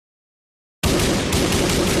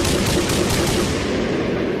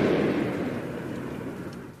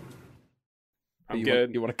I'm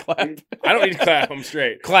good. You want to clap? I don't need to clap. I'm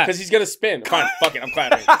straight. Clap. Because he's going to spin. Fine. Fuck it. I'm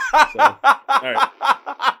clapping. So, all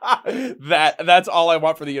right. That's all I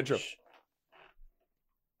want for the intro.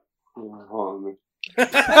 Hold on.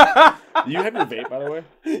 Do you have your vape, by the way?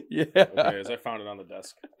 Yeah. Okay, as I found it on the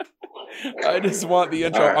desk. I just want the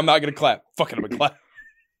intro. All right. I'm not going to clap. Fuck it, I'm going to clap.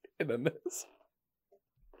 And then this.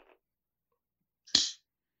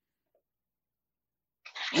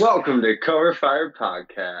 Welcome to Cover Fire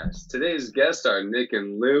Podcast. Today's guests are Nick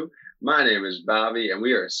and Lou. My name is Bobby, and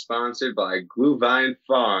we are sponsored by Glühwein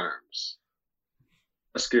Farms.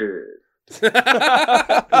 That's good.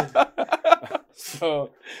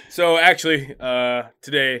 So actually,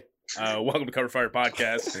 today, welcome to Cover Fire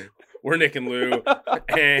Podcast. We're Nick and Lou,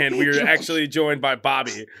 and we are actually joined by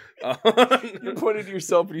Bobby. You pointed to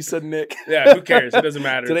yourself and you said Nick. Yeah, who cares? It doesn't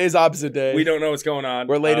matter. Today's opposite day. We don't know what's going on.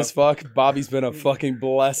 We're late as fuck. Bobby's been a fucking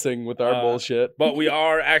blessing with our bullshit. But we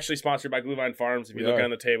are actually sponsored by Glühwein Farms. If you look on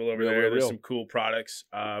the table over there, there's real. some cool products.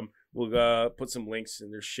 We'll put some links in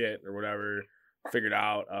their shit or whatever. Figured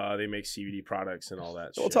out they make CBD products and all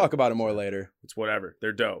that. We'll shit. talk about it more later. It's whatever.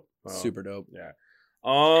 They're dope. Super dope. Yeah.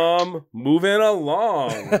 Moving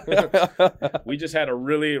along. We just had a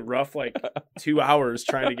really rough 2 hours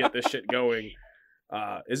trying to get this shit going.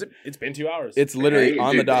 It's been 2 hours. It's literally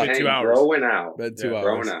on the dot. 2 hours. Growing out. Been 2 hours.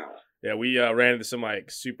 Growing out. Yeah, we ran into some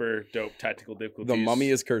super dope tactical difficulties. The mummy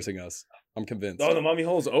is cursing us. I'm convinced. Oh, the mummy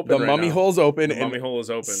hole's open. The right mummy now. hole's open. The mummy hole is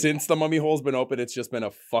open. Since the mummy hole's been open, it's just been a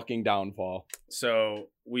fucking downfall. So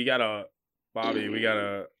we got a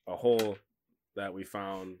hole that we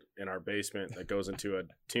found in our basement that goes into a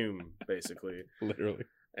tomb, basically. Literally.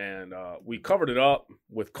 And we covered it up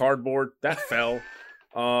with cardboard. That fell.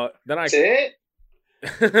 That's it?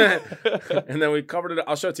 And then we covered it up.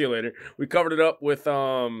 I'll show it to you later. We covered it up with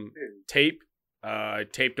tape. I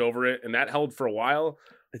taped over it, and that held for a while.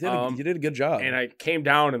 You did a good job. And I came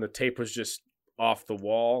down, and the tape was just off the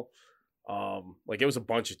wall. It was a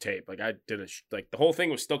bunch of tape. I did the whole thing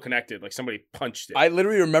was still connected. Somebody punched it. I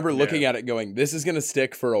literally remember looking at it going, this is going to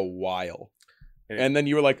stick for a while. And then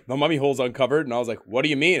you were like, the mummy hole's uncovered. And I was like, what do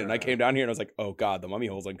you mean? And I came down here and I was like, oh God, the mummy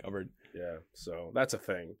hole's uncovered. Yeah. So that's a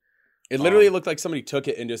thing. It literally looked like somebody took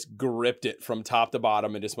it and just gripped it from top to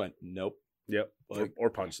bottom and just went, nope. Yep. Or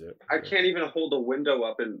punched it. I can't even hold a window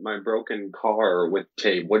up in my broken car with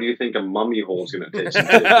tape. What do you think a mummy hole's going to take?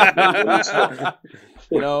 That's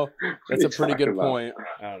a pretty good point.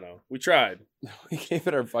 I don't know. We tried. We gave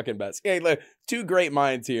it our fucking best. Hey, look, two great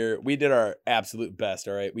minds here. We did our absolute best,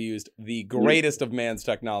 all right? We used the greatest of man's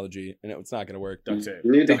technology, and it's not going to work. Duct tape.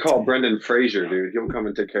 You need to call Brendan Fraser, dude. He'll come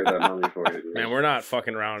and take care of that mummy for you. Dude. Man, we're not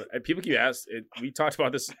fucking around. People keep asking. We talked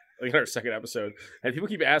about this in our second episode, and people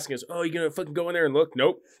keep asking us, "Oh, you gonna fucking go in there and look?"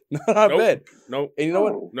 Nope. Not bad. Nope. And you know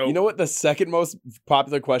what? Nope. You know what? The second most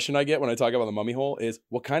popular question I get when I talk about the mummy hole is,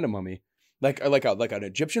 "What kind of mummy? Like an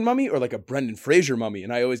Egyptian mummy or like a Brendan Fraser mummy?"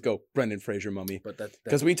 And I always go Brendan Fraser mummy, But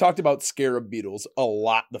because we talked about scarab beetles a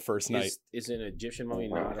lot the first night. Is an Egyptian mummy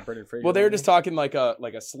not a Brendan Fraser? Well, they were mummy? just talking like a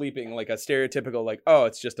sleeping, like a stereotypical, oh,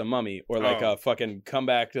 it's just a mummy, or like a fucking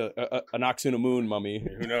comeback to an Oxuna mummy.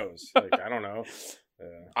 Who knows? I don't know.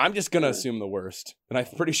 I'm just gonna assume the worst, and I'm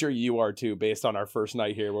pretty sure you are too, based on our first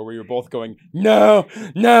night here, where we were both going, no,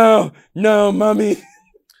 mummy.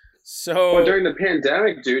 So well, during the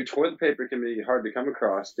pandemic, dude, toilet paper can be hard to come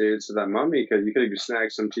across, dude. So that mummy, you could have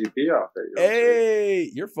snagged some TP off it. You know Hey,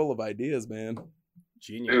 you're full of ideas, man.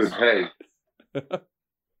 Genius. dude, hey.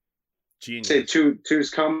 Genius. Say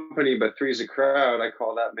two's company, but three's a crowd. I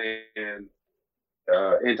call that man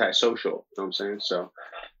antisocial. You know what I'm saying? So,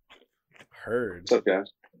 Heard. what's up,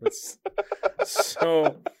 guys?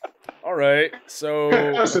 So, all right. So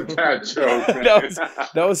That's a bad joke, man.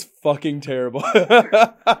 That was fucking terrible.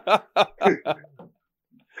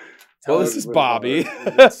 Well, this is Bobby.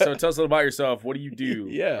 So tell us a little about yourself. What do you do?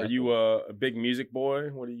 Yeah. Are you a big music boy?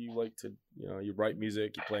 What do you like to? You write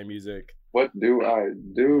music. You play music. What do I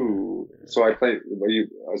do? So I play.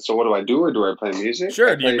 So what do I do, or do I play music?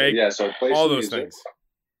 Sure. Do you make? Yeah. So I play all some those music. things.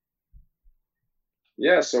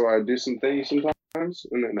 Yeah. So I do some things sometimes,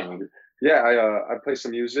 and then I play some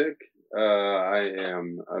music. I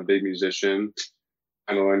am a big musician.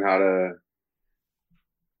 I learn how to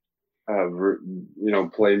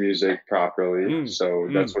play music properly. So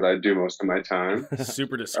that's what I do most of my time.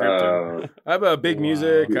 Super descriptive. I have a big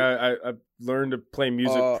music. I learned to play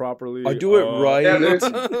music properly. I do it right. Yeah,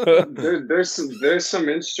 there's some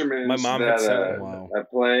instruments My mom had said that that. Wow. I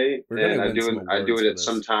play, We're gonna and I win do some it. I do awards it for at this.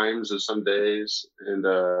 some times or some days, and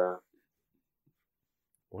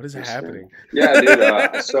What is happening? yeah,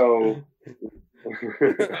 dude. So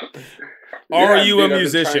Are Yeah, you dude, a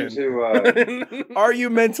I've been trying musician? Are you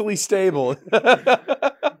mentally stable?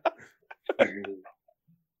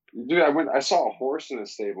 Dude, I saw a horse in a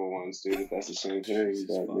stable once, dude. If that's the same thing,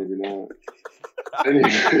 but maybe not.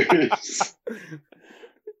 Anyways.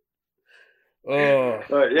 Oh,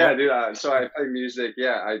 But yeah, dude. So I play music.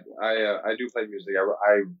 Yeah, I do play music.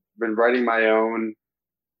 I've been writing my own,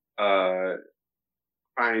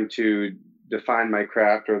 trying to define my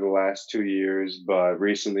craft over the last 2 years. But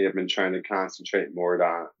recently, I've been trying to concentrate more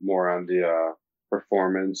on the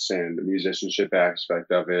performance and the musicianship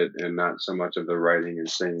aspect of it, and not so much of the writing and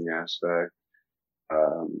singing aspect.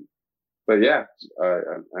 But yeah,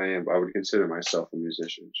 I would consider myself a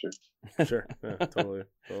musician. Sure. sure. Yeah, totally.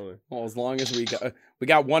 Well, as long as we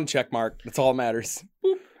got one check mark, that's all that matters.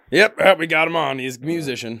 Boop. Yep, we got him on. He's a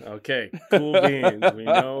musician. Okay, cool beans. We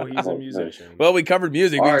know he's a musician. Well, we covered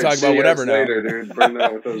music. All We can right, talk see about you whatever guys now. later, dude. Burn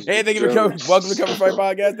that with those Hey, thank you for coming. jokes. Welcome to Cover Fight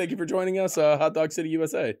Podcast. Thank you for joining us, Hot Dog City,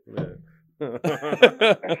 USA. Hot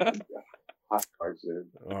dogs, dude.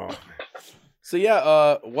 Oh, So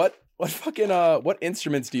yeah, what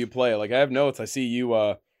instruments do you play? Like I have notes. I see you.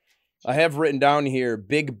 I have written down here,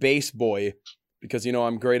 big bass boy, because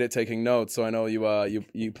I'm great at taking notes. So I know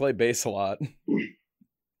you play bass a lot.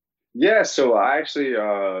 Yeah, so I actually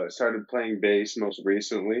started playing bass most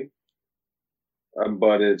recently,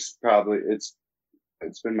 but it's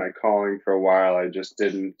been my calling for a while. I just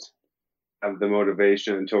didn't have the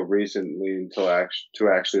motivation until recently to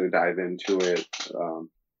actually dive into it.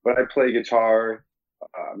 But I play guitar.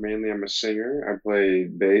 Mainly, I'm a singer. I play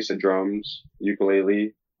bass, drums,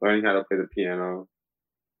 ukulele, learning how to play the piano.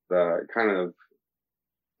 Kind of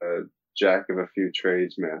a jack of a few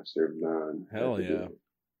trades, master of none. Hell yeah.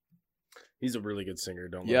 he's a really good singer.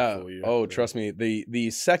 Don't let Yeah. him fool you. Oh, Yeah. trust me. The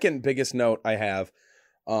second biggest note I have,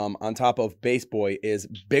 on top of bass boy, is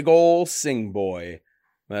big ol' sing boy.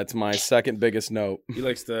 That's my second biggest note. He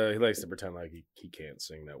likes to pretend like he can't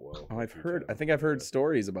sing that well. Oh, He I can. think I've heard Yeah.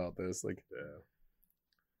 stories about this. Like,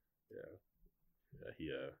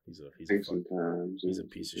 He's a Sometimes he's a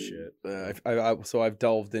piece of shit. so I've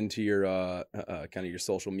delved into your kind of your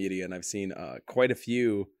social media, and I've seen quite a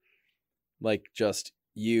few, like just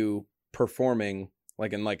you performing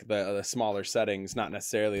like in like the smaller settings, not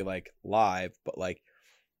necessarily like live, but like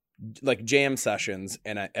jam sessions.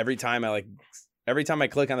 And every time I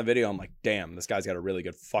click on the video, I'm like, damn, this guy's got a really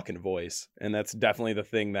good fucking voice. And that's definitely the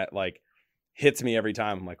thing that like hits me every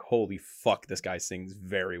time. I'm like, holy fuck, this guy sings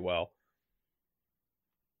very well.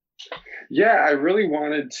 Yeah, I really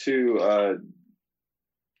wanted to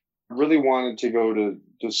go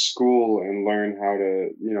to school and learn how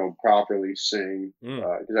to properly sing,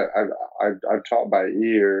 because I've taught by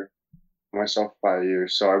ear myself by ear,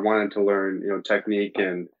 so I wanted to learn technique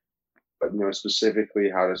and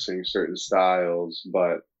specifically how to sing certain styles,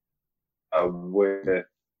 but with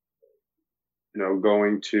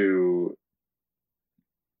going to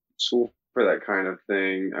school for that kind of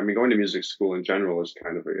thing. I mean, going to music school in general is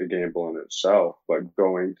kind of a gamble in itself, but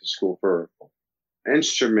going to school for an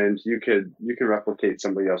instrument, you can replicate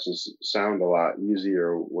somebody else's sound a lot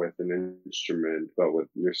easier with an instrument, but with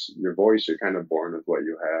your voice, you're kind of born with what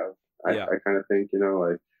you have. I kind of think,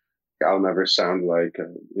 like I'll never sound like,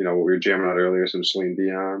 what we were jamming out earlier, some Celine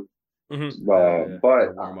Dion. Mm-hmm.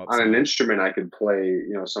 But on an instrument, I could play,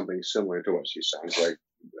 something similar to what she sounds like,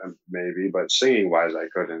 maybe, but singing wise, I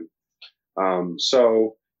couldn't.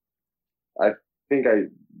 So I think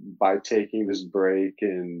by taking this break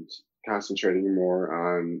and concentrating more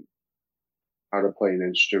on how to play an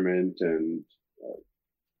instrument and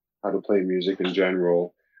how to play music in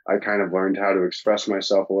general, I kind of learned how to express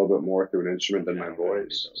myself a little bit more through an instrument than my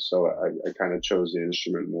voice. So I kind of chose the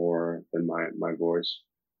instrument more than my voice.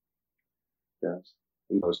 Yes,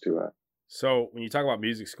 in those two acts. So when you talk about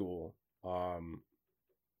music school,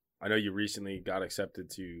 I know you recently got accepted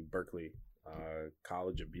to Berklee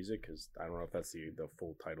College of Music, because I don't know if that's the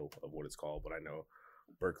full title of what it's called, but I know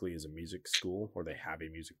Berklee is a music school, or they have a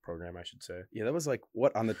music program, I should say. Yeah, that was like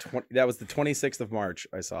what on that was the 26th of March.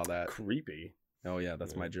 I saw that. Creepy. Oh yeah,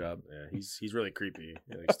 that's my job. Yeah, he's really creepy.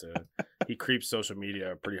 He creeps social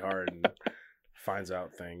media pretty hard and finds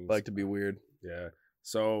out things. I like to be weird. Yeah.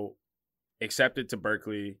 So accepted to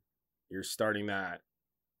Berklee, you're starting that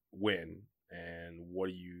when, and what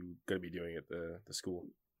are you going to be doing at the school?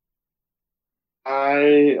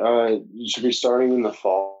 I should be starting in the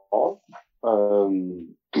fall.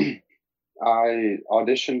 I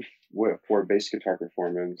auditioned for bass guitar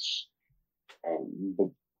performance,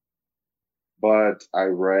 but I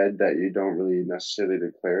read that you don't really necessarily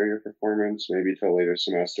declare your performance maybe till later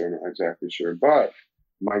semester. I'm not exactly sure, but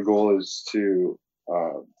my goal is to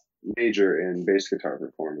major in bass guitar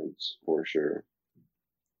performance for sure.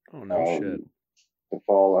 Oh no shit. The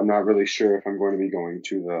fall, I'm not really sure if I'm going to be going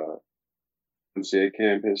to the Valencia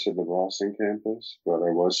campus or the Boston campus, but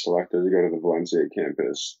I was selected to go to the Valencia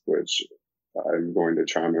campus, which I'm going to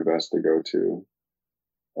try my best to go to.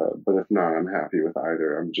 But if not, I'm happy with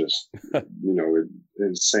either. I'm just,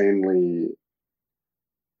 insanely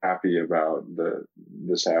happy about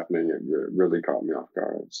this happening. It really caught me off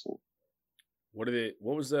guard. So, what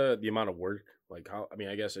was the amount of work? Like how? I mean,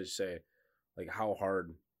 I guess I should say, like how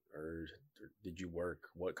hard or did you work?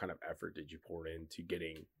 What kind of effort did you pour into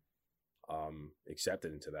getting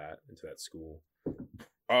accepted into that school?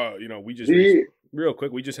 We just real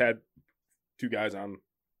quick, we just had 2 guys on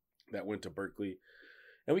that went to Berklee,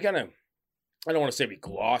 and we kind of, I don't want to say we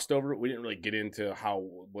glossed over it. We didn't really get into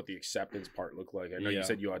what the acceptance part looked like. I know you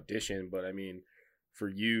said you auditioned, but I mean, for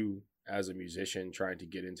you as a musician trying to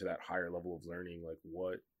get into that higher level of learning, like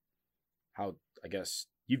I guess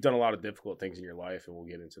you've done a lot of difficult things in your life, and we'll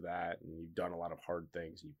get into that. And you've done a lot of hard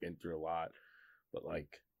things. You've been through a lot, but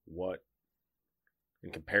like what,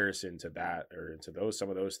 in comparison to that or to some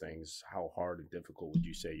of those things, how hard and difficult would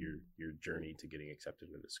you say your journey to getting accepted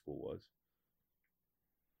into school was?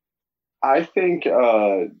 I think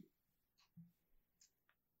I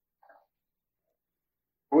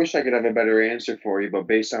wish I could have a better answer for you, but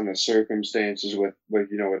based on the circumstances with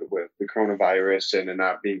the coronavirus and it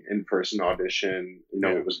not being in-person audition,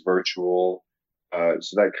 it was virtual.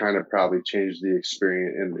 So that kind of probably changed the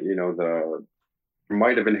experience, and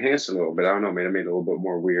might have enhanced a little bit. I don't know, made it a little bit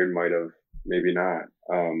more weird, might have, maybe not.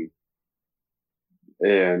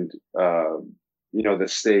 The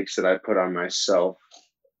stakes that I put on myself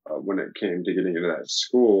when it came to getting into that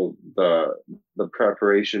school, the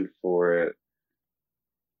preparation for it.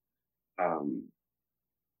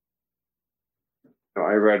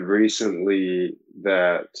 I read recently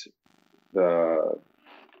that you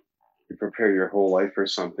prepare your whole life for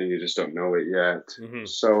something, you just don't know it yet. Mm-hmm.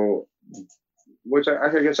 So, which I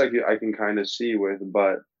guess I can kind of see with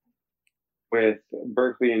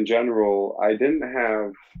Berklee in general, I didn't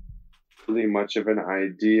have really much of an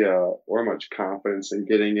idea or much confidence in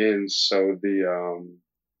getting in. So the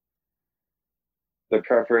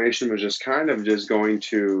preparation was just kind of just going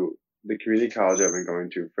to the community college I've been going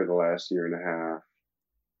to for the last year and a half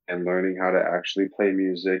and learning how to actually play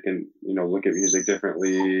music and, look at music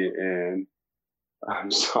differently. And I'm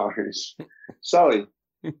sorry, Sully,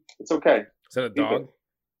 it's okay. Is that a dog?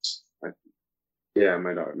 Yeah,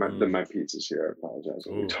 my dog. My pizza's here. I apologize.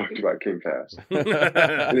 We talked about came fast.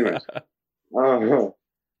 Anyways,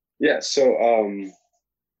 yeah. So,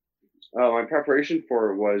 my preparation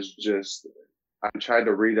for it was just I tried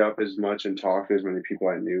to read up as much and talk to as many people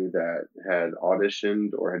I knew that had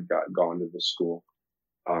auditioned or had gone to the school,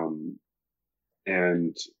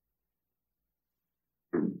 and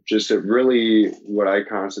just what I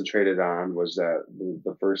concentrated on was that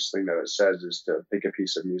the first thing that it says is to pick a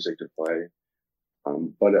piece of music to play.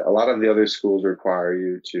 But a lot of the other schools require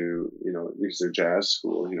you to, because they're jazz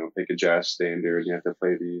schools, pick a jazz standard. You have to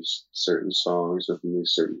play these certain songs within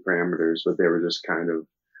these certain parameters. But they were just kind of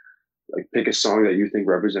like pick a song that you think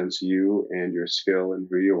represents you and your skill and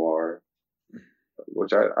who you are,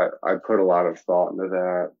 which I put a lot of thought into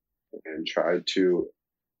that and tried to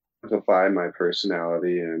amplify my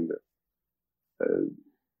personality and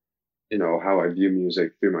how I view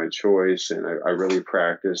music through my choice. And I really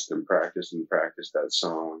practiced that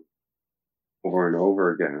song over and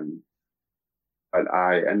over again. But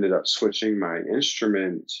I ended up switching my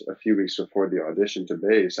instrument a few weeks before the audition to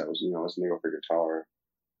bass. I was going to go for guitar.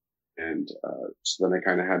 And so then I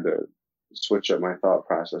kind of had to switch up my thought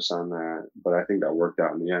process on that. But I think that worked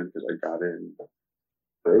out in the end because I got in.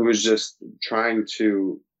 But it was just trying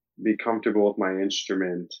to be comfortable with my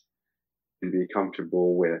instrument and be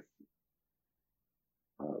comfortable with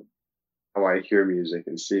how I hear music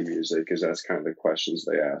and see music, because that's kind of the questions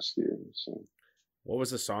they ask you. So, what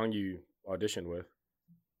was the song you auditioned with?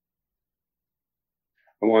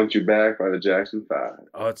 I Want You Back by the Jackson 5.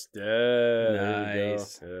 Oh, it's dead.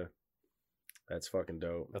 Nice. Yeah. That's fucking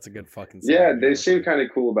dope. That's a good fucking song. Yeah, they seemed kind of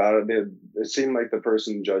cool about it. It seemed like the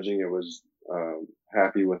person judging it was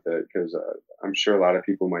happy with it, because I'm sure a lot of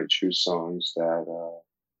people might choose songs that at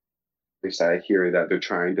least I hear that they're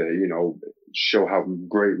trying to, show how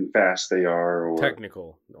great and fast they are, or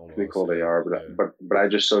technical they are. But I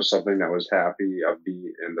just saw something that was happy,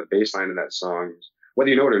 upbeat, and the bass line in that song, whether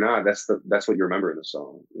you know it or not, that's what you remember in the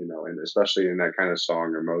song, and especially in that kind of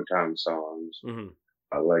song or Motown songs,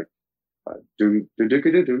 like like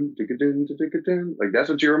that's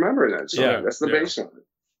what you remember in that song. That's the bass line.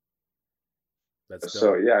 That's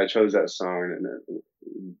so dope. Yeah, I chose that song, and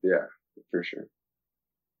yeah, for sure.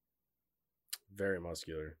 Very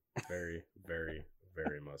muscular. Very, very,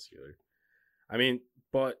 very muscular. I mean,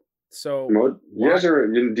 but so You guys are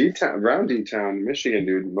in D-Town, around D-Town, Michigan,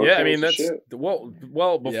 dude. yeah, I mean Motel's the that's shit.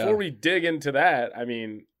 well. Before Yeah. we dig into that, I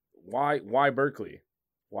mean, why Berkeley?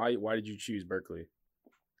 Why did you choose Berkeley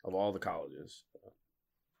of all the colleges?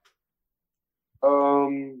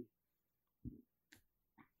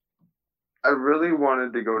 I really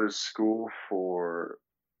wanted to go to school for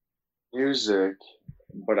music,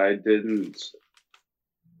 but I didn't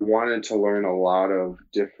wanted to learn a lot of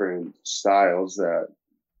different styles that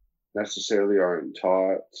necessarily aren't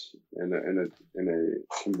taught in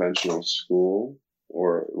a conventional school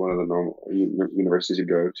or one of the normal universities you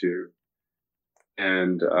go to.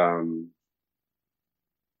 And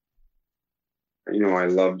I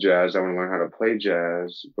love jazz. I want to learn how to play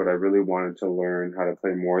jazz, but I really wanted to learn how to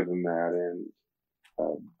play more than that. And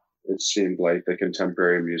it seemed like the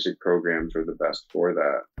contemporary music programs were the best for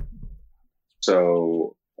that.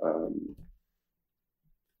 So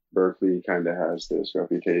Berkeley kind of has this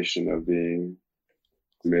reputation of being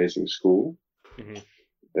an amazing school. Mm-hmm.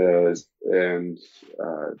 And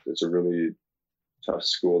it's a really tough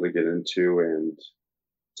school to get into. And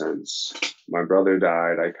since my brother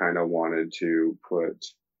died, I kind of wanted to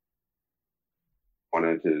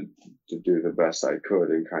do the best I could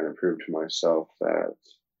and kind of prove to myself that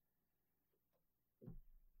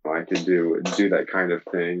I could do that kind of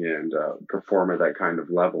thing and perform at that kind of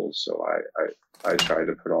level. So I tried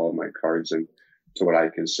to put all of my cards into what I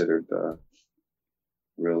considered the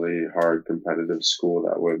really hard competitive school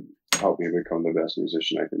that would help me become the best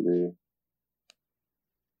musician I can be.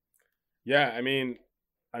 Yeah, I mean,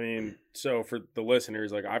 so for the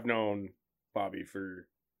listeners, like I've known Bobby for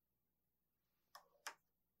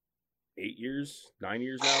 9 years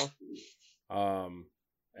now.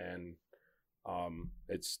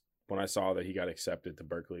 It's when I saw that he got accepted to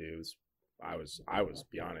Berkeley, I was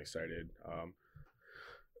beyond excited.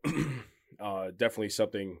 Definitely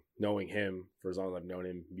something, knowing him for as long as I've known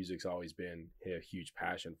him, music's always been a huge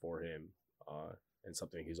passion for him, and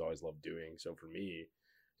something he's always loved doing. So for me,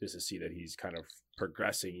 just to see that he's kind of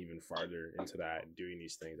progressing even farther into that and doing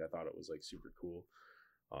these things, I thought it was like super cool.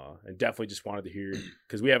 And definitely just wanted to hear,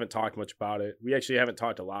 because we haven't talked much about it. We actually haven't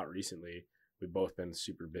talked a lot recently. We've both been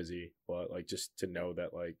super busy, but like just to know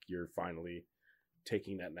that like you're finally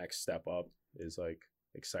taking that next step up is like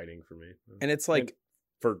exciting for me. And it's like, and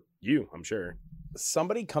for you, I'm sure,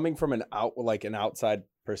 somebody coming from an outside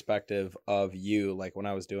perspective of you, like when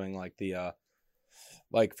I was doing like the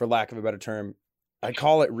like, for lack of a better term, I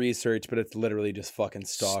call it research, but it's literally just fucking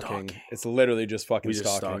stalking. It's literally just fucking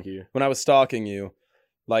stalking. Stalk you. When I was stalking you,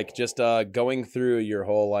 like just going through your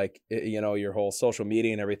whole, like, your whole social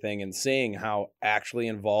media and everything, and seeing how actually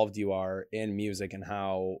involved you are in music and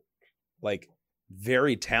how like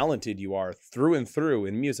very talented you are through and through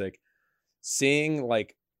in music. Seeing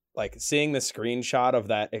seeing the screenshot of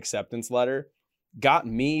that acceptance letter got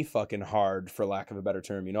me fucking hard, for lack of a better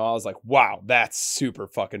term. I was like, wow, that's super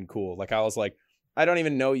fucking cool. Like, I was like, I don't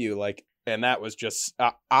even know you. Like, and that was just,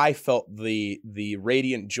 I felt the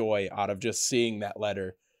radiant joy out of just seeing that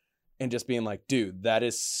letter and just being like, dude, that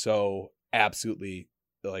is so absolutely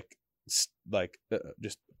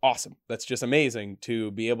just awesome. That's just amazing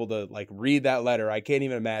to be able to like read that letter. I can't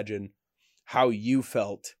even imagine how you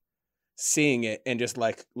felt seeing it and just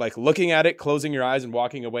like looking at it, closing your eyes and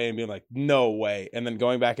walking away and being like, no way. And then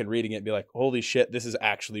going back and reading it and be like, holy shit, this is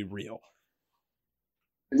actually real.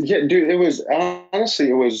 Yeah, dude, it was honestly,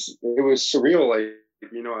 it was surreal. Like,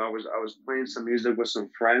 I was playing some music with some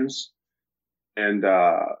friends, and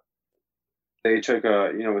they took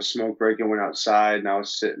a smoke break and went outside, and I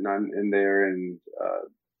was sitting in there and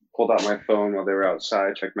pulled out my phone while they were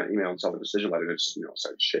outside, checked my email and saw the decision letter, and it just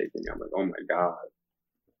started shaking. I'm like, oh my god.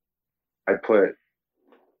 I put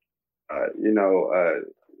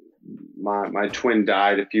my twin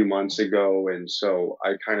died a few months ago, and so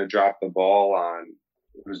I kind of dropped the ball on.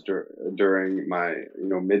 It was during my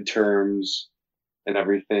midterms and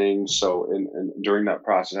everything. So and during that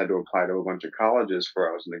process, I had to apply to a bunch of colleges where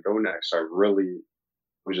I was going to go next. So I really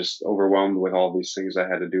was just overwhelmed with all these things I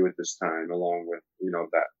had to do at this time, along with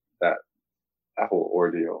that whole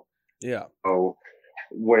ordeal. Yeah. So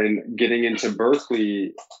when getting into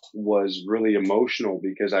Berkeley was really emotional,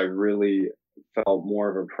 because I really felt more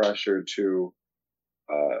of a pressure to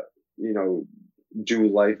do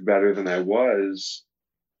life better than I was.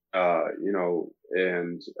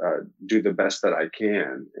 And do the best that I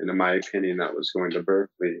can. And in my opinion, that was going to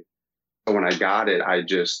Berkeley. So when I got it, I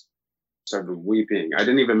just started weeping. I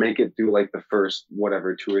didn't even make it through like the first, 2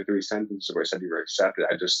 or 3 sentences where I said you were accepted.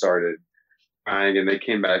 I just started crying, and they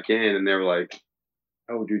came back in, and they were like,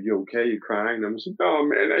 "Oh, dude, you okay? You crying?" I'm just like, "Oh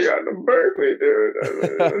man, I got to Berkeley, dude."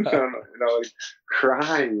 Like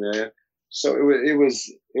crying, man. So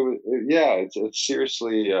yeah. It's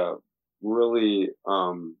seriously really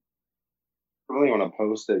really want to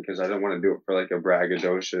post it because I don't want to do it for like a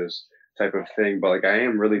braggadocious type of thing, but like I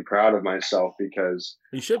am really proud of myself because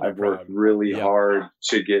You should be I've worked proud. really Yep. hard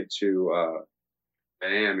to get to I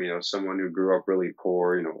am, someone who grew up really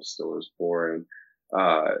poor, still is poor, and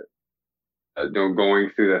going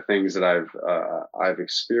through the things that I've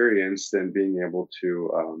experienced and being able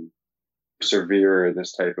to persevere in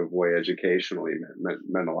this type of way educationally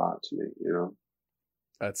meant a lot to me.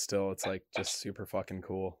 That's still, it's like just super fucking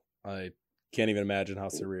cool. I can't even imagine how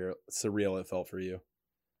surreal it felt for you.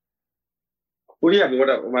 Well, yeah, but what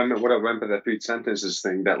I meant by the 3 sentences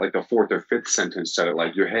thing, that like the 4th or 5th sentence said it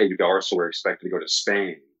like, you also were expected to go to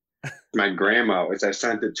Spain. My grandma, as I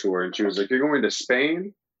sent it to her, and she was like, "You're going to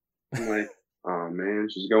Spain?" I'm like, "Oh man,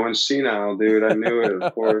 she's going senile, dude. I knew it,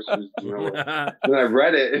 of course." Then I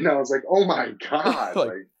read it, and I was like, "Oh my god!" Like,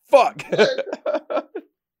 like fuck.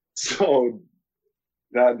 so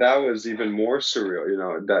that was even more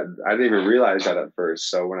surreal. That I didn't even realize that at first.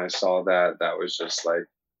 So when I saw that, that was just like,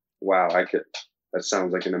 wow, that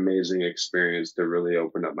sounds like an amazing experience to really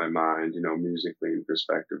open up my mind, musically and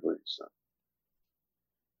perspectively. So.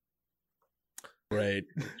 Right.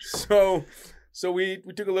 So we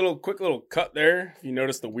took a quick little cut there. If you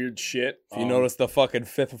notice the weird shit. If you notice the fucking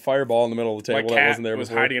 5th fireball in the middle of the my table cat that wasn't there was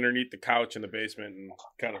before. hiding underneath the couch in the basement and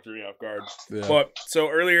kind of threw me off guard. Yeah. But so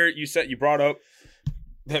earlier you brought up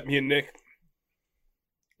that me and Nick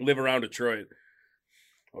live around Detroit.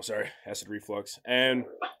 Oh, sorry, acid reflux. And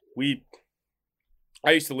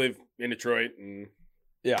I used to live in Detroit and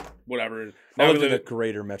yeah, whatever. I Now lived in the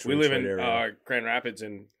greater metro we live Detroit in area. Grand Rapids.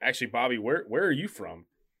 And actually, Bobby, where are you from?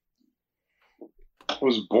 I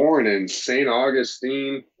was born in St.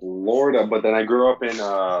 Augustine, Florida, but then I grew up in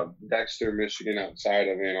Dexter, Michigan, outside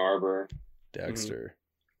of Ann Arbor. Dexter.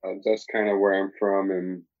 That's kind of where I'm from,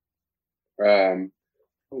 and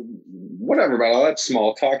whatever about all that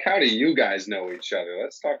small talk. How do you guys know each other?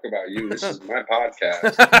 Let's talk about you. This is my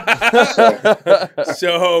podcast.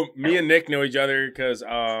 So me and Nick know each other because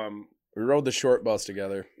we rode the short bus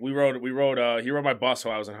together. he rode my bus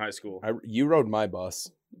while I was in high school. You rode my bus.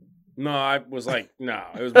 No, I was like, no,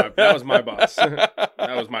 that was my bus.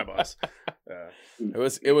 That was my bus. It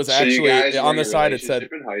was So you actually guys were on in the a side it said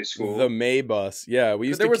relationship in high school. the May bus. Yeah, we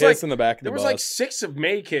used There to was kiss like- in the back of the There was bus. like 6 of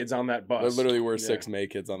May kids on that bus. There literally were Yeah. 6 May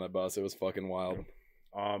kids on that bus. It was fucking wild.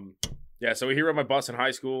 Yeah, so he rode my bus in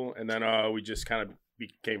high school, and then we just kind of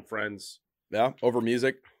became friends Yeah, over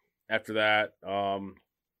music. after that.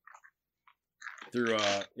 Through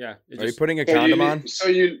Are you putting a condom on?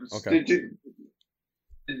 Okay.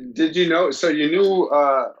 Did you know? So you knew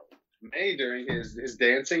May during his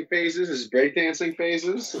dancing phases, his breakdancing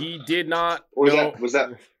phases. He did not. Or know. was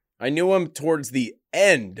that? I knew him towards the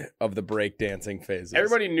end of the breakdancing phases.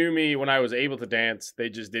 Everybody knew me when I was able to dance. They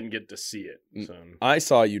just didn't get to see it. So I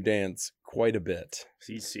saw you dance quite a bit.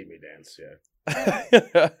 he's seen me dance.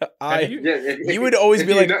 Yeah. You would always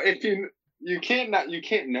be like, you can't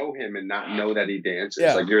know him and not know that he dances.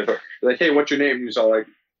 Yeah. Like you're like, "Hey, what's your name?" He's all like,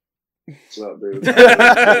 "What's up, dude?"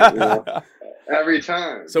 Every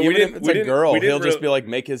time. So even we didn't. if it's we a didn't, girl, we didn't he'll just be like,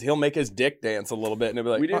 he'll make his dick dance a little bit, and he'll be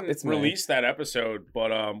like, we didn't it's me. release that episode,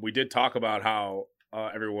 but we did talk about how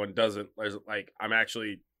everyone doesn't like. I'm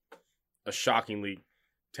actually a shockingly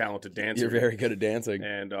talented dancer. You're very good at dancing.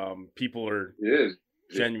 and people are It is.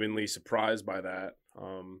 genuinely surprised by that.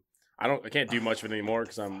 I can't do much of it anymore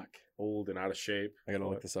because I'm old and out of shape. I gotta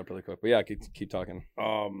look this up really quick. But yeah, keep talking.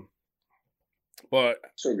 But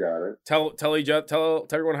Still got it. tell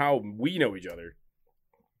everyone how we know each other.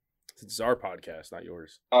 Since it's our podcast, not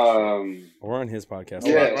yours. We're on his podcast.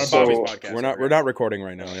 Yeah, We're on so- Bobby's podcast. We're not recording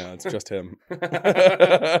right now. Yeah, it's just him.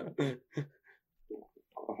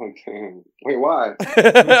 Okay. Wait, why?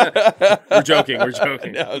 We're joking. We're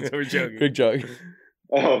joking. No, it's We're joking. Big joke.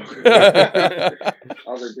 Oh. I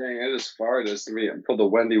was like, dang, I just fired this to me. I pulled the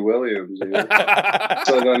Wendy Williams. So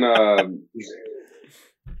then,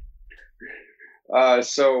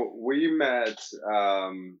 so we met.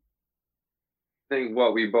 I think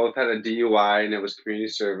we both had a DUI and it was community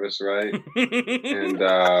service, right? And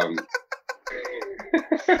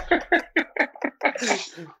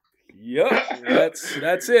Yep, that's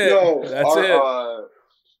it. no, That's it.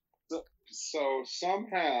 So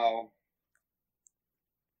somehow,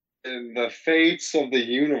 in the fates of the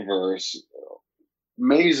universe,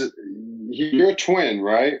 you're a twin,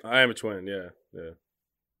 right? I am a twin. Yeah.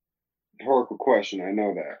 Rhetorical question. I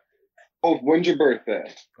know that. Oh, when's your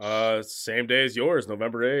birthday? Same day as yours,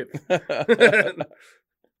 November 8th.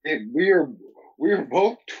 We are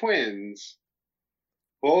both twins.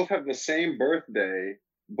 Both have the same birthday.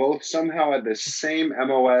 Both somehow had the same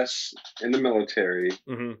MOS in the military,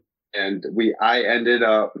 Mm-hmm. and I ended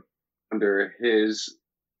up under his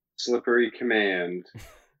slippery command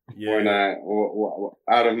Yeah. when I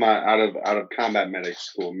out of combat medic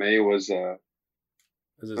school. May was in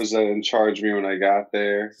charge of me when I got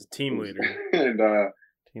there. This is team leader. And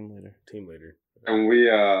Team leader. and we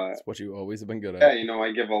That's what you always have been good at. yeah, you know,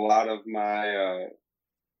 I give a lot of my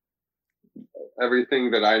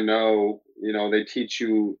everything that I know. You know, they teach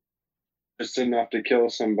you just enough to kill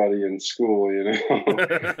somebody in school, you know.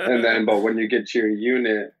 And then, but when you get to your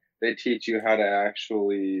unit, they teach you how to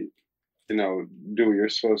actually, you know, do what you're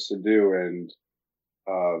supposed to do. And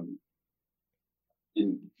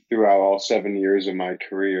throughout all 7 years of my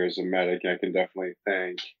career as a medic, I can definitely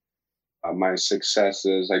thank my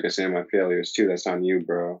successes, like I say, my failures too. That's on you,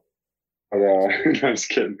 bro. But I'm just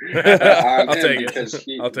kidding. I'll take it.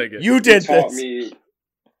 I'll take it. You did taught this. me.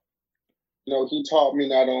 You know, he taught me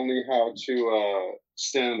not only how to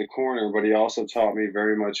stand in the corner, but he also taught me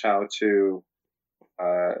very much how to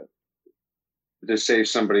save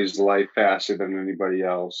somebody's life faster than anybody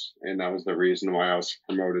else. And that was the reason why I was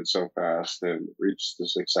promoted so fast and reached the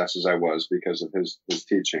successes I was, because of his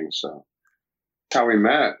teaching. So that's how we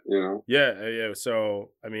met, you know. Yeah.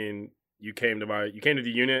 So I mean, you came to the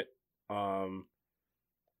unit.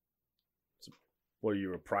 What are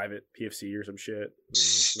you, a private PFC or some shit?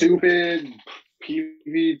 Stupid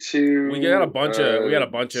PV2. We got a bunch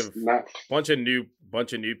of new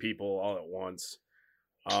people all at once.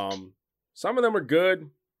 Some of them were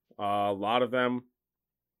good. A lot of them,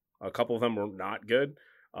 a couple of them were not good.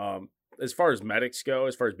 As far as medics go,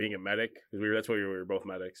 as far as being a medic, because that's what we were both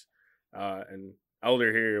medics. And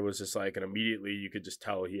Elder here was just like, and immediately you could just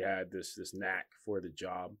tell he had this knack for the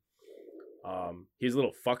job. He's a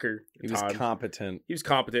little fucker. He was competent. He was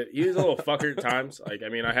competent. He was a little fucker at times. Like, I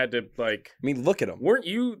mean, I had to like. I mean, look at him. Weren't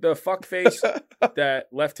you the fuck face that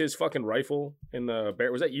left his fucking rifle in the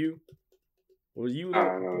bear? Was that you? Was you?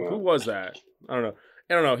 Who was that? I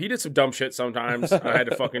don't know. He did some dumb shit sometimes. I had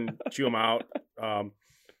to fucking chew him out.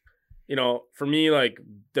 You know, for me, like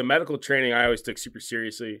the medical training, I always took super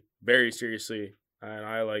seriously, very seriously, and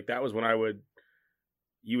I like that was when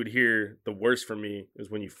you would hear the worst from me is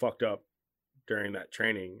when you fucked up during that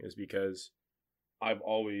training, is because I've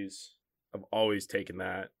always taken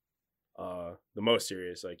that the most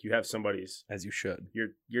serious. Like, you have somebody's, as you should.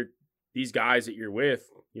 You're these guys that you're with,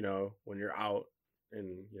 you know, when you're out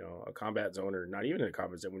in, you know, a combat zone, or not even in a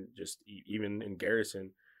combat zone, just even in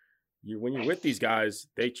garrison, when you're with these guys,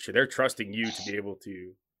 they're trusting you to be able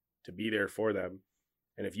to be there for them.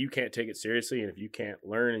 And if you can't take it seriously, and if you can't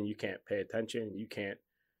learn, and you can't pay attention, and you can't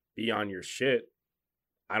be on your shit,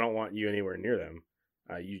 I don't want you anywhere near them.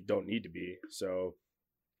 You don't need to be. So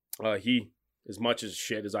he, as much as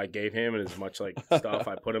shit as I gave him, and as much like stuff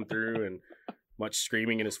I put him through, and much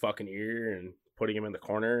screaming in his fucking ear and putting him in the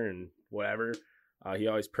corner and whatever, he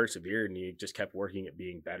always persevered, and he just kept working at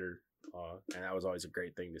being better. And that was always a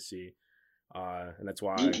great thing to see. And that's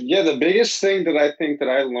why. Yeah, the biggest thing that I think that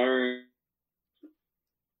I learned,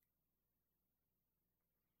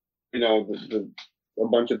 you know, a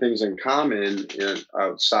bunch of things in common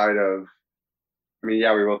outside of, I mean,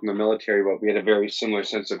 yeah, we were both in the military, but we had a very similar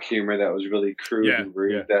sense of humor that was really crude and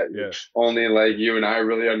rude that only like you and I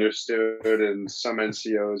really understood, and some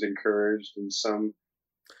NCOs encouraged, and some,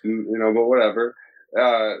 you know, but whatever.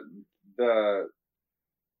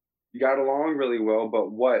 You got along really well,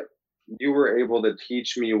 but what you were able to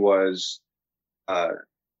teach me was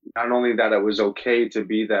not only that it was okay to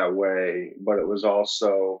be that way, but it was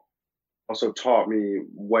also taught me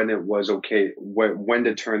when it was okay, when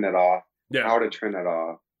to turn that off, how to turn that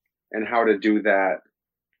off, and how to do that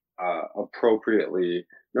appropriately,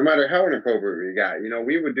 no matter how inappropriate we got. You know,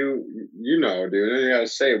 we would do, you know, dude, I gotta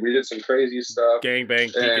say, we did some crazy stuff.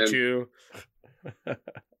 Gangbang Pikachu.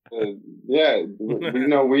 Yeah, you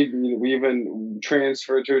know, we even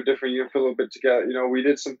transferred to a different unit for a little bit together. You know, we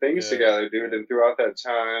did some things together, dude. And throughout that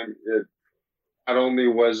time, it not only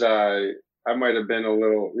was I might have been a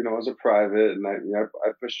little, you know, as a private, and I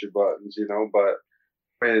pushed your buttons, you know, but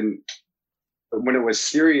when it was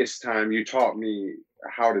serious time, you taught me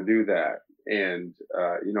how to do that. And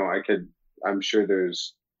you know, I'm sure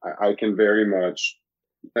I can very much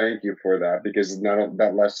thank you for that, because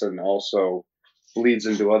that lesson also bleeds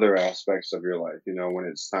into other aspects of your life, you know, when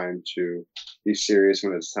it's time to be serious,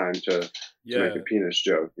 when it's time to make a penis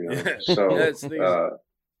joke, you know. So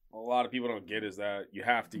a lot of people don't get is that you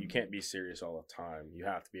can't be serious all the time. You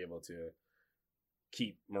have to be able to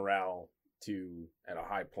keep morale at a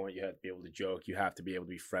high point. You have to be able to joke. You have to be able to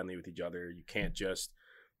be friendly with each other. You can't just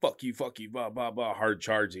fuck you, blah, blah, blah, hard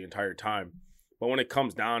charge the entire time. But when it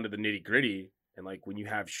comes down to the nitty gritty, and like when you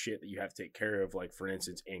have shit that you have to take care of, like for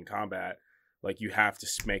instance, in combat, like you have to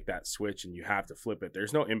make that switch and you have to flip it.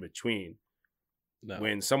 There's no in between. No.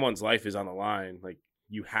 When someone's life is on the line, like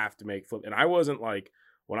you have to make flip. And I wasn't like,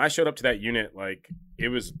 when I showed up to that unit, like it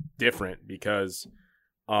was different because,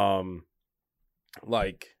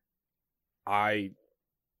 like I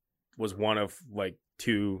was one of like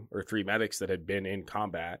 2 or 3 medics that had been in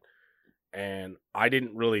combat, and I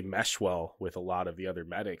didn't really mesh well with a lot of the other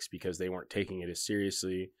medics because they weren't taking it as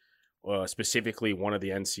seriously. Specifically, one of the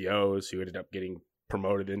NCOs who ended up getting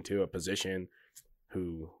promoted into a position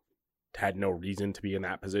who had no reason to be in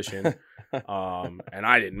that position. And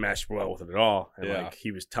I didn't mesh well with it at all. And like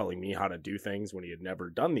he was telling me how to do things when he had never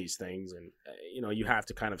done these things. And, you know, you have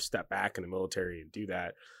to kind of step back in the military and do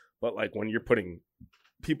that. But like when you're putting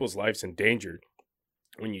people's lives in danger,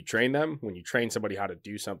 when you train somebody how to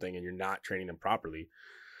do something and you're not training them properly,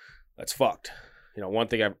 that's fucked. You know, one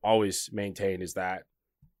thing I've always maintained is that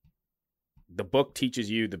the book teaches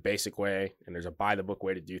you the basic way, and there's a by the book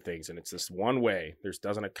way to do things. And it's this one way.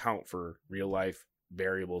 Doesn't account for real life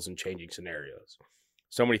variables and changing scenarios.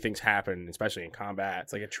 So many things happen, especially in combat.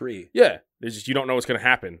 It's like a tree. Yeah. There's just, you don't know what's going to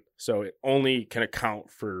happen. So it only can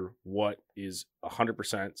account for what is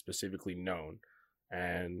 100% specifically known.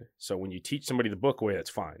 And so when you teach somebody the book way, that's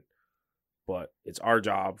fine. But it's our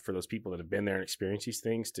job for those people that have been there and experienced these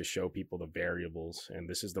things to show people the variables. And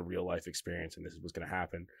this is the real life experience, and this is what's going to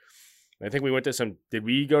happen. I think we went to did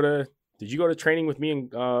you go to training with me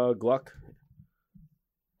and Gluck?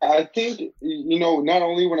 I think, you know, not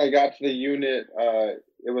only when I got to the unit,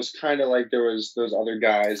 it was kind of like there was those other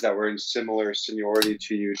guys that were in similar seniority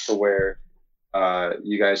to you, to where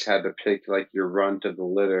you guys had to pick like your runt of the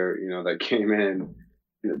litter, you know, that came in.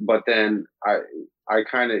 But then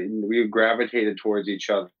we gravitated towards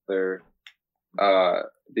each other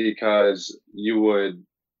because you would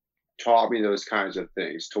taught me those kinds of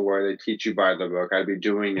things, to where they teach you by the book. I'd be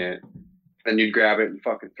doing it, and you'd grab it and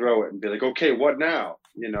fucking throw it and be like, okay, what now?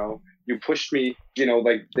 You know, you pushed me, you know,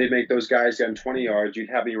 like they make those guys run 20 yards. You'd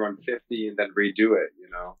have me run 50 and then redo it, you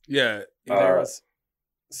know? Yeah.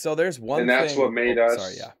 There's one and that's thing. what made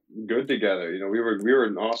us good together. You know, we were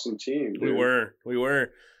an awesome team. Dude. We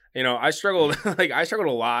were, you know, I struggled a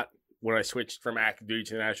lot when I switched from active duty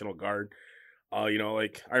to the National Guard. You know,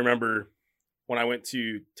 like I remember when I went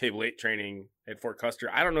to Table 8 training at Fort Custer.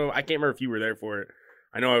 I don't know. I can't remember if you were there for it.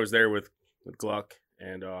 I know I was there with Gluck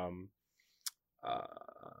and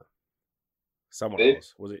someone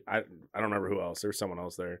else. Was it? I don't remember who else. There was someone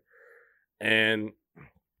else there. And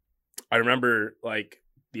I remember like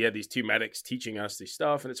they had these 2 medics teaching us this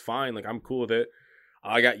stuff, and it's fine. Like I'm cool with it.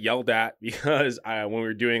 I got yelled at because when we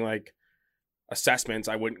were doing like assessments,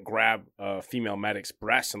 I wouldn't grab a female medic's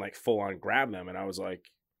breasts and like full on grab them. And I was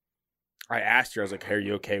like, I asked her, I was like, hey, are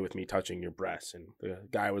you okay with me touching your breasts? And the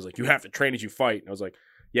guy was like, you have to train as you fight. And I was like,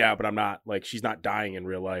 yeah, but I'm not, like, she's not dying in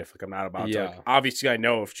real life. Like, I'm not about to, like, obviously I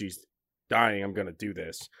know if she's dying, I'm going to do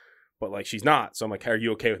this. But, like, she's not. So I'm like, hey, are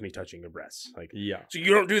you okay with me touching your breasts? Like, yeah. So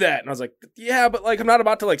you don't do that. And I was like, yeah, but, like, I'm not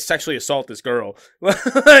about to, like, sexually assault this girl.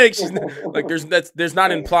 Like, she's like, there's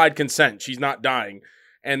not implied consent. She's not dying.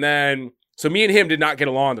 And then, so me and him did not get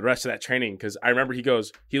along the rest of that training, because I remember he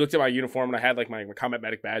looked at my uniform and I had like my combat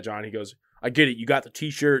medic badge on. He goes, I get it. You got the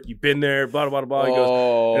t-shirt. You've been there, blah, blah, blah, blah. He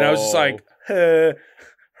goes, and I was just like, heard.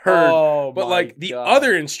 But like the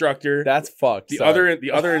other instructor, that's fucked. The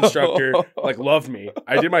other instructor like loved me.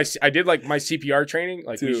 I did like my CPR training.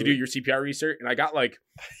 Like, you should do your CPR research. And I got like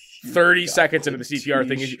 30 seconds into the CPR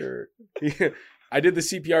thing. I did the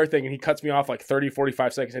CPR thing, and he cuts me off like 30,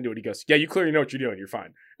 45 seconds into it. He goes, yeah, you clearly know what you're doing. You're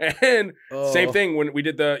fine. And same thing when we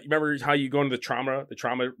did you remember how you go into the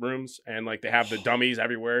trauma rooms, and like they have the dummies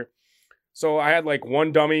everywhere. So I had like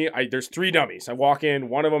one dummy. There's 3 dummies. I walk in.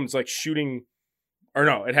 One of them's like shooting, or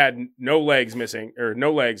no, it had no legs missing, or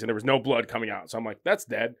no legs, and there was no blood coming out. So I'm like, that's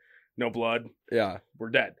dead. No blood. Yeah. We're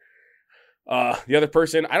dead. The other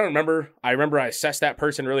person, I don't remember. I remember I assessed that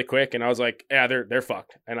person really quick, and I was like, yeah, they're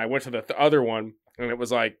fucked. And I went to the other one, and it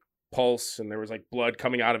was like pulse, and there was like blood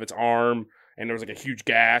coming out of its arm, and there was like a huge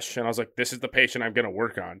gash. And I was like, this is the patient I'm going to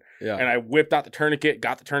work on. Yeah. And I whipped out the tourniquet,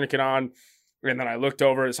 got the tourniquet on, and then I looked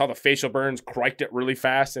over and saw the facial burns, criked it really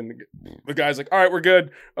fast. And the guy's like, all right, we're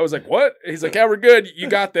good. I was like, what? He's like, yeah, we're good. You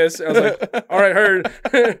got this. I was like, all right,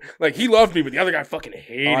 heard. Like, he loved me, but the other guy fucking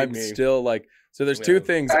hated me. I'm still like, so there's 2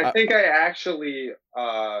 things. I think I actually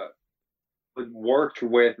worked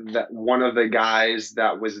with that one of the guys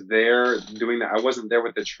that was there doing that. I wasn't there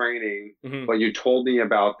with the training, Mm-hmm. but you told me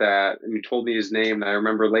about that, and you told me his name. And I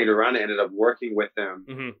remember later on, I ended up working with him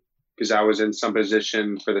Mm-hmm. because I was in some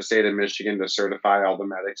position for the state of Michigan to certify all the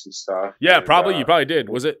medics and stuff. Yeah, and, probably you probably did.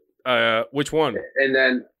 Was it which one? And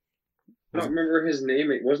then I don't remember his name.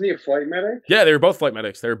 Wasn't he a flight medic? Yeah, they were both flight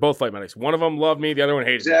medics. They were both flight medics. One of them loved me, the other one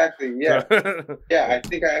hated Exactly. me. Yeah. So- Yeah, I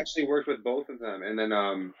think I actually worked with both of them, and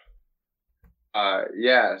then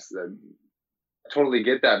yes, I totally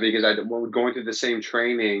get that because when we're going through the same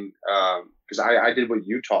training, because I did what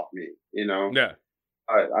you taught me, you know. yeah.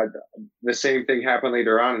 The same thing happened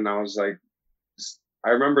later on, and I was like,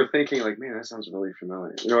 I remember thinking like, man, that sounds really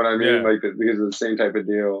familiar. You know what I mean? Yeah. Like because of the same type of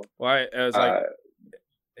deal. Well, I was like,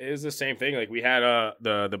 it was the same thing. Like we had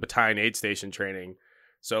the battalion aid station training.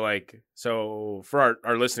 So for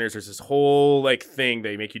our listeners, there's this whole like thing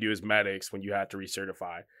they make you do as medics when you have to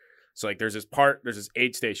recertify. So like there's this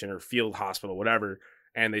aid station or field hospital, whatever,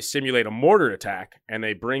 and they simulate a mortar attack and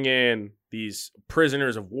they bring in these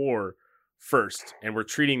prisoners of war first, and we're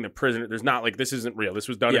treating the prisoner. There's not like this isn't real. This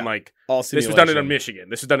was done in like All this was done in Michigan.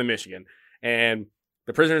 This was done in Michigan, and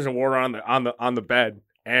the prisoners of war are on the bed.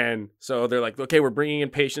 And so they're like, okay, we're bringing in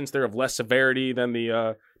patients. They're of less severity than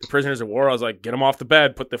the prisoners of war. I was like, get them off the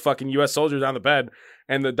bed. Put the fucking U.S. soldiers on the bed.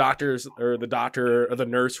 And the doctor or the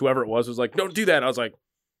nurse, whoever it was like, don't do that. I was like,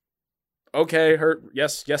 okay,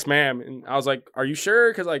 yes, ma'am. And I was like, are you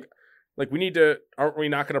sure? Because like aren't we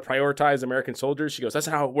not going to prioritize American soldiers? She goes, that's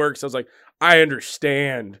not how it works. I was like, I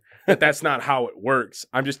understand that that's not how it works.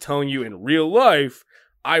 I'm just telling you in real life,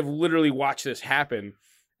 I've literally watched this happen.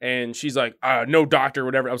 And she's like, no doctor,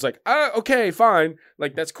 whatever. I was like, okay, fine.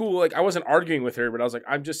 Like, that's cool. Like, I wasn't arguing with her, but I was like,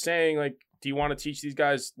 I'm just saying, like, do you want to teach these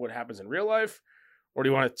guys what happens in real life? Or do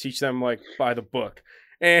you want to teach them, like, by the book?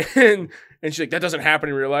 And she's like, that doesn't happen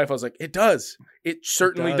in real life. I was like, it does. It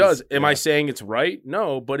certainly does. Am I saying it's right?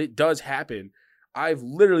 No, but it does happen. I've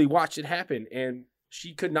literally watched it happen. And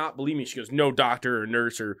she could not believe me. She goes, no doctor or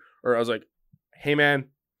nurse or I was like, hey, man,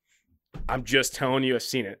 I'm just telling you I've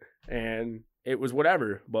seen it. And it was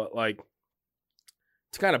whatever, but like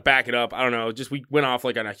to kind of back it up, I don't know. Just we went off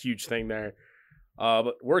like on a huge thing there,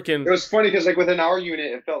 but working. It was funny because like within our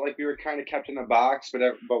unit, it felt like we were kind of kept in a box, but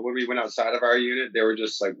when we went outside of our unit, they were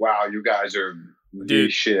just like, "Wow, you guys are the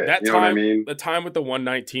shit." That you know time, what I mean? The time with the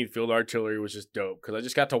 119th Field Artillery was just dope because I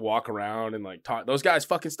just got to walk around and like talk. Those guys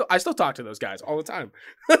I still talk to those guys all the time.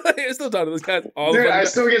 I still talk to those guys all the time. Dude, I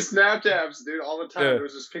still get Snapchats, dude, all the time. Yeah. There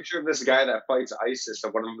was this picture of this guy that fights ISIS,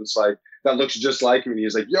 and one of them was like, that looks just like me. And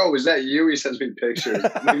he's like, "Yo, is that you?" He sends me pictures.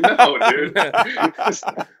 I'm like, no, dude.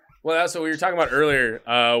 Well, that's what we were talking about earlier.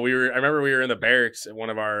 I remember we were in the barracks at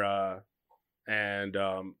one of our, and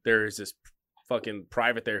there's this fucking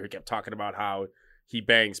private there who kept talking about how he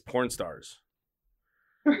bangs porn stars.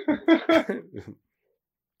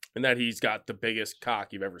 And that he's got the biggest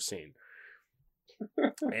cock you've ever seen.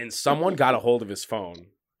 And someone got a hold of his phone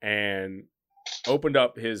and opened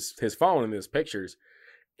up his phone and his pictures.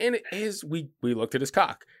 And we looked at his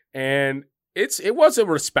cock. And it was a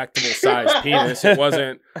respectable sized penis. It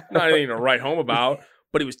wasn't not anything to write home about,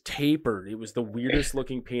 but it was tapered. It was the weirdest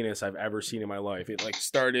looking penis I've ever seen in my life. It like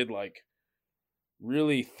started like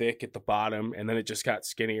really thick at the bottom, and then it just got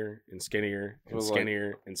skinnier and skinnier and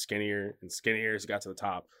skinnier and skinnier and skinnier as it got to the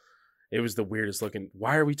top. It was the weirdest looking.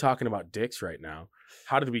 Why are we talking about dicks right now?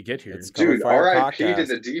 How did we get here? Dude, R.I.P. to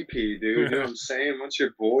the DP, dude. You know what I'm saying? Once your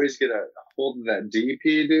boys get a hold of that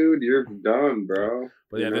DP, dude, you're done, bro.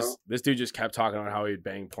 But yeah, this dude just kept talking about how he'd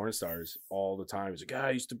bang porn stars all the time. He's like,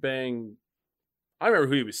 I used to bang. I remember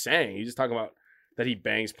who he was saying. He's just talking about that he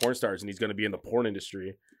bangs porn stars and he's going to be in the porn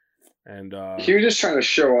industry. And he was just trying to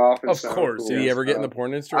show off. And of course, cool. Did he ever get in the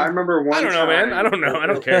porn industry? I remember one. I don't know, man. I don't know. I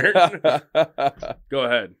don't care. Go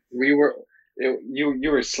ahead.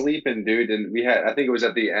 You were sleeping, dude, and I think it was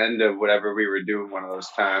at the end of whatever we were doing one of those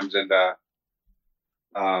times, and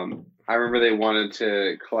I remember they wanted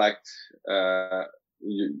to collect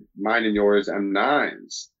mine and yours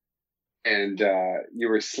M9s, and you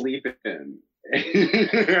were sleeping, and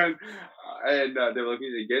they were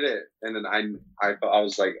looking to get it, and then I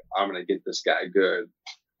was like, I'm gonna get this guy good.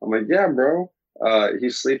 I'm like, yeah, bro.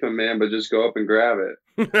 He's sleeping, man, but just go up and grab it.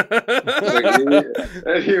 And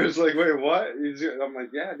he was like, wait, what? I'm like,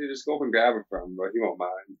 yeah, dude, just go up and grab it from him, but he won't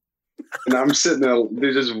mind. And I'm sitting there,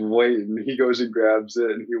 they're just waiting. He goes and grabs it,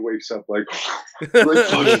 and he wakes up like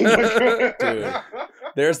Dude,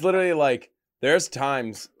 there's literally like, there's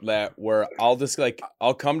times where I'll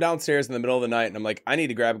come downstairs in the middle of the night, and I'm like, I need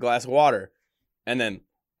to grab a glass of water. And then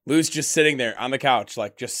Lou's just sitting there on the couch,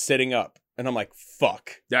 like just sitting up. And I'm like,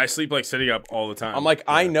 fuck. Yeah, I sleep like sitting up all the time. I'm like, Yeah.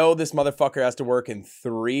 I know this motherfucker has to work in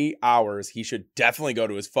 3 hours. He should definitely go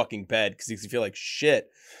to his fucking bed because he's gonna feel like shit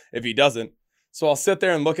if he doesn't. So I'll sit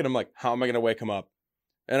there and look at him like, how am I gonna wake him up?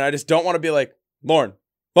 And I just don't want to be like, Lauren,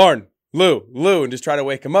 Lou, and just try to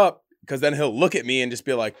wake him up because then he'll look at me and just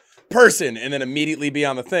be like, person, and then immediately be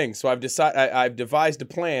on the thing. So I've devised a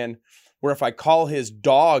plan where if I call his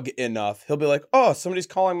dog enough, he'll be like, oh, somebody's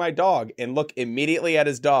calling my dog, and look immediately at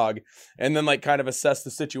his dog and then like kind of assess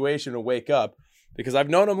the situation and wake up, because I've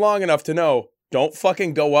known him long enough to know, don't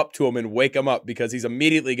fucking go up to him and wake him up, because he's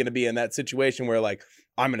immediately going to be in that situation where like,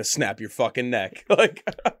 I'm going to snap your fucking neck. Like,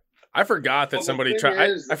 I forgot that Well, somebody the tried.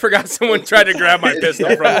 thing is- I forgot someone tried to grab my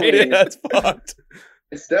pistol from me. yeah, that's fucked.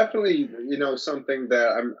 It's definitely, something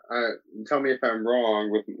that tell me if I'm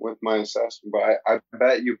wrong with my assessment, but I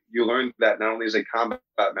bet you learned that not only as a combat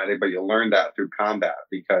medic, but you learned that through combat,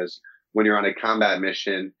 because when you're on a combat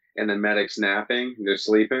mission and the medic's napping, they're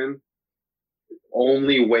sleeping,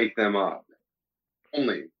 only wake them up.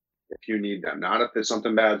 Only if you need them. Not if there's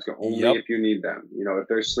something bad's going, only Yep. if you need them. If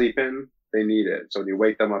they're sleeping, they need it. So when you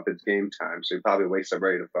wake them up, it's game time. So you probably wakes up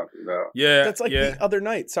ready to fucking go. Yeah, That's like yeah. the other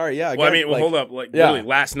night. Sorry, yeah. Well, I again, mean, hold up. Like, yeah. literally,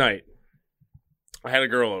 last night, I had a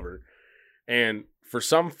girl over, and for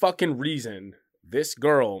some fucking reason, this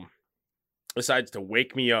girl decides to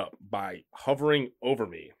wake me up by hovering over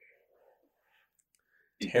me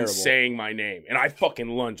Terrible. and saying my name, and I fucking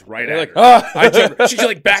lunged right You're at like, her. ah! I jumped, she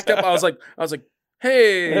like backed up. I was like,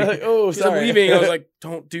 hey, You're like, oh, she's, I'm sorry. leaving. I was like,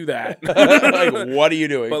 don't do that. like, what are you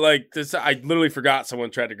doing? But like this, I literally forgot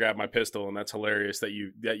someone tried to grab my pistol, and that's hilarious that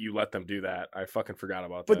you let them do that. I fucking forgot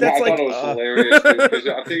about But that. that's I like, thought it was hilarious because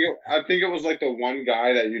I think it was like the one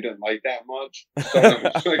guy that you didn't like that much. So I'm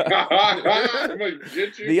just like, I'm like,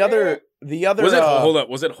 get you, the other Was it hold up?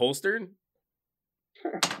 Was it holstered?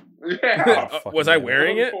 Yeah. Oh, fucking Was I hell.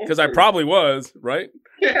 wearing it? Because I probably was, right?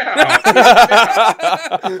 Yeah.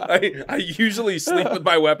 I usually sleep with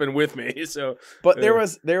my weapon with me, so But Yeah.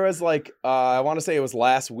 there was like I want to say it was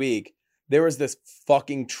last week. There was this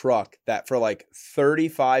fucking truck that for like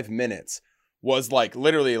 35 minutes was like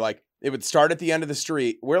literally like it would start at the end of the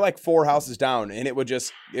street. We're like 4 houses down, and it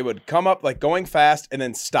would come up like going fast and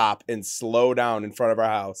then stop and slow down in front of our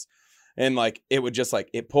house. And like it would just like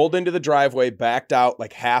it pulled into the driveway, backed out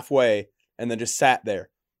like halfway, and then just sat there.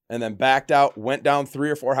 And then backed out, went down 3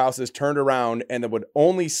 or 4 houses, turned around, and then would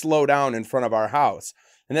only slow down in front of our house.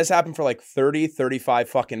 And this happened for like 30, 35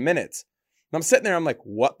 fucking minutes. And I'm sitting there, I'm like,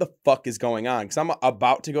 what the fuck is going on? Because I'm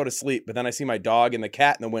about to go to sleep, but then I see my dog and the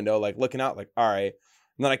cat in the window, like looking out, like, all right.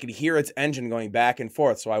 And then I could hear its engine going back and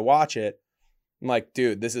forth. So I watch it. I'm like,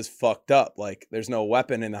 dude, this is fucked up. Like, there's no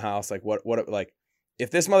weapon in the house. Like, what, like,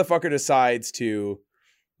 if this motherfucker decides to,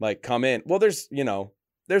 like, come in, well, there's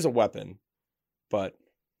a weapon. But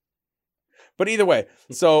either way,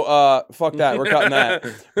 so fuck that. We're cutting that.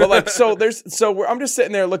 But like, I'm just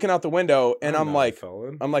sitting there looking out the window, and I'm like,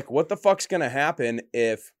 what the fuck's gonna happen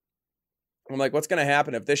if? I'm like, what's gonna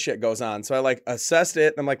happen if this shit goes on? So I like assessed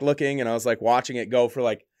it, and I'm like looking, and I was like watching it go for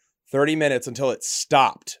like 30 minutes until it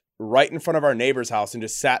stopped right in front of our neighbor's house and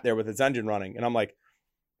just sat there with its engine running. And I'm like,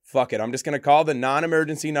 fuck it, I'm just gonna call the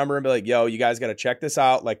non-emergency number and be like, yo, you guys gotta check this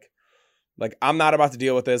out. Like I'm not about to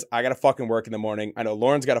deal with this. I got to fucking work in the morning. I know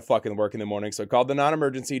Lauren's got to fucking work in the morning. So I called the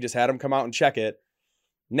non-emergency, just had him come out and check it.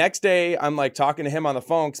 Next day, I'm like talking to him on the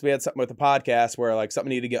phone because we had something with the podcast where like something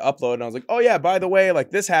needed to get uploaded. And I was like, oh yeah, by the way, like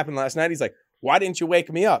this happened last night. He's like, why didn't you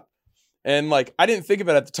wake me up? And like, I didn't think of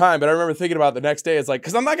it at the time, but I remember thinking about it the next day. It's like,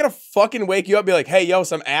 because I'm not going to fucking wake you up and be like, hey, yo,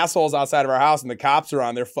 some assholes outside of our house and the cops are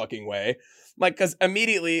on their fucking way. Like, because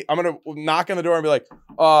immediately I'm going to knock on the door and be like,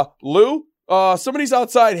 Lou? Somebody's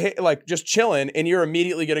outside, like just chilling, and you're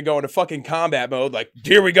immediately gonna go into fucking combat mode. Like,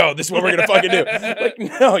 here we go. This is what we're gonna fucking do.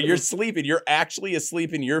 Like, no, you're sleeping. You're actually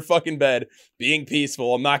asleep in your fucking bed, being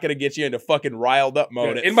peaceful. I'm not gonna get you into fucking riled up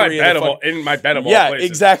mode in my bed of all yeah, places.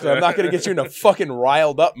 exactly. I'm not gonna get you into fucking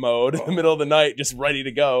riled up mode in the middle of the night, just ready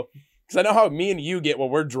to go. Because I know how me and you get when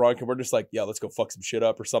we're drunk and we're just like, yeah, let's go fuck some shit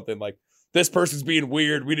up or something. Like, this person's being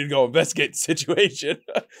weird. We need to go investigate the situation.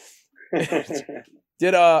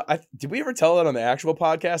 Did we ever tell it on the actual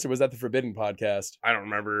podcast, or was that the Forbidden podcast? I don't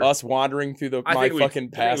remember Us wandering through my fucking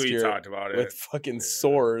pasture talked about it with fucking Yeah.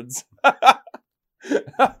 swords. I think we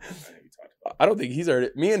talked about I don't think he's heard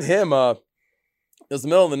it. Me and him, it was the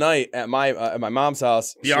middle of the night at my mom's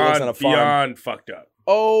house. it. She lives on a farm. Beyond fucked up.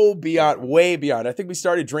 Oh, way beyond. I think we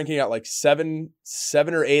started drinking at like 7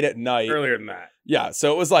 or 8 at night. Earlier than that. Yeah,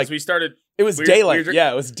 so it was like we started. it was we were daylight. drink-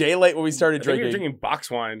 yeah, it was daylight when we started I think we were drinking. drinking box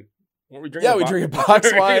wine Weren't we drinking Yeah, we drinking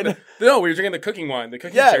box wine. No, we were drinking the cooking wine. The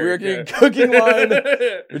cooking Yeah, cherry, we were drinking cooking wine.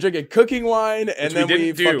 We were drinking cooking wine, and Which then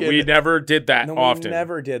we didn't do. We never did that often. We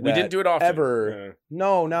never did that. We didn't do it often. Ever. Yeah.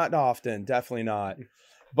 No, not often. Definitely not.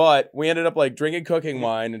 But we ended up like drinking cooking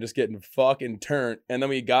wine and just getting fucking turned. And then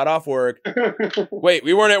we got off work. Wait,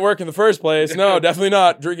 we weren't at work in the first place. No, definitely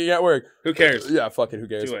not drinking at work. Who cares? Yeah, fucking who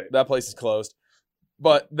cares? Too late. That place is closed.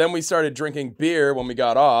 But then we started drinking beer when we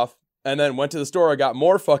got off, and then went to the store and got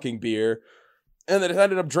more fucking beer. And then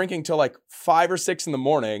ended up drinking till like 5 or 6 in the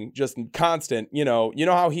morning, just constant. You know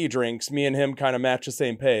how he drinks. Me and him kind of match the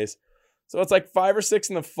same pace. So it's like 5 or 6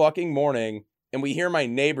 in the fucking morning, and we hear my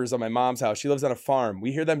neighbors on my mom's house. She lives on a farm.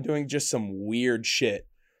 We hear them doing just some weird shit.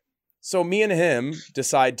 So me and him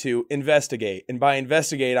decide to investigate. And by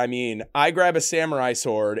investigate, I mean I grab a samurai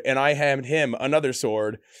sword and I hand him another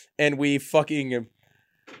sword, and we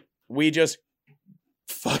just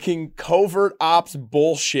fucking covert ops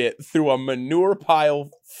bullshit through a manure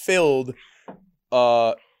pile filled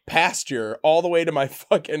pasture all the way to my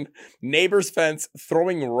fucking neighbor's fence,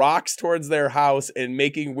 throwing rocks towards their house and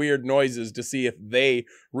making weird noises to see if they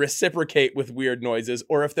reciprocate with weird noises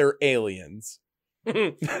or if they're aliens.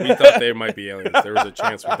 We thought they might be aliens. There was a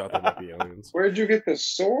chance we thought they might be aliens. Where'd you get the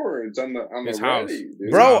swords on the His ready, house.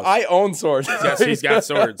 dude? Bro, house. I own swords. Yes, he's got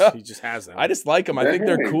swords. He just has them. I just like them. I think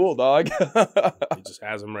they're Dang. cool, dog. He just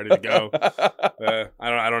has them ready to go.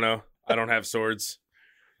 I don't know. I don't have swords.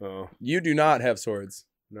 Oh You do not have swords.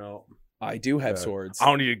 no. I do have swords. I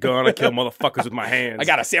don't need a gun. I kill motherfuckers with my hands. I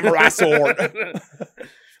got a samurai sword.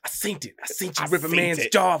 I seen it. I seen you I rip a seen man's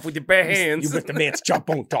it. jaw off with your bare hands. You ripped the man's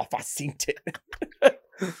jawbone off. I seen it.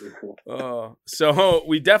 So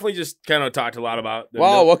we definitely just kind of talked a lot about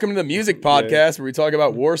Wow, welcome to the music podcast where we talk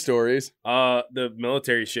about war stories. the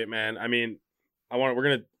military shit, man. I mean,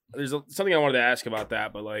 there's something I wanted to ask about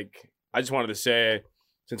that, but like I just wanted to say,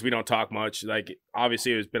 since we don't talk much, like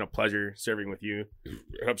obviously it's been a pleasure serving with you.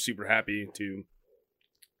 I'm super happy to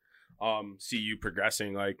see you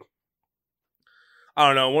progressing. Like, I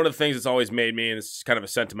don't know, one of the things that's always made me, and it's kind of a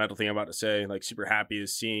sentimental thing I'm about to say, like super happy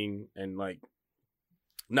is seeing, and like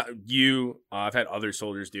not you, I've had other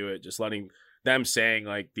soldiers do it, just letting them saying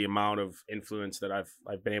like the amount of influence that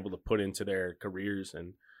I've been able to put into their careers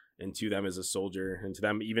and to them as a soldier, and to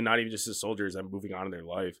them even not even just as soldiers, I'm moving on in their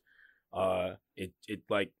life.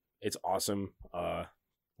 It's awesome.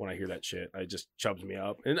 When I hear that shit, it just chubs me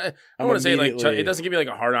up, and I want to say like it doesn't give me like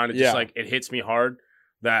a hard on. It just like it hits me hard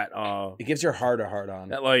that it gives your heart a hard on.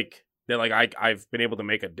 That I've been able to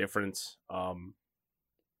make a difference.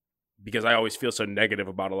 Because I always feel so negative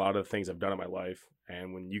about a lot of the things I've done in my life,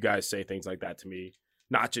 and when you guys say things like that to me,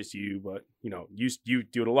 not just you, but you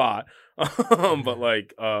do it a lot, but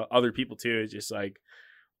like other people too. It's just like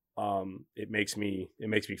it makes me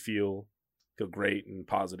feel great and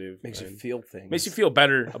positive. Makes you feel things. Makes you feel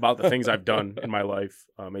better about the things I've done in my life.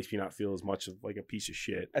 Makes me not feel as much of like a piece of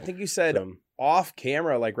shit. I think you said off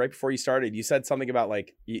camera, like right before you started, you said something about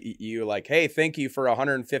like you like, hey, thank you for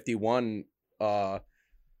 151. I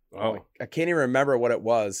can't even remember what it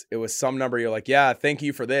was. It was some number. You're like, yeah, thank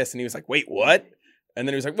you for this. And he was like, wait, what? And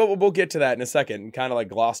then he was like, well, we'll get to that in a second, and kind of like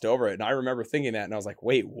glossed over it. And I remember thinking that, and I was like,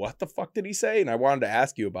 wait, what the fuck did he say? And I wanted to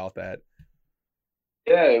ask you about that.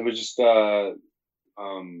 Yeah, it was just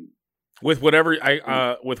with whatever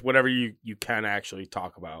you can actually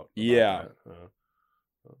talk about. Yeah.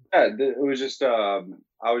 It was just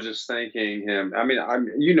I was just thanking him. I mean, I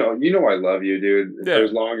love you, dude. Yeah. For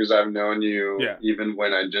as long as I've known you, Yeah. even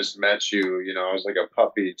when I just met you, I was like a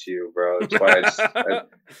puppy to you, bro. That's why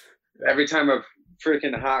every time a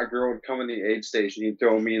freaking hot girl would come in the aid station, he'd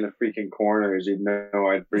throw me in the freaking corners. He'd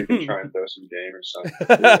know I'd freaking try and throw some game or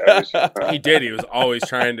something. He did. He was always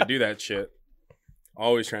trying to do that shit.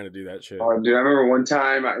 Always trying to do that shit. Oh, dude! I remember one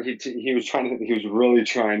time he was really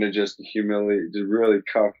trying to just humiliate, to really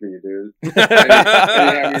cuff me, dude. and he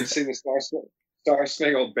had me sing the Star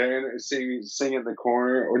Spangled Banner, sing in the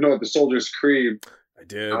corner, or no, the Soldier's Creed. I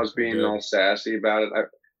did. I was being all sassy about it.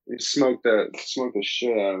 He smoked the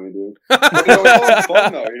shit out of me, dude. But it was all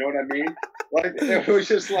fun though. You know what I mean? Like it was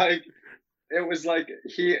just like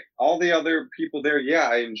all the other people there. Yeah,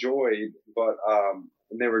 I enjoyed, but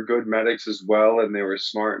and they were good medics as well, and they were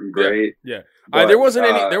smart and great. Yeah. But, there wasn't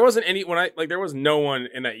any there was no one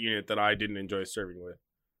in that unit that I didn't enjoy serving with.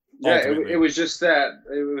 Yeah, it was just that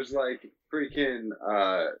it was like freaking.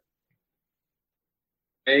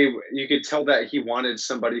 You could tell that he wanted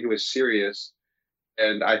somebody who was serious,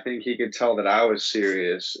 and I think he could tell that I was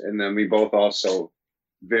serious, and then we both also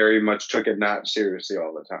very much took it not seriously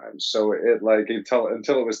all the time. So it like until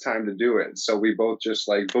it was time to do it. So we both just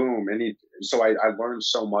like boom, and so I learned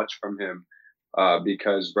so much from him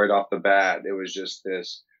because right off the bat, it was just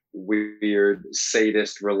this weird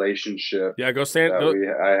sadist relationship. Yeah, go stand.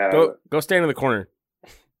 I had. Go stand in the corner.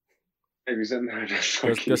 Maybe sitting there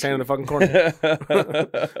Go stand in the fucking corner.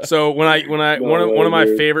 So one of my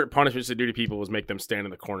favorite punishments to do to people was make them stand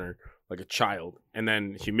in the corner like a child, and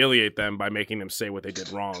then humiliate them by making them say what they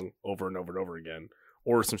did wrong over and over and over again,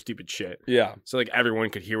 or some stupid shit. Yeah. So like everyone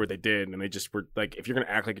could hear what they did, and they just were like, if you're gonna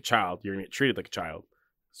act like a child, you're gonna get treated like a child.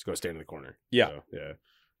 Just go stand in the corner. Yeah. So, yeah.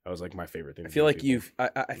 That was like my favorite thing. I feel like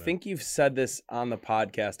I think you've said this on the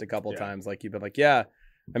podcast a couple times. Like you've been like, yeah,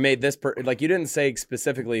 I made this like you didn't say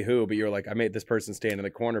specifically who, but you were like, I made this person stand in the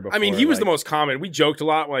corner before. I mean, he was the most common. We joked a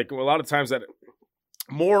lot. Like a lot of times that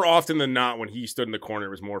more often than not, when he stood in the corner, it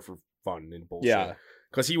was more for fun and bullshit. Yeah.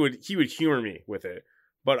 Because he would humor me with it.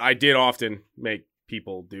 But I did often make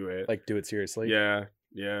people do it. Like do it seriously. Yeah.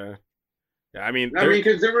 I mean,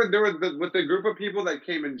 because there were with the group of people that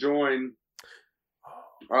came and joined.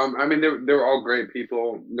 I mean, they were all great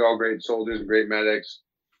people. They're all great soldiers and great medics,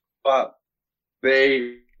 but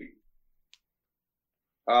they,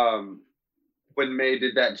 when May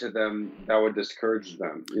did that to them, that would discourage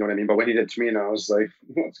them. You know what I mean? But when he did it to me, and I was like,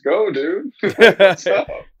 "Let's go, dude! What's up?"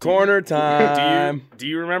 Corner time. Do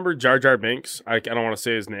you remember Jar Jar Binks? I don't want to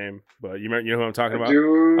say his name, but you know who I'm talking about.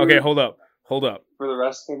 Dude, Okay, hold up. For the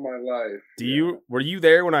rest of my life. Were you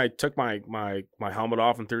there when I took my helmet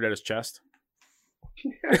off and threw it at his chest?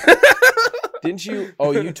 Didn't you?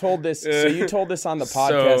 Oh, you told this. So you told this on the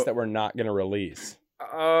podcast that we're not going to release.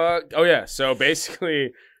 Oh yeah. So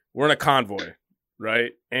basically, we're in a convoy,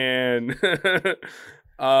 right? And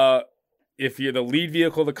if you're the lead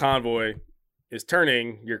vehicle of the convoy is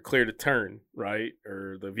turning, you're clear to turn, right?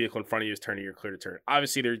 Or the vehicle in front of you is turning, you're clear to turn.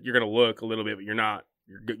 Obviously, you're going to look a little bit, but you're not.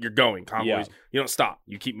 You're going. Convoys. Yeah. You don't stop.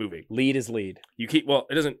 You keep moving. Lead is lead. It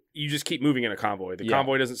doesn't. You just keep moving in a convoy. The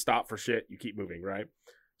convoy doesn't stop for shit. You keep moving, right?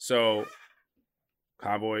 So,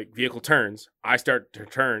 convoy vehicle turns. I start to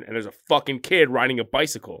turn, and there's a fucking kid riding a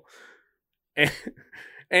bicycle,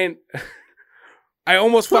 and I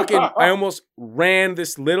almost ran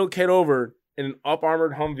this little kid over in an up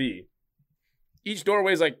armored Humvee. Each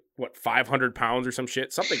doorway is like, what, 500 pounds or some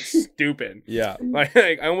shit? Something stupid. Yeah. Like,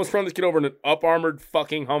 I almost run this kid over in an up armored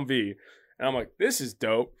fucking Humvee. And I'm like, this is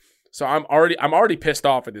dope. So I'm already pissed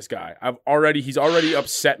off at this guy. He's already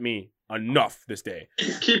upset me enough this day.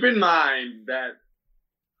 Keep in mind that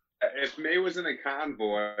if May was in a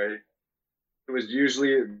convoy, it was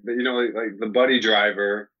usually, like the buddy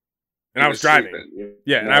driver. And I was driving.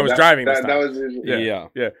 I was driving this time. That was usually,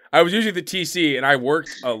 yeah. I was usually the TC, and I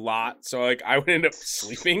worked a lot, so like I would end up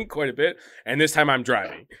sleeping quite a bit. And this time I'm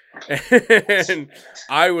driving, and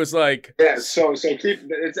I was like, yeah. So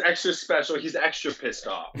it's extra special. He's extra pissed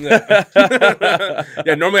off. Yeah.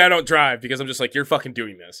 Normally I don't drive because I'm just like, you're fucking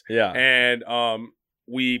doing this. Yeah. And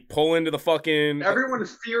we pull into the fucking. Everyone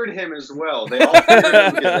feared him as well. They all feared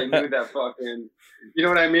him because they knew that fucking. You know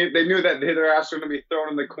what I mean? They knew that their ass were going to be thrown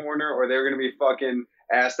in the corner, or they were going to be fucking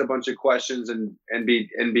asked a bunch of questions and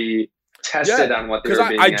be tested on what they were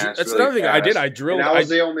being asked. That's another thing I did. I drilled. And I was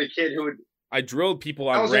the only kid who would. I drilled people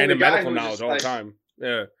on random medical knowledge all the time.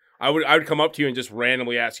 Yeah, I would come up to you and just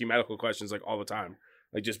randomly ask you medical questions like all the time.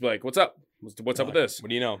 Like just be like, "What's up? What's up with this? What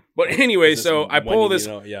do you know?" But anyway, so I pull this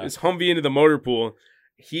Humvee into the motor pool.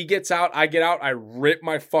 He gets out, I get out, I rip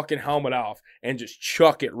my fucking helmet off and just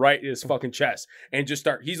chuck it right in his fucking chest and just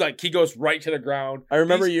start. He goes right to the ground. I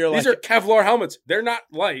remember these are Kevlar helmets. They're not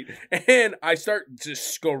light. And I start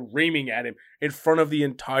just screaming at him in front of the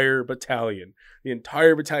entire battalion. The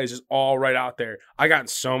entire battalion is just all right out there. I got in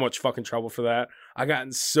so much fucking trouble for that. I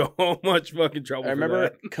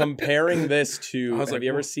remember comparing this to, have you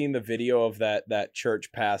ever seen the video of that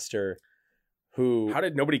church pastor? How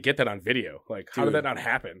did nobody get that on video? Like, how did that not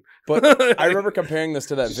happen? But I remember comparing this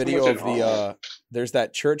to that video of there's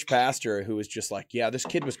that church pastor who was just like, yeah, this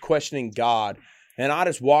kid was questioning God. And I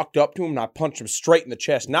just walked up to him and I punched him straight in the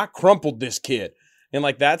chest. And I crumpled this kid. And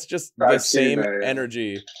like, that's just the same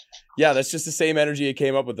energy. Yeah, that's just the same energy it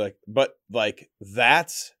came up with. But like,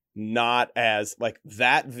 that's not as, like,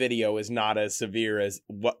 that video is not as severe as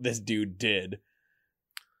what this dude did.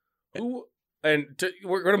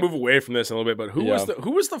 We're gonna move away from this in a little bit, but who was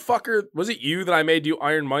the fucker? Was it you that I made do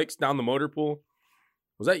iron mics down the motor pool?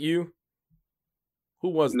 Was that you? Who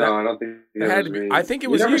was that? No, I don't think it had to be. I think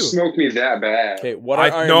it was you. Never smoked me that bad. Okay, what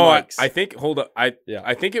are iron mics? I think. Hold up. I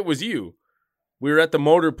think it was you. We were at the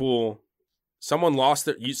motor pool. Someone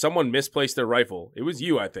misplaced their rifle. It was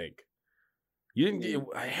you, I think. You didn't.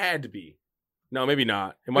 I had to be. No, maybe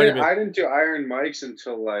not. It might have been. I didn't do iron mics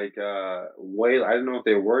until like way. I didn't know if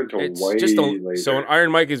they were until way later. So an iron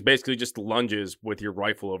mic is basically just lunges with your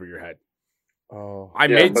rifle over your head. Oh, I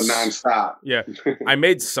Yeah, made but nonstop. Yeah, I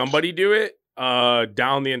made somebody do it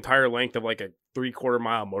down the entire length of like a 3/4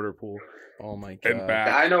 mile motor pool oh my and god.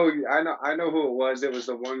 back. I know who it was. It was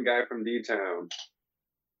the one guy from D Town.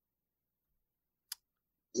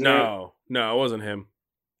 No, it wasn't him.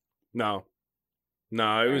 No,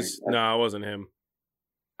 it wasn't him.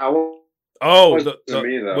 Oh, Me,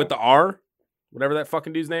 though. with the R, whatever that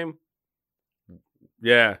fucking dude's name.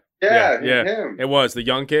 Yeah, him. It was the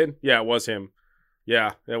young kid. Yeah, it was him.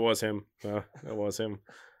 Yeah, it was him. It was him.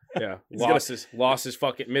 Yeah, lost his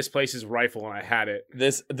fucking misplaced his rifle, and I had it.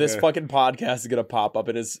 This fucking podcast is gonna pop up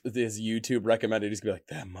in his YouTube recommended. He's gonna be like,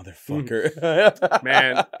 that motherfucker.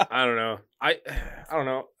 Man, I don't know. I don't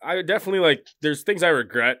know. I definitely like. There's things I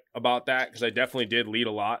regret about that because I definitely did lead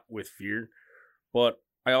a lot with fear, but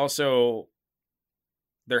I also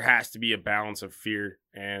there has to be a balance of fear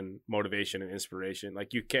and motivation and inspiration.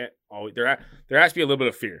 Like you can't always there has to be a little bit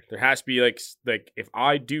of fear. There has to be like if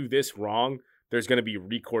I do this wrong, there's going to be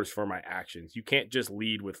recourse for my actions. You can't just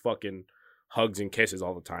lead with fucking hugs and kisses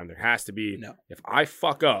all the time. There has to be, if I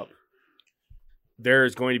fuck up,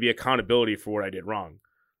 there's going to be accountability for what I did wrong.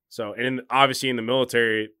 So, and obviously in the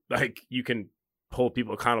military, like you can hold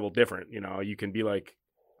people accountable different. You know, you can be like,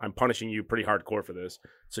 I'm punishing you pretty hardcore for this,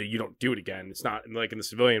 so you don't do it again. It's not like in the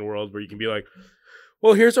civilian world where you can be like,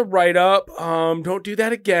 well, here's a write-up. Don't do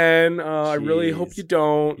that again. I really hope you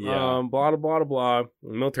don't. Yeah. Blah, blah, blah, blah.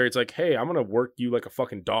 In the military, it's like, hey, I'm going to work you like a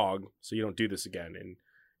fucking dog so you don't do this again. And,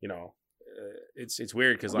 you know, it's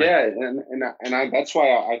weird because like... Yeah, and I, that's why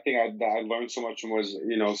I think I learned so much and was,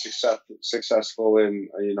 you know, successful in,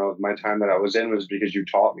 you know, my time that I was in was because you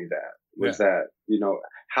taught me that. That, you know,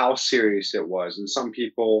 how serious it was. And some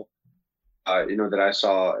people... you know, that I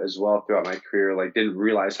saw as well throughout my career, like didn't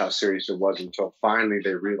realize how serious it was until finally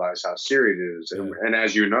they realized how serious it is. And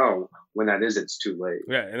as you know, when that is, it's too late.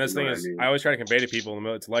 Yeah, and that's the thing is, I always try to convey to people,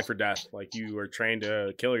 it's life or death. Like you are trained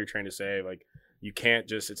to kill, you're trained to save. Like you can't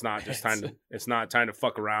just, it's not time to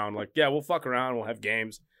fuck around. Like, yeah, we'll fuck around, we'll have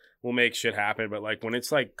games, we'll make shit happen. But like when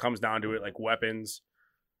it's like comes down to it, like weapons,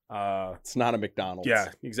 it's not a McDonald's. Yeah,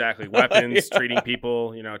 exactly. Weapons, treating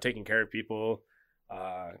people, you know, taking care of people.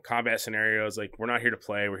 Combat scenarios, like we're not here to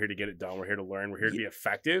play, we're here to get it done, we're here to learn, we're here to be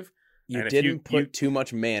effective. You didn't put too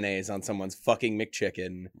much mayonnaise on someone's fucking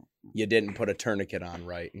McChicken. You didn't put a tourniquet on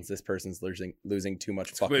right, and this person's losing too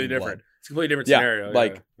much fucking blood. It's a completely different scenario.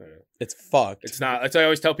 Like it's fucked. It's not. That's what I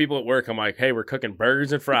always tell people at work. I'm like, hey, we're cooking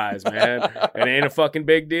burgers and fries, man. It ain't a fucking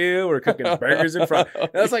big deal. We're cooking burgers and fries.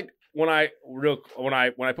 And that's like when I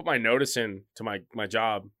put my notice in to my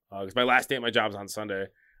job, because my last day at my job is on Sunday.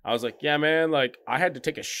 I was like, yeah, man, like I had to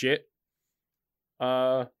take a shit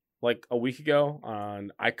like a week ago,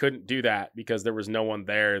 and I couldn't do that because there was no one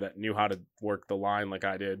there that knew how to work the line like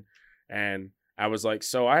I did. And I was like,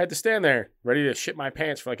 so I had to stand there ready to shit my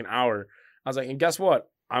pants for like an hour. I was like, and guess what?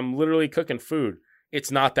 I'm literally cooking food. It's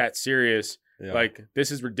not that serious. Yeah. Like, this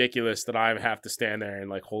is ridiculous that I have to stand there and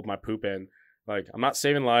like hold my poop in. Like, I'm not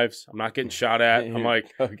saving lives. I'm not getting shot at. I'm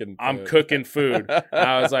like, I'm cooking food. And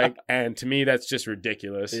I was like, and to me, that's just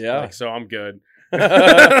ridiculous. Yeah. Like, so I'm good.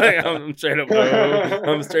 I'm straight up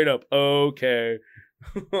okay.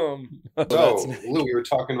 So, Lou, we were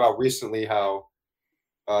talking about recently how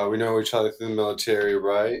we know each other through the military,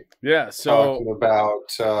 right? Yeah. So talking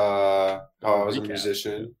about how I was a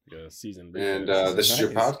musician. Yeah, season. And this is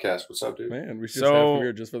your podcast. What's up, dude? Man, we should have him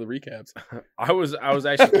here just for the recaps. I was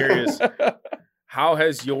actually curious. How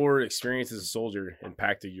has your experience as a soldier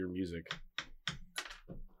impacted your music?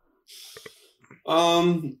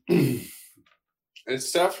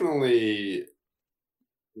 It's definitely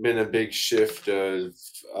been a big shift of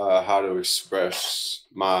how to express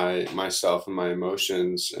myself and my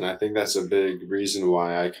emotions, and I think that's a big reason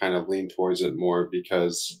why I kind of lean towards it more,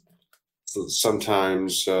 because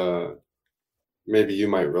sometimes maybe you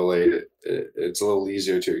might relate. It's a little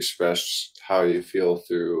easier to express how you feel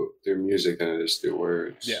through music than it is through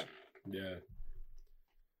words. Yeah.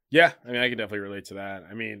 I mean, I can definitely relate to that.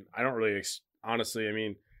 I mean, I don't really honestly. I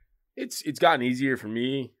mean, it's gotten easier for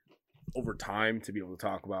me over time to be able to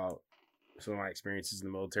talk about some of my experiences in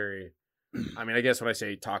the military. I mean, I guess when I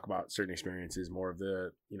say talk about certain experiences, more of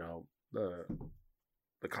the, you know,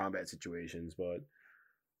 the combat situations, but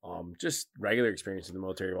just regular experiences in the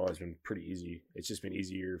military have always been pretty easy. It's just been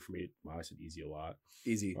easier for me. Well, I said easy a lot.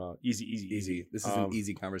 Easy. This is an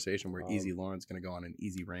easy conversation where Easy Lauren's going to go on an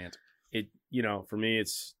easy rant. It, you know, for me,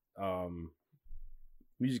 it's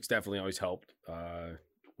music's definitely always helped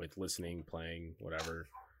with listening, playing, whatever.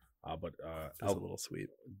 But that's a little sweet.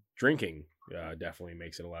 Drinking definitely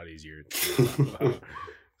makes it a lot easier.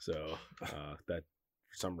 So that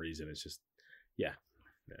for some reason it's just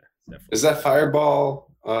Definitely. Is that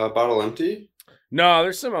Fireball bottle empty? No,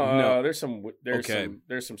 there's some No. there's some Okay.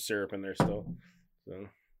 there's some syrup in there still. So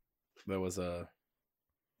That was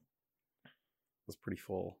pretty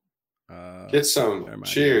full. Get Never some. mind.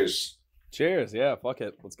 Cheers. Cheers. Yeah, fuck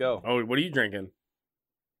it. Let's go. oh, what are you drinking?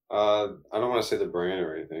 I don't want to say the brand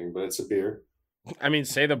or anything, but it's a beer. I mean,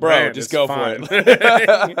 say the Bro, brand. just it's go fine. for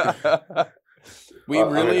it. We I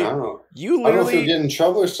really, don't know. you I don't know if you'll literally. get in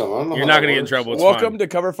trouble or something. I don't know You're how not that gonna get in works. trouble. It's Welcome fine. to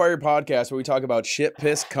Cover Fire Podcast, where we talk about shit,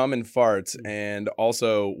 piss, cum, and farts, and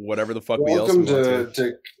also whatever the fuck we else Welcome want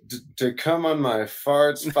to come on my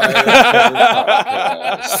farts fire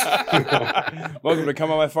podcast. Welcome to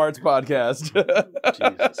Come On My Farts Podcast.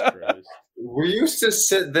 Jesus Christ. We used to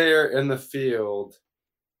sit there in the field,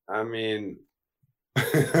 I mean,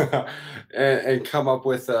 and come up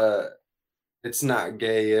with it's not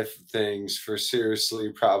gay if things for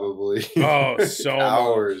seriously probably Oh, so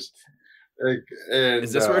hours. And,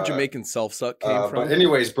 Is this where Jamaican self-suck came from? But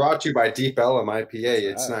anyways, brought to you by Deep Ellum IPA. What's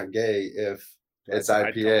It's that? not gay if it's I'd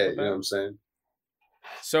talk IPA. You about know what I'm saying?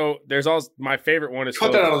 So there's also my favorite one is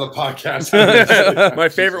Cut still, that out of the podcast. my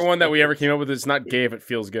favorite one that we ever came up with is not gay if it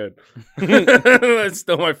feels good. That's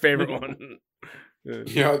still my favorite one. You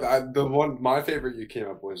know, my favorite you came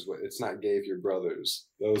up with was it's not gay if you're brothers.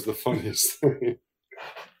 That was the funniest thing.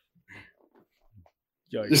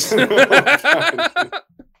 Yikes.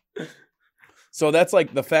 So that's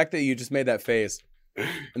like the fact that you just made that face,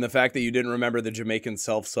 and the fact that you didn't remember the Jamaican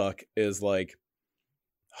self-suck is like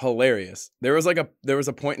hilarious. There was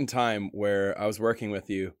a point in time where I was working with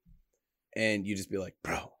you, and you just be like,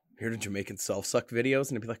 "Bro, here are the Jamaican self-suck videos,"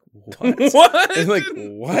 and I'd be like, "What?" What? And like,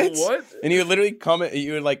 what? What? And you would literally come in,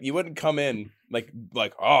 you wouldn't come in like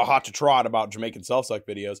oh, hot to trot about Jamaican self-suck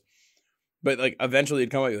videos. But like eventually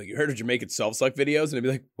you'd come out, like, you heard of Jamaican self-suck videos? And I'd be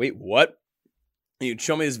like, wait, what? And you'd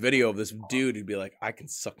show me this video of this dude who'd be like, I can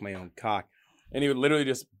suck my own cock. And he would literally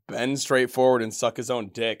just bend straight forward and suck his own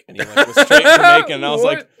dick. And he like was straight Jamaican. And I was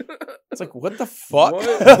like, what the fuck?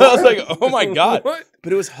 What? I was like, oh my God. What?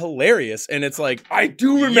 But it was hilarious. And it's like, I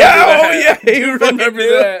do remember yeah, that. oh yeah, I do you fucking remember do.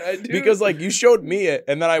 that. I do. Because like you showed me it,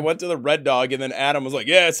 and then I went to the Red Dog, and then Adam was like,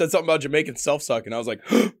 "Yeah, it said something about Jamaican self-suck," and I was like,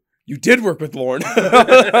 "You did work with Lauren."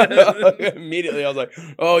 Immediately, I was like,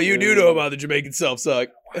 "Oh, you do know about the Jamaican self-suck."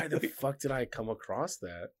 why the fuck did I come across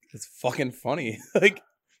that? It's fucking funny. Like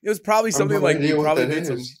it was probably I have something no like idea you what probably that made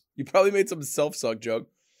some. is. You probably made some self-suck joke.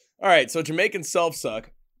 All right, so Jamaican self-suck.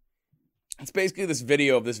 It's basically this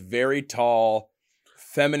video of this very tall,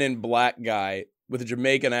 feminine black guy with a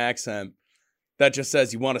Jamaican accent that just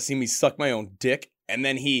says, "You want to see me suck my own dick?" And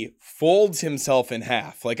then he folds himself in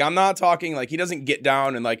half. Like, I'm not talking like he doesn't get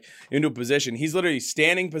down and like into a position. He's literally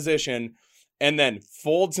standing position and then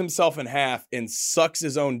folds himself in half and sucks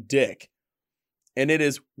his own dick. And it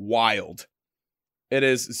is wild. It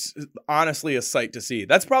is honestly a sight to see.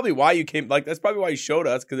 That's probably why you came, like, that's probably why you showed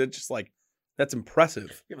us, because it's just like, that's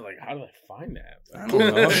impressive. Yeah, but like, how did I find that? I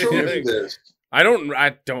don't know. Show me this. I don't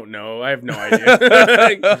know. I have no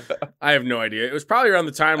idea. I have no idea. It was probably around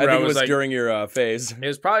the time I where I think it was was like, during your phase. it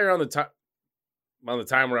was probably around the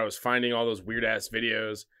time where I was finding all those weird ass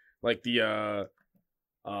videos, like the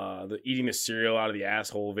eating the cereal out of the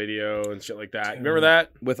asshole video and shit like that. Remember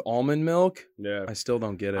that? With almond milk? Yeah. I still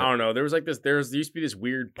don't get it. I don't know. There was like this. There used to be this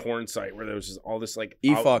weird porn site where there was just all this like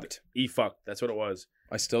E-fucked. E-fucked. That's what it was.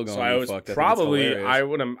 I still go So on I was E-fucked. I think it's probably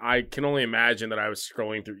hilarious. I can only imagine that I was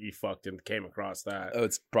scrolling through E-fucked and came across that. Oh,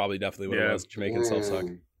 it's probably definitely what it Yeah. was. Jamaican self-suck.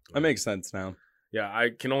 That makes sense now. Yeah, I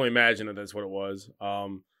can only imagine that that's what it was.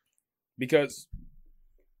 Because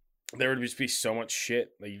there would just be so much shit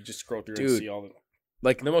that you just scroll through and Dude, see all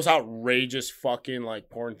Like the most outrageous fucking like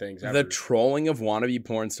porn things ever. the trolling of wannabe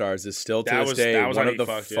porn stars is still to That this was- day that was one on of the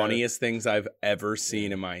E-fucked, yeah. funniest things I've ever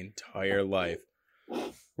seen in my entire life.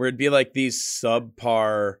 Where it'd be like these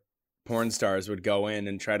subpar porn stars would go in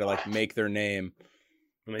and try to like make their name,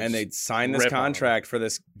 and just they'd sign this rip on 'em. contract for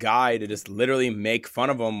this guy to just literally make fun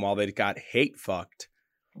of them while they got hate fucked.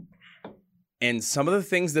 And some of the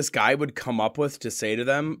things this guy would come up with to say to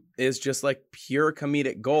them is just like pure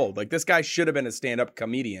comedic gold. Like this guy should have been a stand-up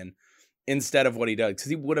comedian instead of what he does, because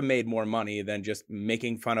he would have made more money than just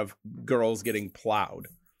making fun of girls getting plowed.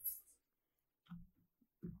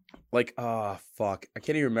 Like, oh, fuck. I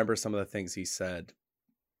can't even remember some of the things he said.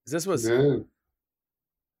 This was, Yeah.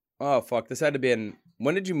 oh, fuck. This had to be in,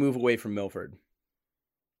 when did you move away from Milford?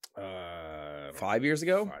 5 years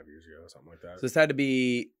ago? 5 years ago, something like that. So this had to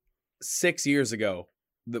be 6 years ago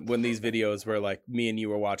when these videos were like, me and you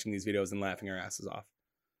were watching these videos and laughing our asses off.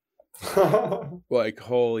 Like,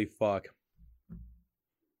 holy fuck.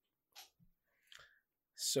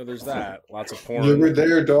 So there's that. Lots of porn. You were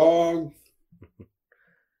there, dog.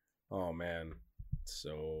 Oh man.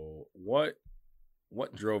 So what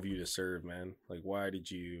drove you to serve, man? Like why did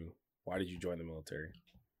you join the military?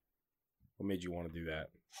 What made you want to do that?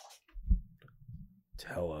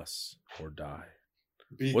 Tell us or die.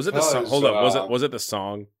 Was it the song? Hold up. Was it the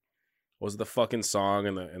song? Was it the fucking song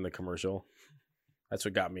in the commercial? That's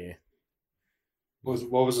what got me.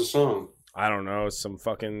 What was the song? I don't know. Some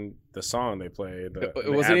fucking the song they play.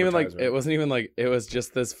 It wasn't even like it was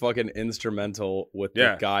just this fucking instrumental with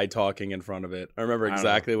the guy talking in front of it. I remember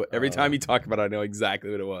exactly what every time you talk about it, I know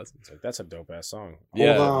exactly what it was. It's like that's a dope ass song.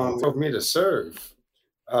 Hold on, for me to serve,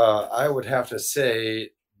 I would have to say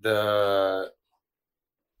I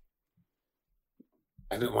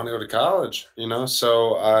didn't want to go to college,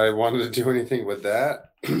 so I wanted to do anything with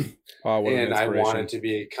that. And I wanted to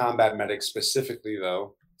be a combat medic specifically,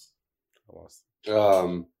 though.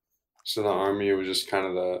 So the Army was just kind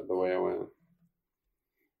of the way I went.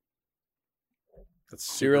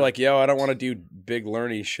 So you were like, yo, I don't want to do big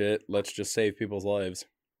learny shit. Let's just save people's lives.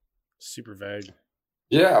 Super vague.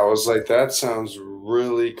 Yeah, I was like, that sounds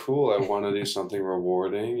really cool. I want to do something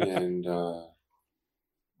rewarding, and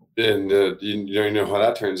you know how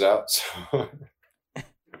that turns out. So.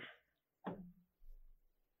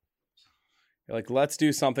 You're like, let's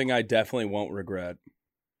do something I definitely won't regret.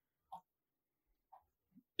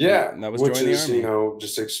 Yeah, and that was which is, the Army.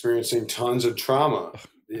 Just experiencing tons of trauma,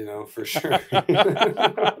 for sure.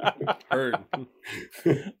 Heard.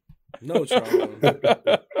 No trauma.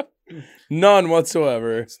 None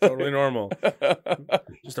whatsoever. It's totally normal.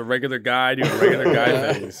 Just a regular guy doing regular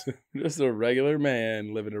guy things. Just a regular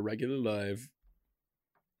man living a regular life.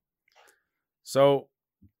 So,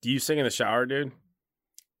 do you sing in the shower, dude?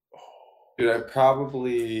 Dude, I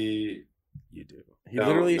probably... You do. He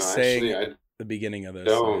literally sang the beginning of this.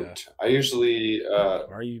 Don't. So yeah. I usually... Why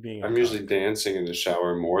are you being... I'm usually dancing in the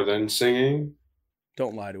shower more than singing.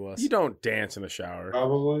 Don't lie to us. You don't dance in the shower.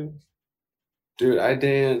 Probably. Dude, I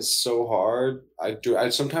dance so hard.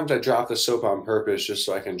 Sometimes I drop the soap on purpose just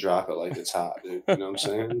so I can drop it like it's hot, dude. You know what I'm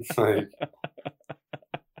saying? Like,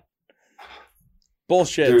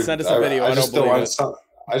 bullshit. Dude, send us a video. I don't believe it.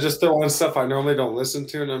 I just throw on stuff I normally don't listen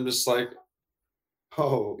to, and I'm just like,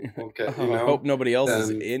 oh, okay. I hope nobody else is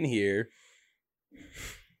in here.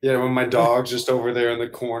 Yeah, when my dog's just over there in the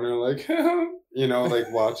corner, like,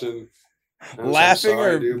 like watching. Laughing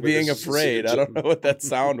or being afraid? I don't know what that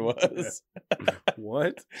sound was.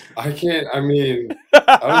 What? I can't. I mean,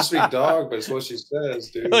 I don't speak dog, but it's what she says,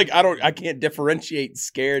 dude. Like I can't differentiate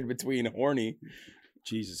scared between horny.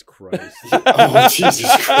 Jesus Christ! Oh, Jesus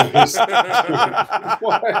Christ!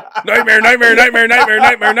 Nightmare! I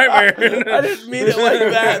didn't mean it like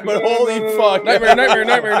that, but holy fuck! Nightmare!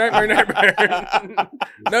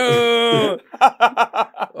 No!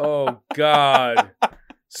 Oh God!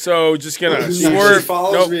 So just gonna swerve.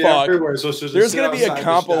 No fuck. So there's gonna be a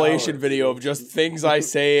compilation video of just things I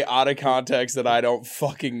say out of context that I don't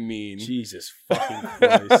fucking mean. Jesus fucking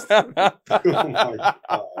Christ! Oh my God.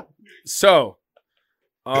 So,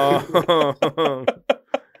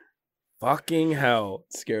 fucking hell!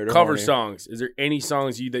 Scared of cover horny. Songs. Is there any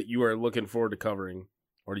songs that you are looking forward to covering,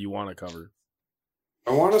 or do you want to cover?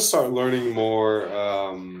 I want to start learning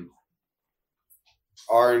more.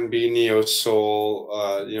 R&B, neo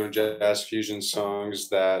soul, jazz fusion songs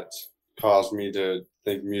that caused me to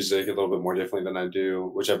think music a little bit more differently than I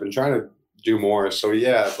do, which I've been trying to do more. So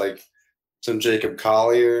yeah, like some Jacob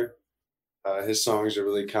Collier, his songs are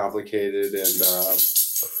really complicated and a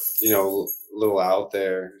little out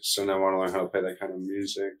there. So now I want to learn how to play that kind of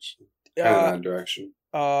music, kind of in that direction.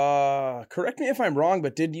 Correct me if I'm wrong,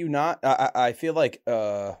 but did you not? I feel like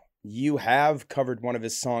you have covered one of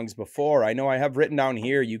his songs before. I know I have written down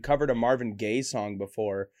here you covered a Marvin Gaye song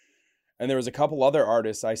before, and there was a couple other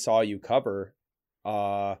artists I saw you cover.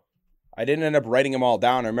 I didn't end up writing them all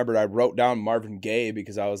down. I remember I wrote down Marvin Gaye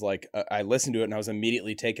because I was like, I listened to it and I was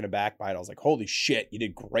immediately taken aback by it. I was like, holy shit, you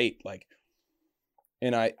did great. Like,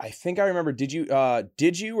 and I think I remember, did you or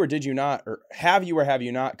did you not, or have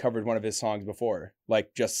you not covered one of his songs before?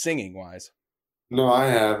 Like just singing wise? No, I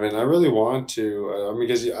haven't. I really want to.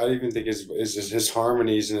 Because I even think his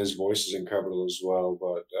harmonies and his voice is incredible as well.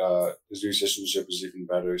 But his musicianship is even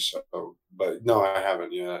better. So, but no, I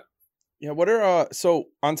haven't yet. Yeah. What are so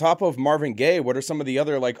on top of Marvin Gaye? What are some of the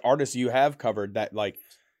other like artists you have covered that like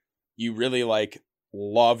you really like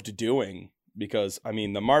loved doing? Because I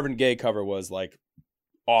mean, the Marvin Gaye cover was like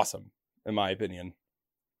awesome in my opinion.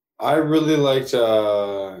 I really liked.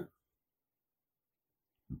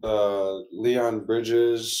 Leon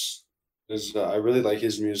Bridges I really like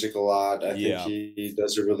his music a lot. I think he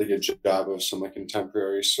does a really good job of some like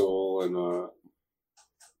contemporary soul and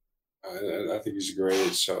I think he's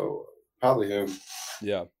great. So probably him.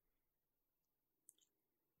 Yeah.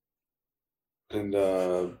 And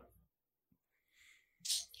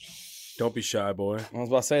Don't be shy, boy. I was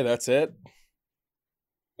about to say that's it.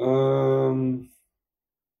 I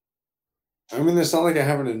mean, it's not like I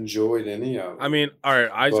haven't enjoyed any of them. I mean, all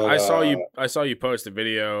right. I But, I saw you post a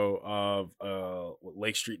video of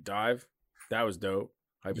Lake Street Dive. That was dope.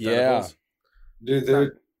 Yeah.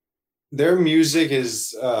 Dude, their music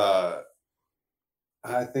is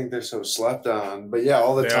I think they're so slept on. But yeah,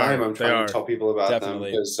 all the They time are. I'm They trying are. to tell people about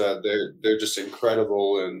Definitely. them because they're just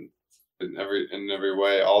incredible in every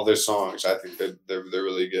way. All their songs, I think they're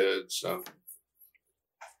really good. So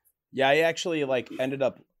Yeah, I actually like ended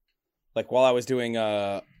up like while I was doing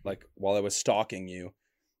like while I was stalking you,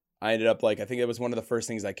 I ended up like I think it was one of the first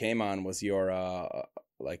things I came on was your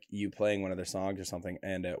like you playing one of their songs or something,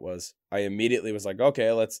 and I immediately was like,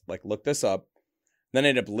 okay, let's like look this up. Then I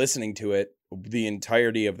ended up listening to it the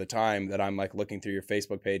entirety of the time that I'm like looking through your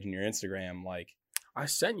Facebook page and your Instagram, like I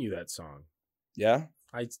sent you that song. yeah.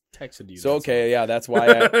 I texted you. So that okay, song. yeah, that's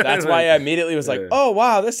why I immediately was like, Yeah. oh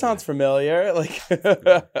wow, this sounds familiar. Like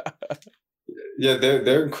yeah,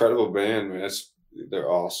 they're incredible band, man.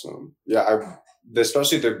 They're awesome. Yeah,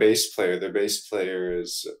 especially their bass player. Their bass player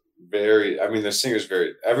is very. I mean, their singer's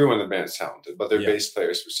very. Everyone in the band's talented, but their Yeah. bass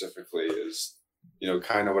player specifically is,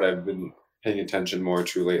 kind of what I've been paying attention more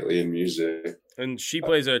to lately in music. And she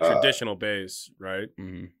plays a traditional bass, right?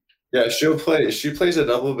 mhm. Yeah, she plays a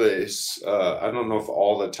double bass. I don't know if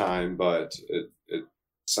all the time, but it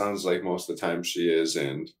sounds like most of the time she is,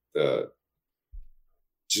 and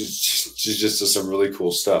she just does some really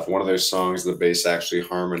cool stuff. One of their songs, the bass actually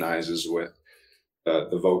harmonizes with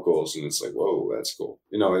the vocals, and it's like, whoa, that's cool.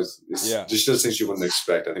 It's Yeah. just does things you wouldn't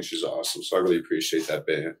expect. I think she's awesome, so I really appreciate that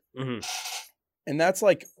band. Mm-hmm. And that's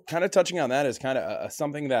like kind of touching on that is kind of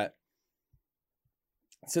something that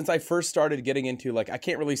since I first started getting into like I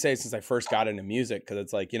can't really say since I first got into music because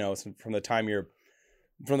it's like from the time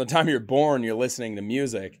you're born you're listening to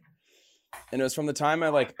music, and it was from the time I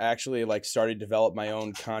like actually like started to develop my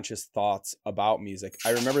own conscious thoughts about music.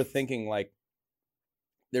 I remember thinking like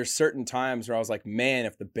there's certain times where I was like, man,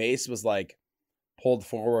 if the bass was like pulled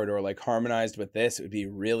forward or like harmonized with this, it would be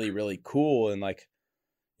really really cool, and like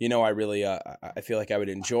I really I feel like I would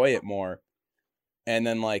enjoy it more. And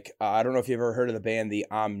then like I don't know if you've ever heard of the band The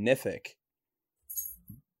Omnific,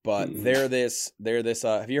 but they're this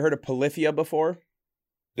have you heard of Polyphia before?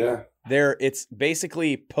 Yeah. It's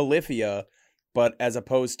basically Polyphia, but as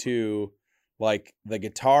opposed to like the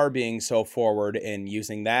guitar being so forward and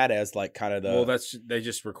using that as like kind of they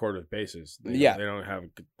just record with basses. They don't have.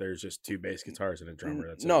 There's just two bass guitars and a drummer.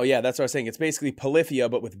 That's no, it. yeah, that's what I was saying. It's basically Polyphia,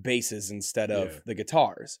 but with basses instead of the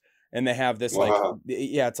guitars. And they have this like,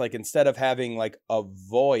 it's like instead of having like a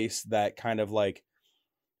voice that kind of like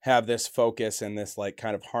have this focus and this like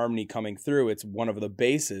kind of harmony coming through, it's one of the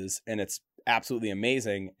basses, and it's absolutely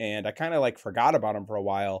amazing. And I kind of like forgot about them for a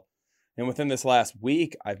while. And within this last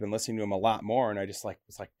week, I've been listening to him a lot more. And I just like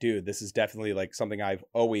was like, dude, this is definitely like something I've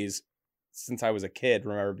always, since I was a kid,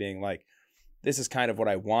 remember being like, this is kind of what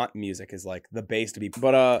I want music is like the bass to be.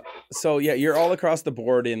 But so yeah, you're all across the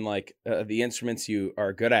board in like the instruments you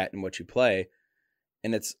are good at and what you play.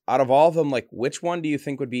 And it's out of all of them, like which one do you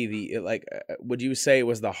think would be the like? Would you say it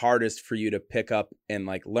was the hardest for you to pick up and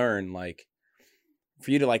like learn, like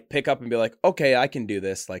for you to like pick up and be like, okay, I can do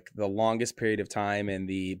this, like the longest period of time and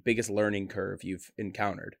the biggest learning curve you've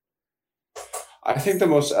encountered? I think the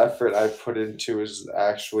most effort I put into is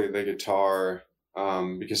actually the guitar,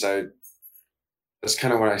 because that's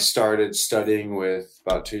kind of when I started studying with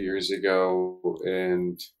about 2 years ago.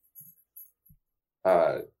 And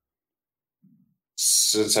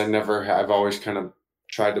since I've always kind of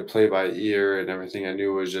tried to play by ear, and everything I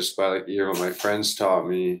knew was just by like ear, what my friends taught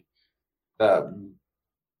me, that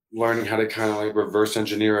learning how to kind of like reverse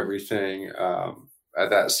engineer everything at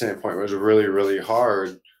that standpoint was really, really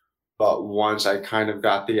hard. But once I kind of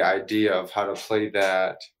got the idea of how to play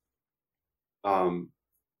that, and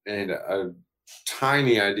a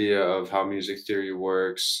tiny idea of how music theory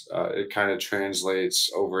works, it kind of translates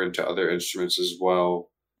over into other instruments as well.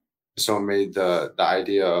 So it made the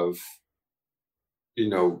idea of,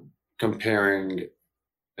 comparing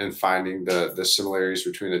and finding the similarities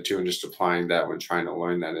between the two and just applying that when trying to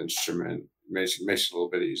learn that instrument makes it a little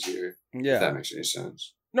bit easier. Yeah. If that makes any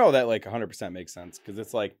sense. No, that like 100% makes sense. Cause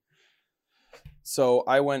it's like, so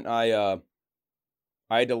I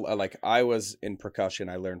was in percussion.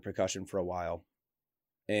 I learned percussion for a while.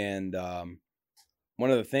 And one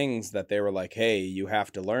of the things that they were like, hey, you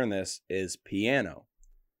have to learn this is piano.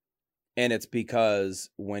 And it's because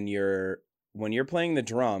when you're when you're playing the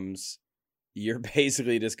drums, you're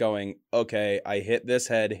basically just going, okay, I hit this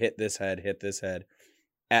head, hit this head, hit this head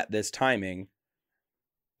at this timing.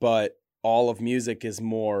 But all of music is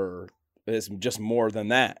just more than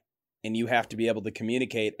that. And you have to be able to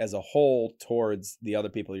communicate as a whole towards the other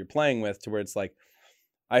people you're playing with, to where it's like,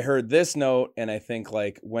 I heard this note and I think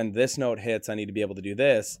like when this note hits, I need to be able to do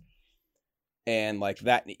this. And like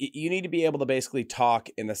that, you need to be able to basically talk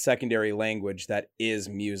in the secondary language that is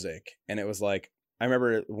music. And it was like, I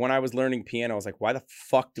remember when I was learning piano, I was like, why the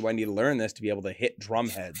fuck do I need to learn this to be able to hit drum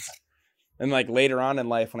heads? And like later on in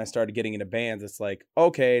life, when I started getting into bands, it's like,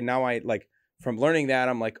 okay, now I like from learning that,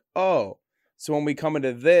 I'm like, oh, so when we come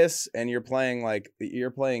into this and you're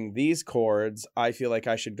playing these chords, I feel like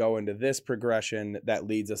I should go into this progression that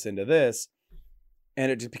leads us into this.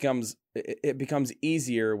 And it just becomes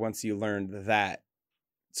easier once you learn that.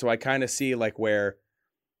 So I kind of see like where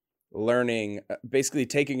learning, basically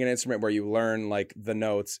taking an instrument where you learn like the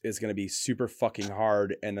notes is going to be super fucking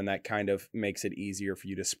hard. And then that kind of makes it easier for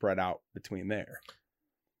you to spread out between there.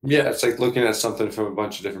 Yeah, it's like looking at something from a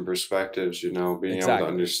bunch of different perspectives, being Exactly. able to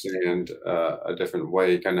understand a different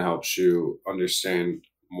way kind of helps you understand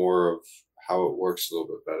more of how it works a little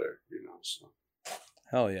bit better, so.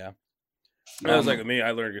 Hell yeah. That was like with me.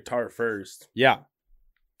 I learned guitar first. Yeah.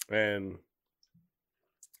 And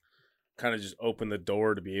kind of just opened the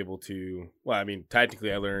door to be able to, well, I mean,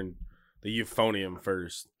 technically I learned the euphonium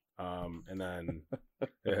first. And then,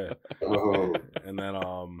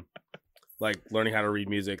 like learning how to read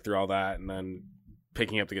music through all that, and then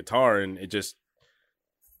picking up the guitar, and it just,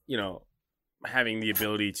 having the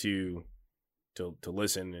ability to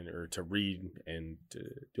listen or to read and to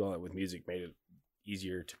do all that with music made it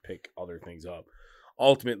easier to pick other things up.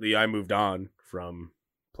 Ultimately, I moved on from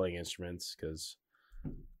playing instruments because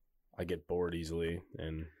I get bored easily,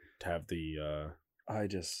 and to have the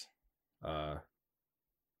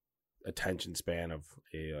attention span of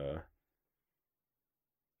a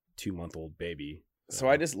 2-month-old baby. So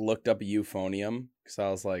I just looked up euphonium because I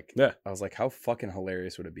was like, how fucking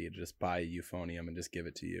hilarious would it be to just buy a euphonium and just give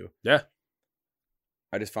it to you? Yeah.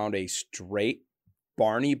 I just found a straight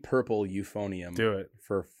Barney purple euphonium. Do it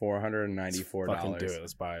for $494. Fucking do it.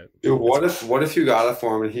 Let's buy it. Dude, what if you got it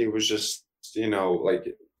for him and he was just,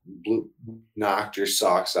 like knocked your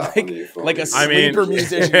socks off on the euphonium? Like a sleeper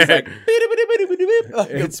musician. He's like,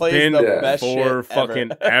 it's been the best for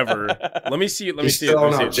fucking ever. Let me see. He's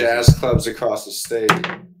selling out jazz clubs across the state.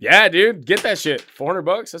 Yeah, dude, get that shit.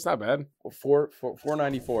 $400. That's not bad.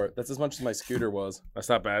 $494. That's as much as my scooter was. That's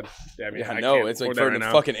not bad. Yeah, I mean, I know it's like for a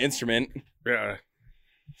fucking instrument. Yeah.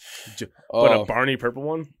 But a Barney purple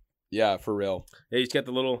one. Yeah, for real. Yeah, he's got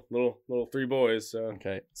the little 3 boys. So.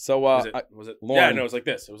 Okay, so was it? Lauren, yeah, no, it's like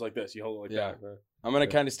this. It was like this. You hold it like that. I'm gonna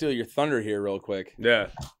kind of steal your thunder here, real quick. Yeah.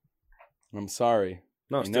 I'm sorry.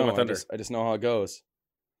 No, steal my thunder. I just know how it goes.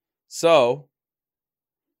 So,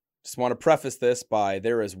 just want to preface this by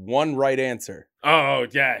there is one right answer. Oh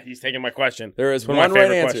yeah, he's taking my question. There is one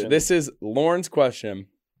right answer. Question. This is Lauren's question,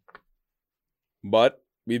 but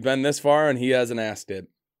we've been this far and he hasn't asked it.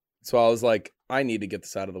 So I was like, I need to get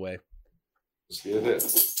this out of the way. Let's get it.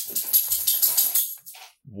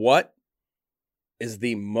 What is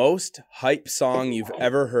the most hype song you've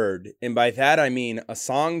ever heard? And by that, I mean a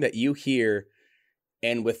song that you hear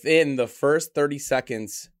and within the first 30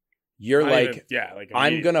 seconds, you're like,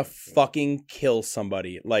 I'm going to fucking kill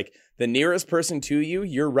somebody. Like the nearest person to you,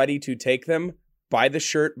 you're ready to take them by the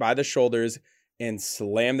shirt, by the shoulders, and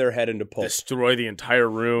slam their head into pulp. Destroy the entire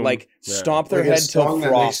room. Like stomp their head till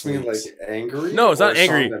frost. That makes me angry. No, it's not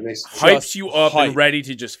angry. Hypes you up and ready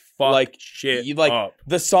to just fuck shit up.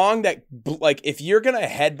 The song that, like, if you're gonna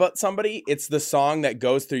headbutt somebody, it's the song that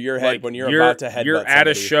goes through your head when you're about to headbutt. You're at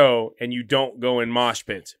a show and you don't go in mosh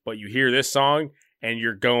pits, but you hear this song and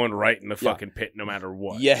you're going right in the fucking pit no matter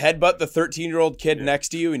what. You headbutt the 13-year-old kid next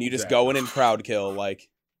to you and you just go in and crowd kill. Like,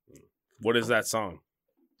 what is that song?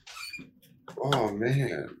 Oh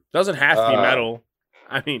man, doesn't have to be metal.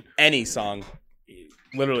 I mean, any song,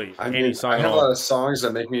 literally any song. I have a lot of songs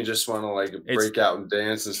that make me just want to break out and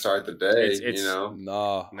dance and start the day.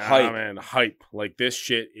 Nah, hype. Man, hype. Like this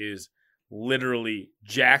shit is literally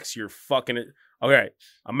jacks your fucking. Okay,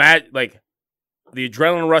 imagine like the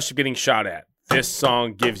adrenaline rush of getting shot at. This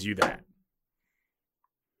song gives you that.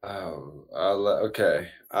 Oh, okay.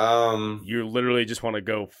 You literally just want to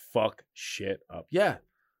go fuck shit up. Yeah.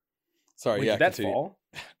 Sorry, did that fall?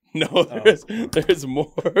 No, there's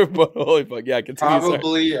more, but holy fuck, yeah, continue.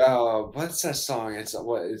 Probably, what's that song? It's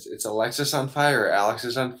Alexis on Fire or Alex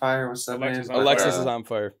is on Fire. What's that name? Alexis is on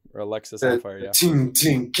fire, or Alexis on fire. Yeah.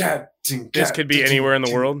 This could be anywhere in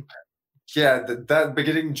the world. Yeah, that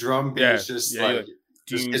beginning drum beat Yeah, is just yeah, like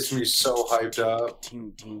just gets me so hyped up.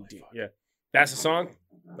 Yeah, that's the song.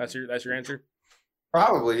 That's your answer.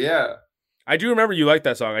 Probably, yeah. I do remember you like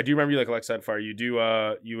that song. I do remember you like Alexa on Fire. You do.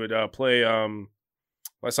 You would play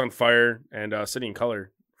Alexa on Fire and City in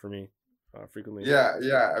Color for me frequently. Yeah,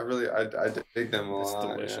 I dig them a It's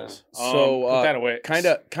lot. delicious. So put that away.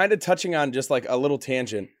 kind of touching on just like a little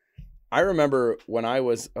tangent. I remember when I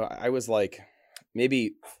was like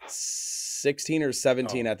maybe 16 or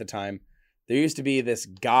 17 at the time. There used to be this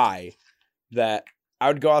guy that I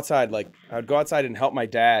would go outside and help my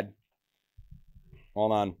dad.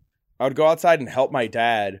 Hold on. I would go outside and help my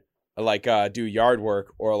dad like do yard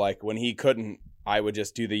work, or like when he couldn't, I would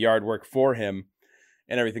just do the yard work for him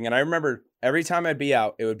and everything. And I remember every time I'd be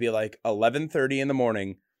out, it would be like 11:30 in the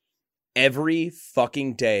morning. Every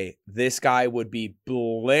fucking day, this guy would be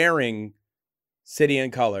blaring City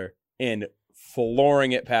in Color and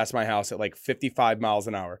flooring it past my house at like 55 miles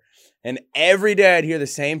an hour. And every day I'd hear the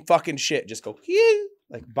same fucking shit just go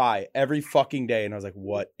like by every fucking day. And I was like,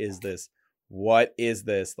 what is this? What is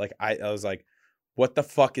this? Like I was like, what the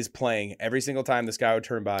fuck is playing every single time this guy would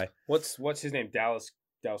turn by? What's his name? Dallas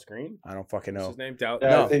Green? I don't fucking What's know. his name?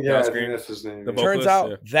 I think Dallas I Green. think that's his name. The yeah. Turns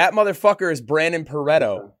vocalist, out that motherfucker is Brandon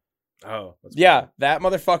Pareto. Oh, that's Yeah, funny. that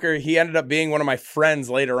motherfucker, he ended up being one of my friends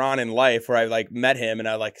later on in life, where I like met him and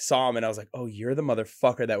I like saw him and I was like, oh, you're the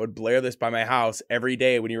motherfucker that would blare this by my house every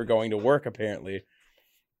day when you were going to work, apparently.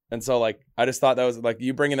 And so like, I just thought that was like,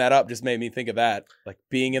 you bringing that up just made me think of that. Like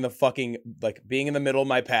being in the middle of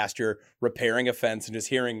my pasture, repairing a fence and just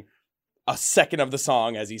hearing a second of the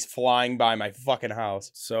song as he's flying by my fucking house.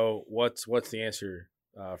 So what's the answer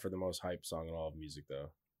for the most hype song in all of music though?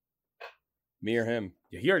 Me or him?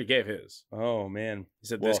 Yeah, he already gave his. Oh, man. He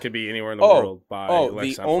said Well, this could be anywhere in the world by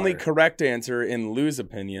Alexa the on only Fire. correct answer in Lou's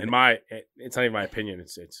opinion. It's not even my opinion.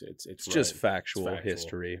 It's just right. factual It's factual.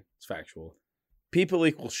 history. It's factual. People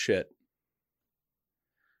equal shit.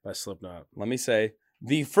 By Slipknot. Let me say,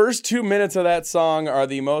 the first 2 minutes of that song are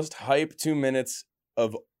the most hype 2 minutes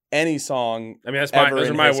of any song. I mean, those ever are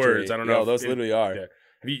in my history. words. I don't know. Yo, those literally are. Yeah.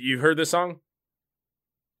 Have you heard this song?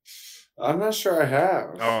 I'm not sure I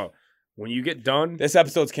have. Oh, when you get done, This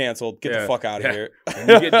episode's canceled. Get Yeah, the fuck out of yeah. here. when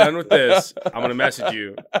you get done with this, I'm gonna message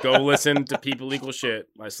you. Go listen to "People Equal Shit"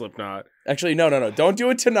 by Slipknot. Actually, no. Don't do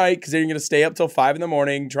it tonight because then you're gonna stay up till 5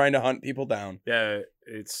 a.m. trying to hunt people down. Yeah,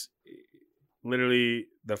 it's literally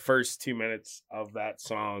the first 2 minutes of that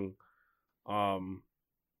song.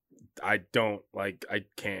 I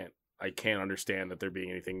can't understand that there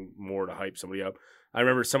being anything more to hype somebody up. I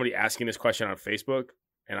remember somebody asking this question on Facebook,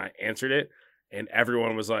 and I answered it, and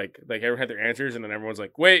everyone was like everyone had their answers, and then everyone's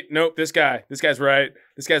like, "Wait, nope, this guy's right.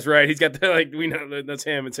 This guy's right. He's got the like, we know that's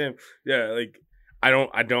him. It's him." Yeah, like I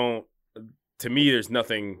don't. To me, there's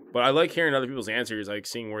nothing, but I like hearing other people's answers, like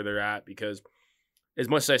seeing where they're at, because as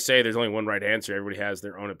much as I say there's only one right answer, everybody has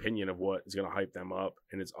their own opinion of what is going to hype them up,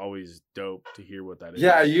 and it's always dope to hear what that is.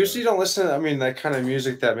 Yeah, I usually don't listen to, that kind of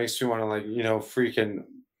music that makes me want to, freaking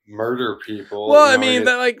murder people. Well, I mean,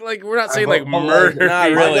 that like we're not saying like murder. not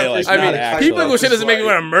people. really, like, I not mean, actually. people go shit doesn't make me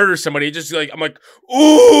Like- want to murder somebody. It's just like I'm like,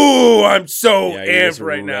 ooh, I'm so Yeah, you're just amped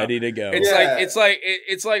right now. ready to go. It's Yeah.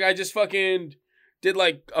 it's like I just fucking did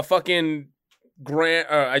like a fucking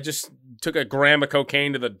I just took a gram of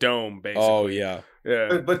cocaine to the dome, basically. Oh yeah.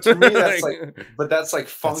 Yeah. But to me, that's like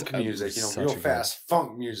funk That's music, such real a good- fast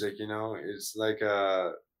funk music, It's like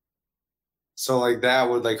so like that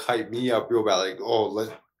would like hype me up real bad, like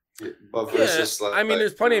but Yeah, versus like, I mean,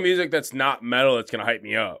 there's plenty of music that's not metal that's gonna hype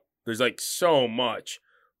me up. There's like so much,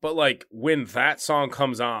 but like when that song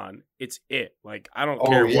comes on, it's it. Like I don't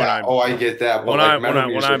care what I'm. I get that. But when like I'm- metal when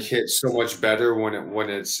music I'm- hits so much better when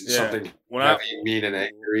it's Yeah. something When I heavy, mean, and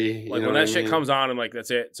angry. like when that shit comes on, I'm like, that's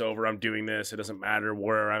it. It's over. I'm doing this. It doesn't matter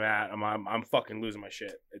where I'm at. I'm fucking losing my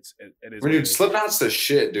shit. It is. Dude, what it is. Slipknot's the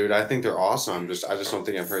shit, dude. I think they're awesome. I just don't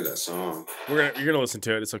think I've heard that song. You're gonna listen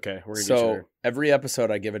to it. It's okay. We're gonna get you So there. every episode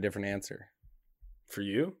I give a different answer. For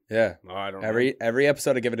you? Yeah. No, I don't. know. Every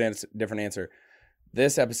episode I give a different answer.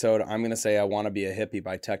 This episode I'm gonna say I want to be a hippie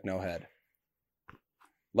by Techno Head.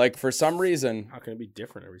 Like for some reason, How can it be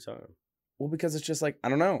different every time? well, because it's just like I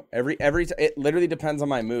don't know. It literally depends on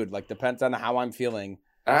my mood. Like depends on how I'm feeling.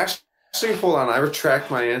 Actually, hold on. I retract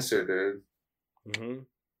my answer, dude. Mm-hmm.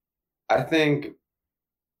 I think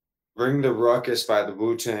Bring the Ruckus by the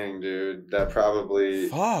Wu-Tang, dude. That probably...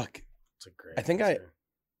 Fuck. It's a great. I think answer.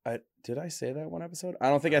 Did I say that one episode? I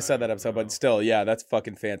don't think I said that episode, No. but still, yeah, that's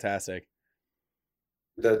fucking fantastic.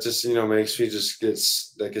 That just, makes me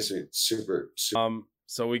gets me super...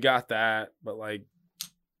 So we got that, but like,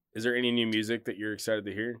 is there any new music that you're excited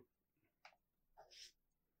to hear?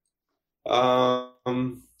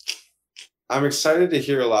 I'm excited to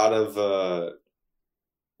hear a lot of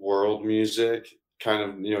world music, kind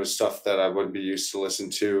of, you know, stuff that I wouldn't be used to listen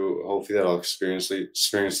to. Hopefully that I'll experience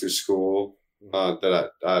through school.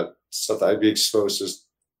 Stuff that I'd be exposed to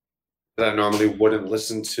that I normally wouldn't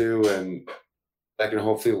listen to, and I can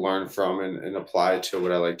hopefully learn from and apply to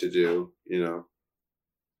what I like to do, you know.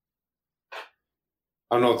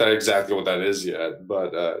 I don't know exactly what that is yet,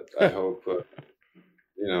 but I hope,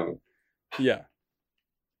 you know. Yeah.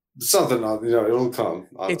 Something, you know, it'll come.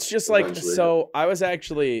 It's just like, eventually. So I was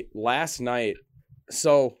actually last night.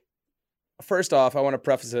 So first off, I want to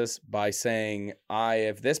preface this by saying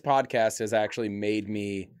if this podcast has actually made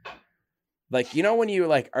me like, you know, when you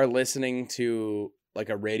like are listening to like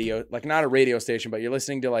a radio, like not a radio station, but you're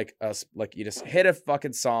listening to like you just hit a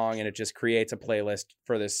fucking song and it just creates a playlist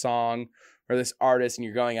for this song or this artist, and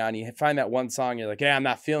you're going on, you find that one song, you're like, yeah, I'm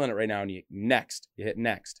not feeling it right now. And you hit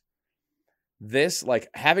next. This, like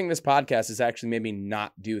having this podcast has actually made me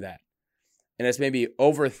not do that. And it's made me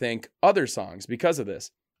overthink other songs because of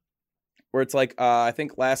this. Where it's like, I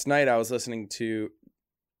think last night I was listening to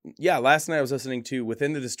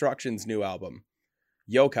Within the Destruction's new album,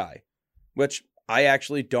 Yokai, which I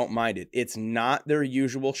actually don't mind it. It's not their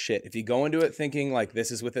usual shit. If you go into it thinking like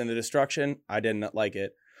this is Within the Destruction, I didn't like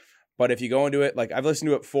it. But if you go into it, like I've listened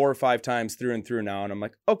to it 4 or 5 times through and through now, and I'm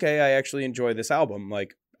like, okay, I actually enjoy this album,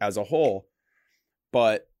 like as a whole.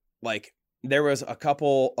 But like there was a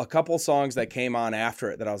couple songs that came on after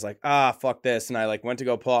it that I was like, fuck this. And I like went to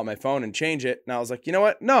go pull out my phone and change it. And I was like, you know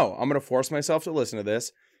what? No, I'm going to force myself to listen to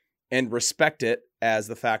this and respect it as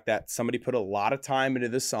the fact that somebody put a lot of time into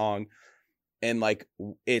this song and like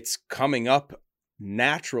it's coming up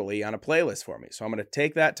naturally on a playlist for me. So I'm going to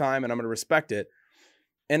take that time and I'm going to respect it.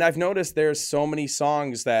 And I've noticed there's so many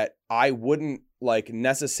songs that I wouldn't like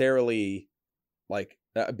necessarily like,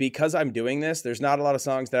 because I'm doing this, there's not a lot of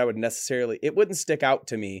songs that I would necessarily, it wouldn't stick out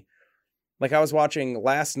to me. Like I was watching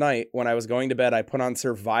last night when I was going to bed, I put on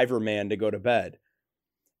Survivor Man to go to bed.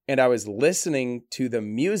 And I was listening to the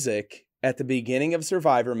music at the beginning of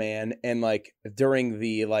Survivor Man and like during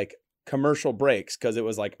the like commercial breaks, because it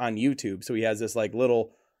was like on YouTube. So he has this like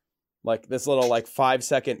little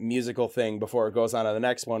 5-second musical thing before it goes on to the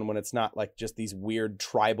next one when it's not like just these weird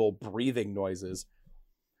tribal breathing noises.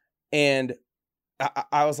 And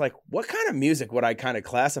I was like, what kind of music would I kind of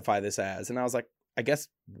classify this as? And I was like, I guess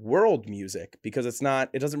world music, because it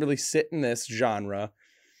doesn't really sit in this genre.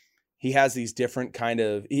 He has these different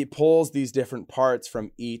he pulls these different parts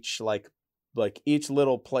from each, like each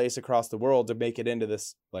little place across the world to make it into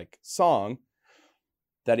this like song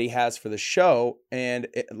that he has for the show. And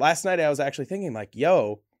last night I was actually thinking like,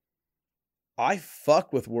 yo, I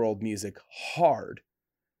fuck with world music hard.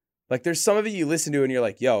 Like there's some of it you listen to and you're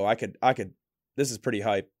like, yo, I could, this is pretty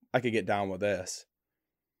hype. I could get down with this.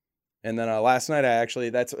 And then last night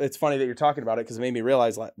it's funny that you're talking about it because it made me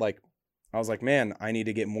realize like, I was like, man, I need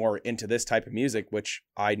to get more into this type of music, which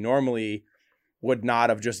I normally would not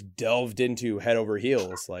have just delved into head over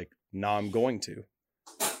heels. Like now I'm going to.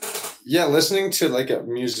 Yeah. Listening to like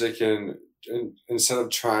music and instead of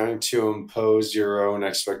trying to impose your own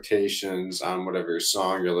expectations on whatever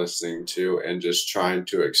song you're listening to and just trying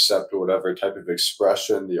to accept whatever type of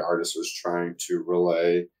expression the artist was trying to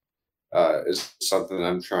relay is something that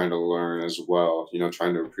I'm trying to learn as well, you know,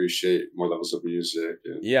 trying to appreciate more levels of music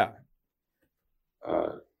and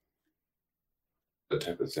that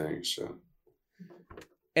type of thing. So,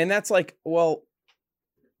 and that's like, well,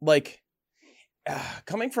 like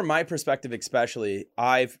coming from my perspective, especially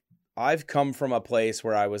I've come from a place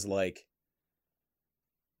where I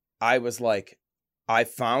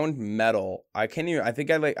found metal. I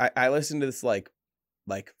listened to this like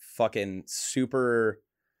fucking super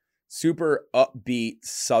upbeat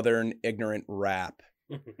Southern ignorant rap.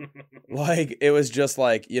 Like it was just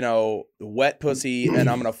like, you know, wet pussy and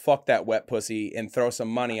I'm going to fuck that wet pussy and throw some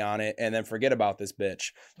money on it and then forget about this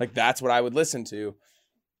bitch. Like that's what I would listen to.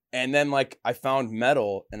 And then like I found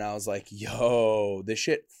metal and I was like, yo, this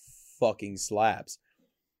shit fucking slaps.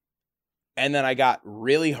 And then I got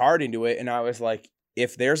really hard into it and I was like,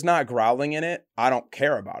 if there's not growling in it, I don't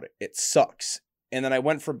care about it. It sucks. And then I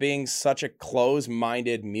went from being such a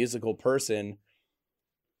close-minded musical person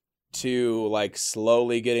to like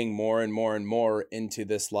slowly getting more and more and more into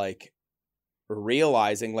this, like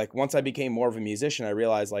realizing like once I became more of a musician, I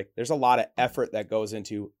realized like there's a lot of effort that goes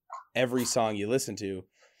into every song you listen to,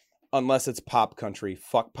 unless it's pop country.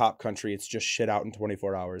 Fuck pop country. It's just shit out in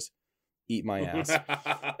 24 hours. Eat my ass.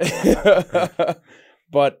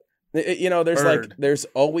 But You know, there's Heard. there's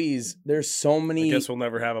so many. I guess we'll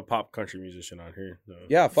never have a pop country musician on here. So.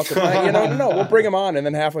 Yeah, fuck it. No, we'll bring him on, and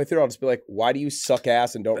then halfway through, I'll just be like, "Why do you suck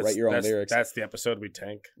ass and don't write your own lyrics?" That's the episode we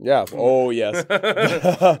tank. Yeah. Oh yes.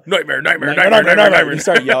 Nightmare. You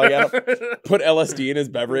start yelling at him. Put LSD in his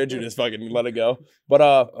beverage and just fucking let it go. But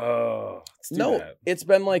no, that. it's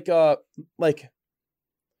been like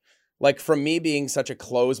from me being such a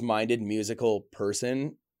closed-minded musical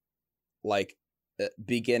person, like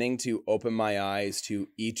beginning to open my eyes to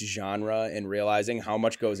each genre and realizing how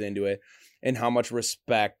much goes into it and how much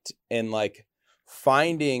respect and like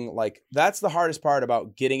finding like that's the hardest part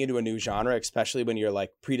about getting into a new genre, especially when you're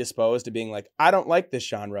like predisposed to being like, I don't like this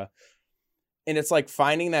genre. And it's like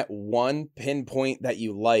finding that one pinpoint that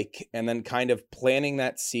you like and then kind of planting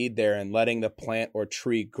that seed there and letting the plant or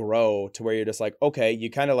tree grow to where you're just like, okay,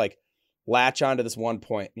 you kind of like latch onto this one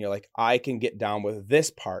point and you're like, I can get down with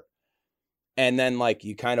this part. And then like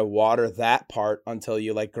you kind of water that part until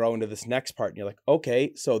you like grow into this next part. And you're like,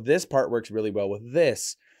 okay, so this part works really well with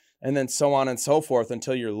this. And then so on and so forth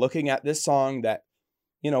until you're looking at this song that,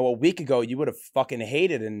 you know, a week ago you would have fucking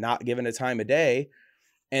hated and not given it time of day.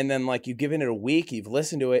 And then like you've given it a week, you've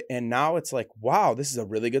listened to it. And now it's like, wow, this is a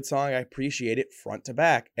really good song. I appreciate it front to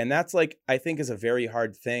back. And that's like, I think is a very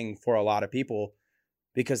hard thing for a lot of people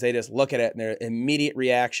because they just look at it and their immediate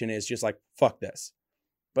reaction is just like, fuck this.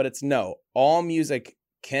 But it's no, all music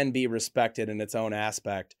can be respected in its own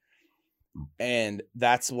aspect. And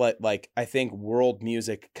that's what like, I think world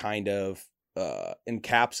music kind of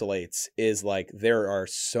encapsulates is like, there are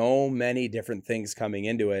so many different things coming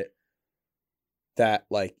into it that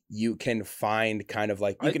like you can find kind of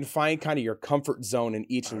like, you can find kind of your comfort zone in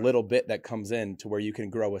each little bit that comes in to where you can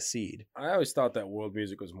grow a seed. I always thought that world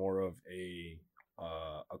music was more of a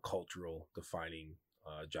cultural defining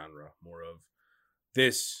genre, more of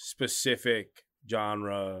this specific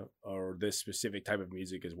genre or this specific type of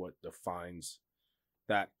music is what defines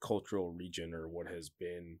that cultural region or what has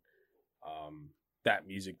been that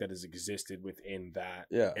music that has existed within that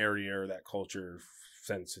area or that culture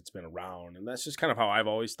since it's been around. And that's just kind of how I've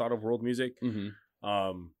always thought of world music. Mm-hmm.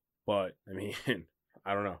 But I mean,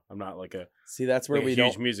 I don't know. I'm not like a that's where we huge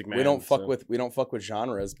don't music man. We don't fuck with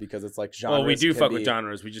genres because it's like genres. Well, we do fuck with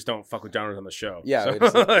genres. We just don't fuck with genres on the show. Yeah,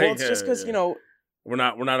 so, it's just because you know we're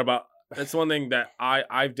not about. That's one thing that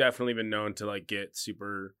I've definitely been known to like get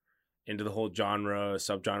super into the whole genre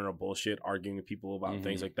subgenre bullshit, arguing with people about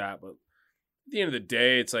things like that. But at the end of the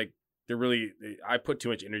day, it's like I put too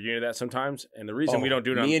much energy into that sometimes, and the reason we don't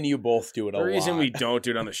do it. Me and you both do it. The reason we don't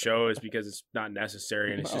do it on the show is because it's not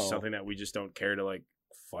necessary, and it's just something that we just don't care to like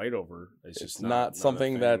fight over. It's just not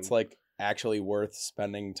something that's like actually worth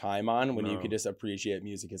spending time on when you could just appreciate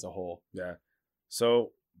music as a whole. Yeah.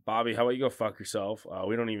 So, Bobby, how about you go fuck yourself?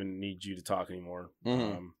 We don't even need you to talk anymore.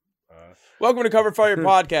 Welcome to Cover Fire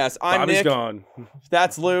Podcast. I'm Bobby's Nick. Gone.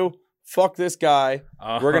 That's Lou. Fuck this guy.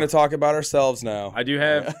 We're going to talk about ourselves now. I do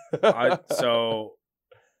have so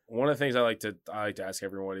one of the things I like to ask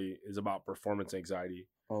everybody is about performance anxiety.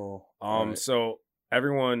 Right. So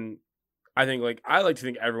everyone, I think I like to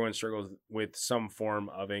think everyone struggles with some form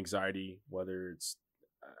of anxiety, whether it's,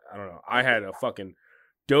 I don't know. I had a fucking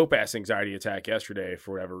dope ass anxiety attack yesterday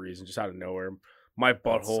for whatever reason, just out of nowhere. My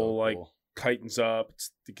butthole tightens up.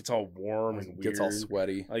 It gets all warm and weird. Gets all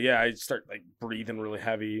sweaty. Yeah, I start breathing really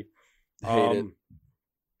heavy. Hate it.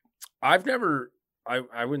 I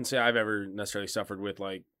wouldn't say I've ever necessarily suffered with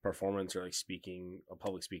performance or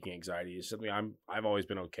public speaking anxiety. It's something I've always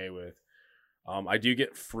been okay with. I do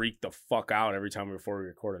get freaked the fuck out every time before we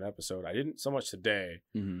record an episode. I didn't so much today,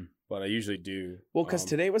 but I usually do. Well, because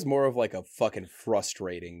today was more of a fucking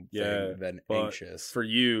frustrating thing than anxious. For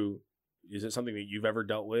you, is it something that you've ever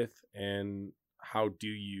dealt with, and how do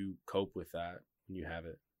you cope with that when you have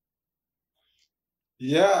it?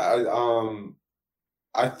 Yeah,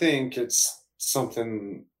 I think it's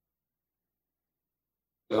something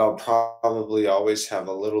that I'll probably always have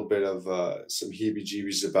a little bit of some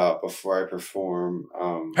heebie-jeebies about before I perform.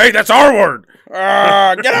 Hey, that's our word!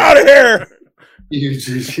 Get out of here!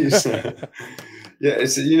 Heebie-jeebies. Yeah,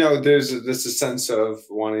 it's there's a sense of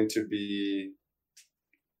wanting to be,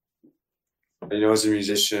 as a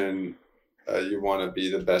musician, you want to be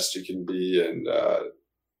the best you can be and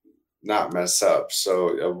not mess up.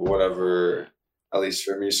 So whatever, at least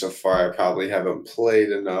for me so far, I probably haven't played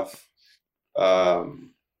enough to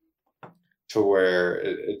where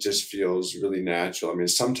it just feels really natural. I mean,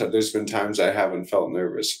 sometimes there's been times I haven't felt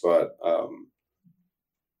nervous, but I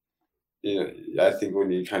think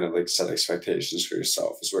when you kind of set expectations for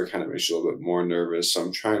yourself is where it kind of makes you a little bit more nervous. So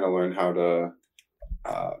I'm trying to learn how to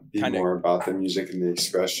be more about the music and the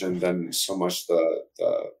expression than so much the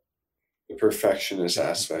the perfectionist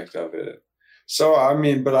aspect of it. So, I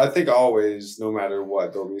mean, but I think always, no matter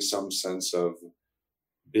what, there'll be some sense of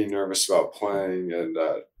being nervous about playing. And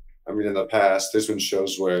I mean, in the past, there's been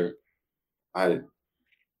shows where I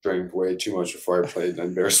drank way too much before I played and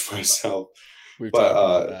embarrassed myself. We've talked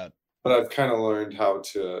about that. But I've kind of learned how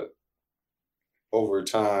to, over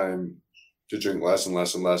time, to drink less and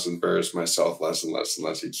less and less, embarrass myself less and less and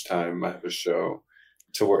less each time I have a show.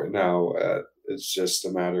 To where now it's just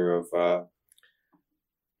a matter of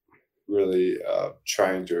really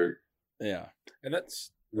trying to and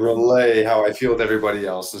that's relay how I feel to everybody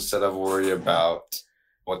else instead of worry about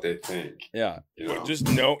what they think. Yeah. You know? just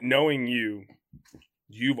knowing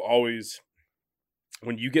you've always,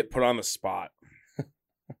 when you get put on the spot,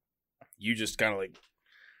 you just kind of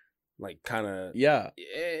Yeah.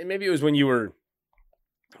 maybe it was when you were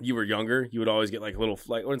younger, you would always get like a little,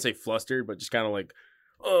 like, I wouldn't say flustered, but just kind of like,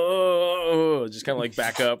 oh, just kind of like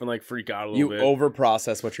back up and like freak out a little bit. You over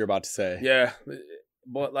process what you're about to say. Yeah.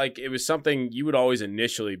 But like, it was something you would always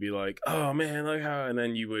initially be like, oh man, like how, and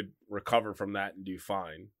then you would recover from that and do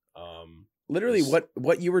fine. Literally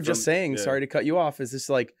what you were just saying, sorry to cut you off, is this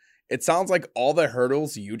like, it sounds like all the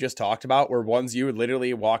hurdles you just talked about were ones you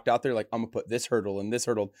literally walked out there like, I'm gonna put this hurdle and this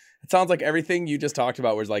hurdle. It sounds like everything you just talked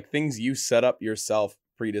about was like things you set up yourself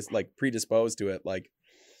predisposed to it. Like,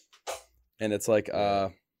 and it's like,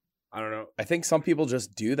 I don't know. I think some people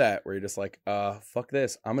just do that where you're just like, fuck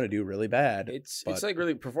this, I'm gonna do really bad. It's like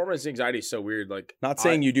really, performance anxiety is so weird. Like, Not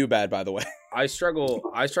saying you do bad, by the way. I struggle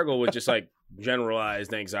with just like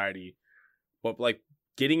generalized anxiety, but like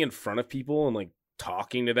getting in front of people and like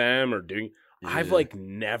talking to them or doing, I've like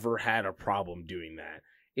never had a problem doing that.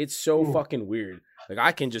 It's so fucking weird. Like,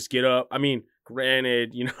 I can just get up. I mean,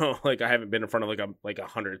 granted, you know, like I haven't been in front of like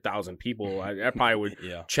 100,000 people. I probably would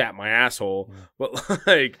chat my asshole, but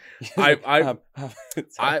like I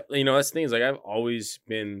you know, that's the thing is like I've always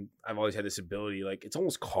had this ability, like it's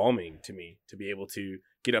almost calming to me to be able to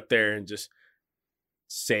get up there and just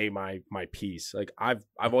say my piece. Like I've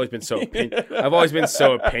always been so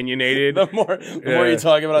opinionated. The more you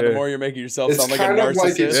talk about it, the more you're making yourself sound like a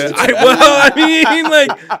narcissist. I mean,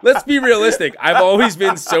 like, let's be realistic. I've always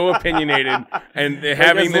been so opinionated, and like,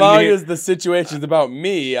 having as long as the situation's about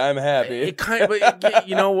me, I'm happy. It kind of, but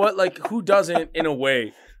you know what? Like, who doesn't in a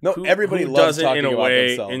way? No, everybody loves talking about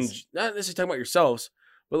themselves. And not necessarily talking about yourselves,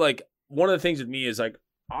 but like one of the things with me is like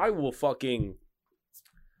I will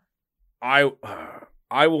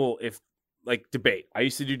if like debate. I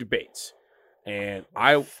used to do debates, and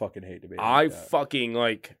I fucking hate debate. I'm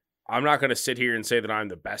not gonna sit here and say that I'm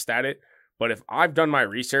the best at it, but if I've done my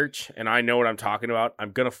research and I know what I'm talking about,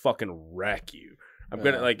 I'm gonna fucking wreck you. I'm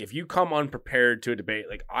gonna like, if you come unprepared to a debate,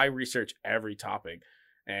 like I research every topic,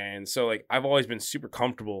 and so like I've always been super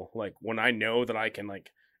comfortable. Like when I know that I can,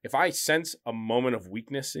 like, if I sense a moment of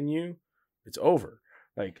weakness in you, it's over.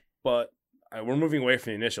 Like, but we're moving away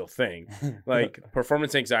from the initial thing, like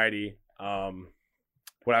performance anxiety.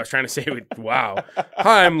 What I was trying to say with, wow.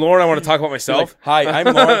 Hi, I'm Lauren. I want to talk about myself. Like, hi,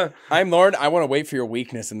 I'm Lauren. I'm Lauren. I want to wait for your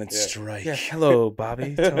weakness and then strike. Yeah. Hello,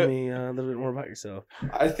 Bobby. Tell me a little bit more about yourself.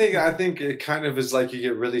 I think it kind of is like you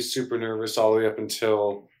get really super nervous all the way up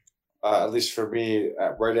until, at least for me,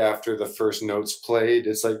 right after the first notes played.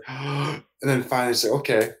 It's like, and then finally say,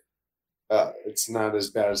 okay. It's not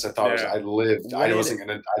as bad as I thought. I lived. I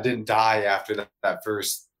didn't die after that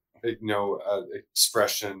first,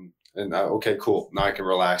 expression. And okay, cool. Now I can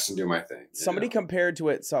relax and do my thing. Somebody compared to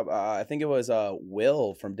it. I think it was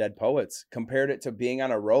Will from Dead Poets compared it to being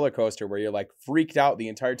on a roller coaster where you're like freaked out the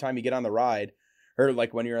entire time you get on the ride, or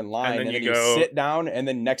like when you're in line and then you sit down and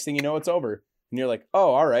then next thing you know it's over and you're like,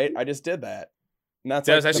 oh, all right, I just did that. And that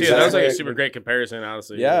was like a super great comparison,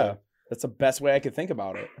 honestly. Yeah, that's the best way I could think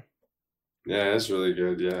about it. Yeah, it's really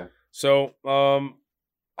good. Yeah. So,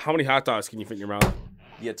 how many hot dogs can you fit in your mouth?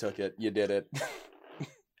 You took it. You did it.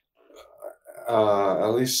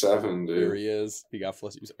 At least 7, dude. Here he is. He got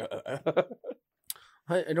flustered.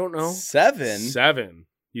 I don't know. 7?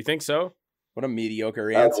 You think so? What a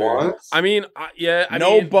mediocre answer. I mean,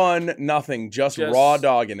 no bun, nothing. Just raw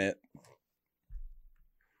dog in it.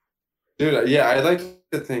 Dude, yeah, I like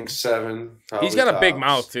to think 7. He's got a big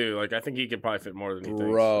mouth too. Like I think he could probably fit more than he thinks.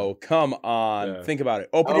 Bro, come on. Yeah. Think about it.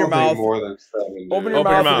 Open your mouth. More than 7. Dude. Open your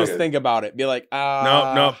mouth and just think about it. Be like,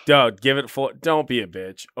 No, dude, give it full. Don't be a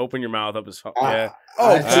bitch. Open your mouth up as yeah.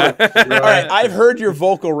 All right, I've heard your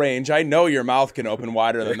vocal range. I know your mouth can open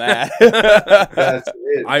wider than that. That's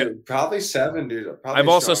it. Probably 7, dude. I've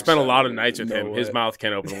also spent a lot of nights with him. His mouth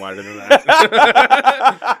can open wider than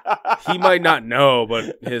that. He might not know,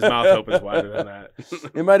 but his mouth opens wider than that.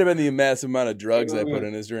 It might have been the massive amount of drugs I put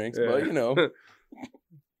in his drinks, but you know.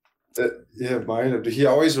 Yeah, mine. He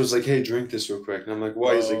always was like, "Hey, drink this real quick," and I'm like,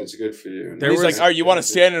 "Why?" He's like, Oh. "It's good for you." And And he's was- like, "All right, you want to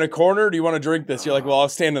stand in a corner? Or do you want to drink this?" You're like, "Well, I'll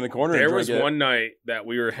stand in the corner." There and was drink it. one night that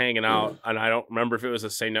we were hanging out, and I don't remember if it was the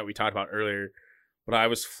same night we talked about earlier, but I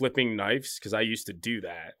was flipping knives because I used to do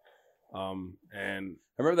that. And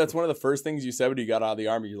I remember that's one of the first things you said when you got out of the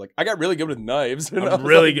army. You're like, "I got really good with knives." And I I'm was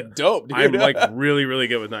really like, good. dope, dude. I'm like really, really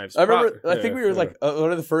good with knives. I remember. I Yeah, think we were yeah. like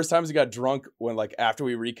one of the first times we got drunk when like after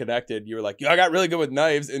we reconnected. You were like, "Yo, I got really good with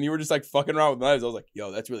knives," and you were just like fucking around with knives. I was like,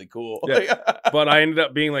 "Yo, that's really cool." Yeah. But I ended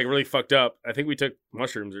up being like really fucked up. I think we took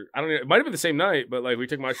mushrooms, or I don't know. It might have been the same night, but like we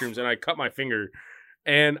took mushrooms and I cut my finger.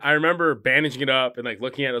 And I remember bandaging it up and like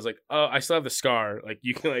looking at it. I was like, oh, I still have the scar. Like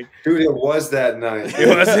you can like, Dude, it was that night. it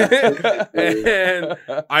was.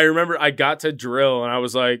 And I remember I got to drill and I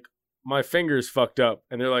was like, my finger's fucked up.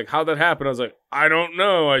 And they're like, how'd that happen? I was like, I don't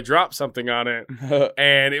know. I dropped something on it.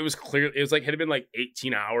 And it was clear. It was like, it had been like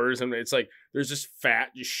 18 hours. And it's like, there's just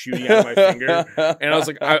fat just shooting out of my finger. And I was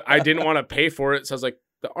like, I didn't want to pay for it. So I was like,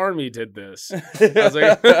 the army did this. I was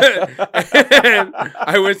like, and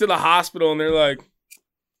I went to the hospital and they're like,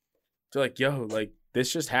 yo, like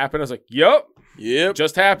this just happened. I was like, yup, Yep.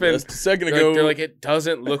 just happened. Just a second They're ago. like, they're like, it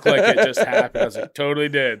doesn't look like it just happened. I was like, totally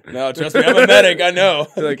did. No, trust me, I'm a medic. I know.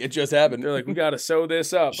 They're like, It just happened. They're like, we gotta sew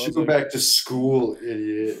this up. I Should was go like, back to school,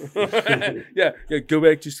 idiot. yeah, go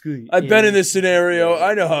back to school. I've been in this scenario.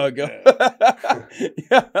 I know how it goes.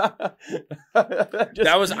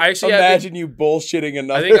 That was actually imagine you bullshitting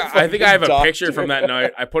another. I think I have a fucking picture doctor. from that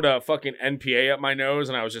night. I put a fucking NPA up my nose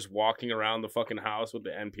and I was just walking around the fucking house with the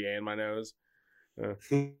NPA in my nose.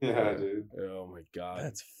 Yeah, dude. Oh my god.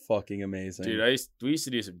 That's fucking amazing, Dude, we used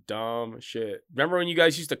to do some dumb shit. Remember when you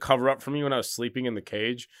guys used to cover up for me when I was sleeping in the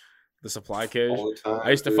cage, the supply cage? All the time. I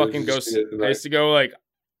used to dude. fucking go. Just get the I used to go like,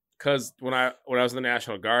 cause when I was in the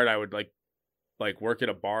National Guard, I would like work at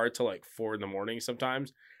a bar till like 4 a.m.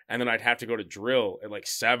 sometimes, and then I'd have to go to drill at like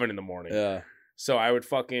 7 a.m. Yeah. So I would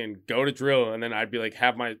fucking go to drill, and then I'd be like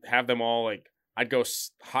have them all like I'd go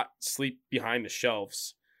sleep behind the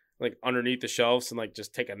shelves, like underneath the shelves, and like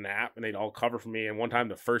just take a nap, and they'd all cover for me. And one time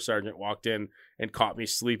the first sergeant walked in and caught me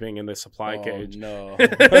sleeping in the supply cage. No.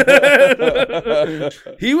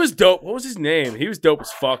 He was dope. What was his name? He was dope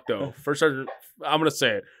as fuck though. First sergeant, I'm gonna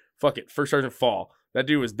say it. Fuck it. First sergeant Fall. That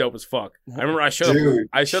dude was dope as fuck. I remember I showed Dude, up.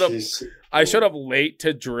 I showed up late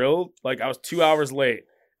to drill. Like I was 2 hours late,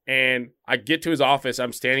 and I get to his office.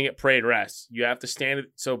 I'm standing at parade rest. You have to stand.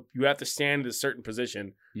 So you have to stand at a certain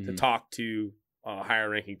position to talk to higher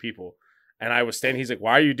ranking people. And I was standing. He's like,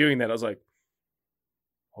 "Why are you doing that?" I was like,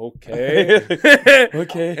 "Okay."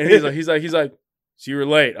 Okay. And he's like, "So you were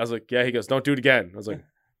late?" I was like, "Yeah." He goes, "Don't do it again." I was like,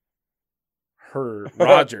 "Heard,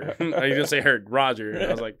 Roger." I didn't say heard, Roger. And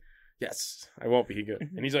I was like, "Yes, I won't be." He goes,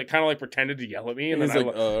 and he's like, kind of like pretended to yell at me, and then He's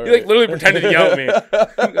like, he like literally pretended to yell at me.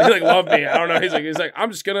 He like loved me. I don't know. He's like, "I'm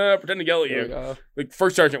just gonna pretend to yell at you." Like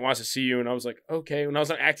first sergeant wants to see you, and I was like, "Okay." When I was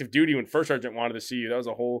on active duty, when first sergeant wanted to see you, that was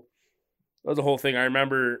a whole thing. I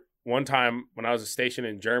remember one time when I was stationed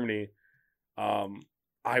in Germany,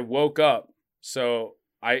 I woke up. So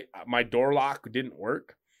my door lock didn't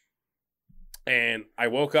work. And I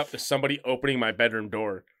woke up to somebody opening my bedroom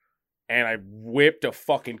door. And I whipped a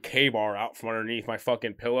fucking K-bar out from underneath my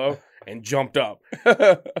fucking pillow and jumped up.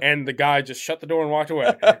 And the guy just shut the door and walked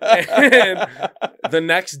away. And the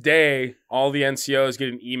next day, all the NCOs get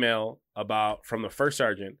an email from the first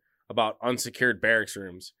sergeant about unsecured barracks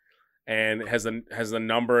rooms. And it has the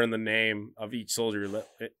number and the name of each soldier.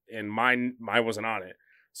 And mine wasn't on it.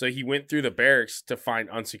 So he went through the barracks to find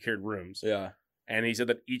unsecured rooms. Yeah. And he said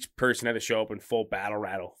that each person had to show up in full battle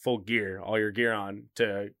rattle, full gear, all your gear on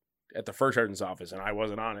at the first sergeant's office, and I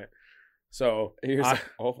wasn't on it. So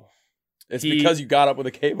it's because you got up with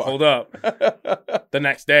a K-bar. Hold up. The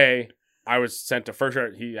next day, I was sent to first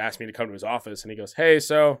sergeant. He asked me to come to his office, and he goes, "Hey,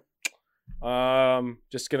 so,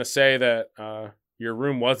 just gonna say that your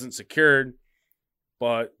room wasn't secured,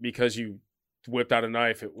 but because you whipped out a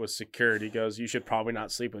knife, it was secured." He goes, "You should probably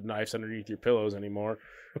not sleep with knives underneath your pillows anymore,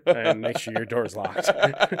 and make sure your door's locked."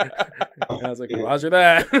 And I was like, "Roger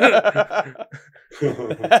that."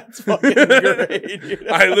 That's fucking great. Dude.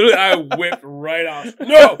 I whipped right off.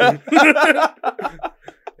 No.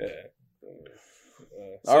 Yeah.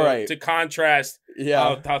 So All right. To contrast, Yeah.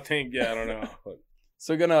 I don't know.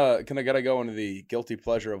 So gotta go into the guilty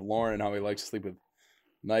pleasure of Lauren, how he likes to sleep with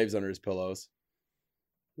knives under his pillows.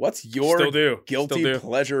 What's your Still do. guilty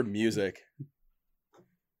pleasure music?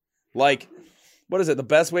 Like, what is it? The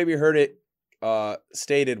best way we heard it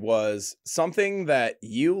stated was something that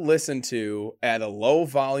you listen to at a low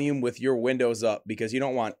volume with your windows up because you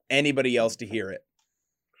don't want anybody else to hear it.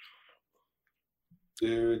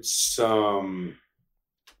 Dude, some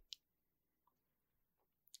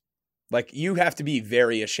Like, you have to be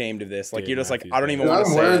very ashamed of this. Like, Dude, you're just like, Matthew's I don't bad. even Dude, want to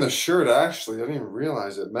I'm say wearing it. the shirt actually. I didn't even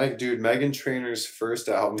realize it. Meghan Trainor's first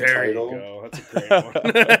album There you title. go. That's a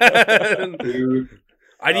great one. Dude,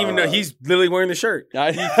 I didn't even know he's literally wearing the shirt.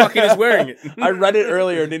 I, He fucking is wearing it. I read it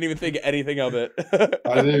earlier and didn't even think anything of it.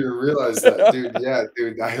 I didn't even realize that, dude. Yeah,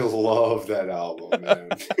 dude, I love that album, man.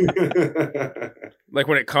 Like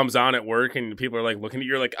when it comes on at work and people are like looking at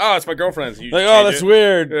you, you're like, oh, it's my girlfriend's. You Like, change oh, that's it.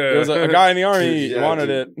 weird. Yeah. It was a guy in the army Dude, yeah, wanted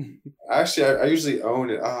dude. it. Actually, I usually own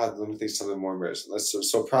it. Let me think something more embarrassing.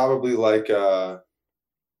 So probably like that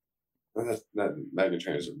Meghan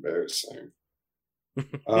Trainor's embarrassing.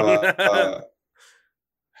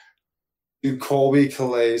 Dude, Colby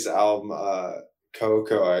Clay's album,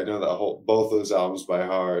 Coco. I know that both those albums by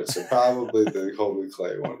heart. So probably the Colby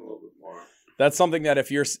Clay one a little bit more. That's something that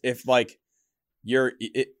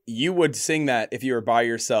you would sing that if you were by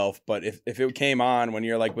yourself, but if it came on when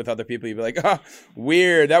you're like with other people, you'd be like, oh,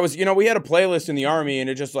 weird. That was, we had a playlist in the army and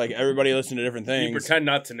it just like everybody listened to different You things. pretend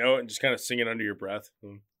not to know it and just kind of sing it under your breath.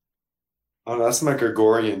 Oh, that's my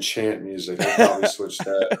Gregorian chant music. I probably switched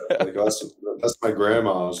that. Like that's my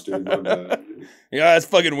grandma's, dude. My bad. Yeah, that's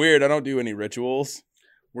fucking weird. I don't do any rituals.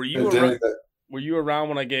 Were And you then around, that- were you around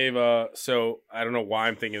when I gave so I don't know why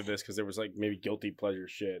I'm thinking of this because there was like maybe guilty pleasure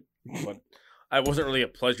shit, but I wasn't really a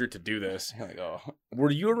pleasure to do this. Like, oh. Were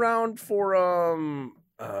you around for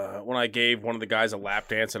when I gave one of the guys a lap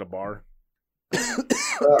dance at a bar?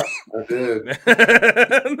 I did.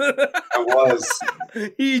 I I was.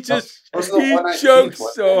 He just Was it the he one I choked ate,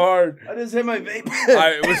 wasn't so it? hard. I just hit my vape.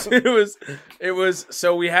 It was.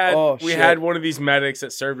 So we had Oh, we shit. had one of these medics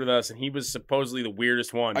that served with us, and he was supposedly the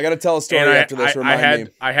weirdest one. I got to tell a story And after this. Remind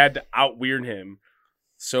me. I had to out weird him,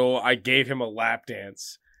 so I gave him a lap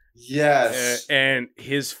dance, Yes. and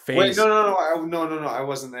his face. Wait, no. I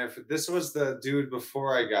wasn't there. This was the dude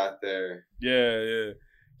before I got there. Yeah.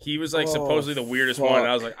 He was like Oh, supposedly the weirdest one. And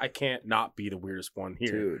I was fuck. like, I can't not be the weirdest one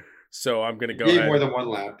here. Dude. So I'm gonna go He gave ahead. more than one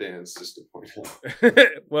lap dance, just to point out.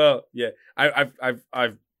 Well, yeah,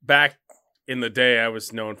 I've back in the day I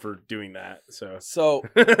was known for doing that. So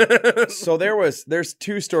So there's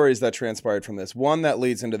two stories that transpired from this. One that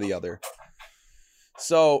leads into the other.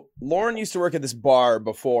 So Lauren used to work at this bar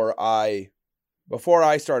before I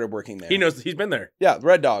started working there. he knows he's been there. Yeah,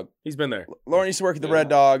 Red Dog. He's been there. Lauren used to work at the Yeah. Red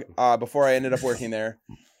Dog before I ended up working there.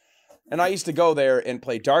 And I used to go there and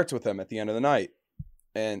play darts with him at the end of the night.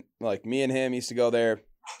 And like me and him used to go there,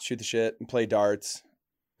 shoot the shit and play darts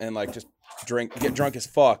and like just get drunk as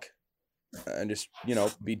fuck and just,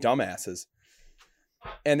 be dumbasses.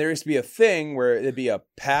 And there used to be a thing where it'd be a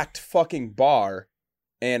packed fucking bar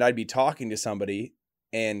and I'd be talking to somebody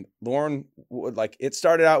and Lauren would it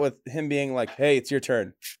started out with him being like, hey, it's your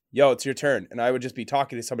turn. Yo, it's your turn. And I would just be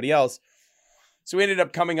talking to somebody else. So he ended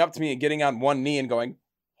up coming up to me and getting on one knee and going,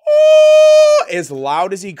 oh, as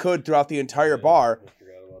loud as he could throughout the entire bar.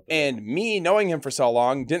 And me, knowing him for so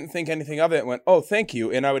long, didn't think anything of it and went, oh, thank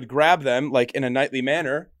you. And I would grab them like in a knightly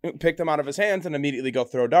manner, pick them out of his hands and immediately go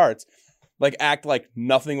throw darts. Like act like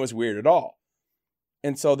nothing was weird at all.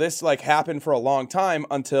 And so this happened for a long time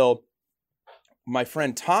until my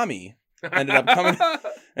friend Tommy ended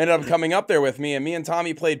up coming up there with me. And me and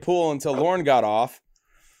Tommy played pool until Lauren got off.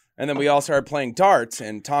 And then we all started playing darts,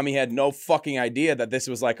 and Tommy had no fucking idea that this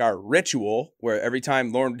was like our ritual, where every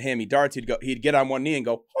time Lauren would hand me darts, he'd get on one knee and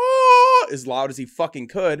go, oh, as loud as he fucking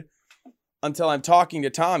could, until I'm talking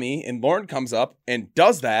to Tommy, and Lauren comes up and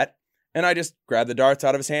does that, and I just grab the darts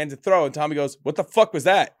out of his hands and throw, and Tommy goes, what the fuck was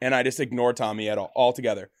that? And I just ignore Tommy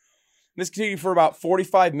altogether. This continued for about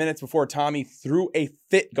 45 minutes before Tommy threw a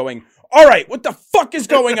fit going, all right, what the fuck is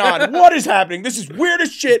going on? What is happening? This is weird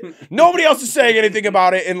as shit. Nobody else is saying anything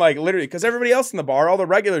about it. And literally, because everybody else in the bar, all the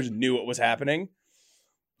regulars knew what was happening.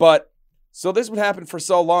 But so this would happen for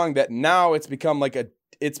so long that now it's become like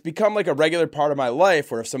a regular part of my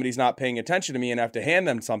life where if somebody's not paying attention to me and I have to hand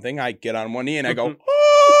them something, I get on one knee and I go,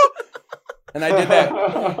 oh! And I did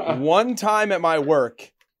that one time at my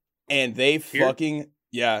work and they fucking...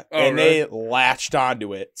 Yeah, Oh, and really? they latched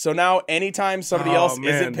onto it. So now anytime somebody else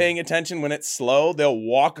isn't paying attention when it's slow, they'll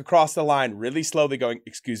walk across the line really slowly going,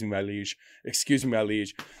 excuse me, my liege,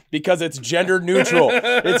 because it's gender neutral.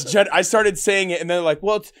 I started saying it and they're like,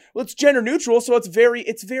 well, it's gender neutral, so it's very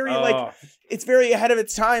ahead of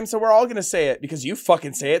its time, so we're all going to say it because you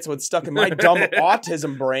fucking say it, so it's stuck in my dumb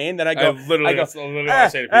autism brain that I go, that's literally what I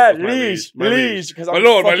say to people. My liege, because my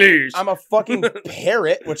lord, my liege. I'm a fucking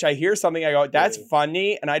parrot, which I hear something, I go, that's funny,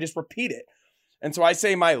 and I just repeat it. And so I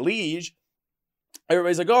say my liege.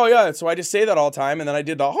 Everybody's like, oh yeah. So I just say that all the time. And then I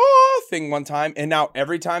did the thing one time. And now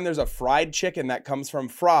every time there's a fried chicken that comes from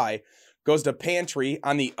Fry, goes to pantry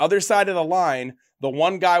on the other side of the line, The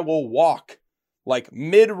one guy will walk like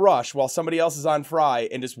mid-rush while somebody else is on fry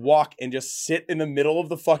and just walk and just sit in the middle of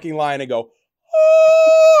the fucking line and go,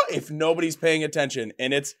 oh, if nobody's paying attention.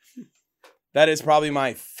 And that is probably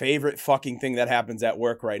my favorite fucking thing that happens at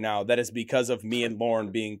work right now. That is because of me and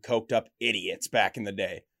Lauren being coked up idiots back in the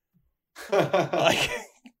day. Like,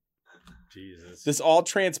 Jesus. this all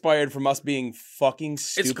transpired from us being fucking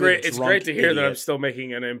stupid. It's great. It's great to hear that I'm idiots. still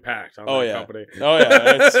making an impact on Oh, that yeah. company. Oh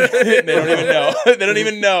yeah, they don't even know. They don't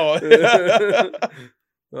even know.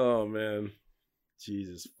 Oh man,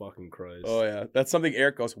 Jesus fucking Christ. Oh yeah, that's something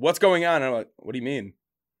Eric goes, "What's going on?" And I'm like, "What do you mean?"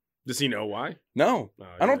 Does he know why? No, Oh,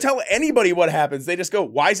 I don't yeah. tell anybody what happens. They just go,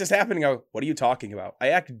 "Why is this happening?" I go, "What are you talking about?" I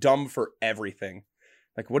act dumb for everything.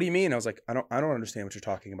 Like, what do you mean? I was like, I don't understand what you're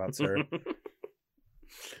talking about, sir.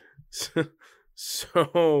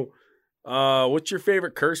 So, what's your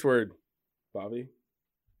favorite curse word, Bobby?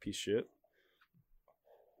 Piece of shit.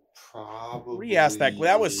 Probably. Re-ask that.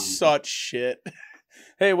 That was such shit.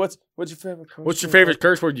 Hey, what's your favorite curse What's your word? favorite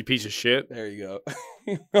curse word, you piece of shit? There you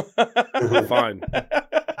go. Fine,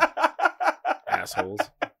 assholes.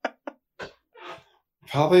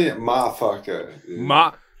 Probably motherfucker.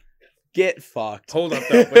 dude. Get fucked. Hold up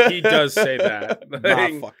though, but he does say that.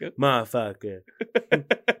 Motherfucker. Motherfucker.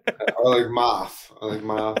 Or like Moff. I like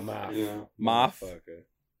Moff. Moff. You know. Moff. Motherfucker.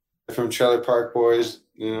 From Trailer Park Boys.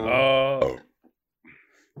 You know. Oh.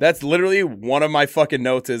 That's literally one of my fucking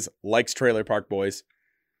notes is likes Trailer Park Boys.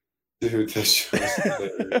 Dude, that show's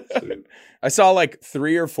hilarious, dude. I saw like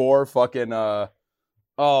 3 or 4 fucking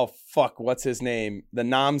oh fuck, what's his name? The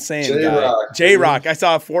Nam saying guy. J-Rock. J-Rock. I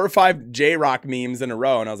saw 4 or 5 J-Rock memes in a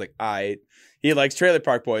row and I was like, "Aight." He likes Trailer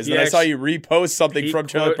Park Boys. And then I saw you repost something from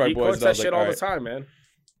Trailer Park He Boys. quotes And I that was like, shit all "All the right." time, man.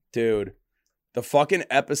 Dude, the fucking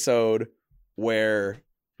episode where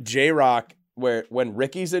J-Rock, when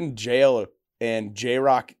Ricky's in jail and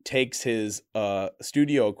J-Rock takes his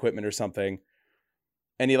studio equipment or something,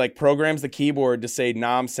 and he like programs the keyboard to say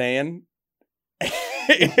 "Nam saying."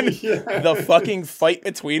 And Yeah. the fucking fight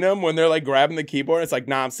between them when they're like grabbing the keyboard, it's like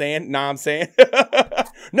 "Nah, I'm saying."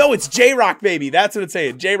 No, it's J-Rock baby. That's what it's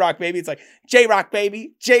saying. J-Rock baby. It's like J-Rock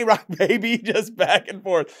baby, J-Rock baby, just back and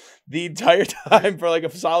forth the entire time for like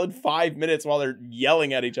a solid 5 minutes while they're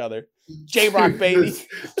yelling at each other. J-Rock baby.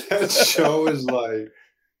 That show is like,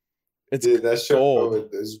 It's dude, that show gold.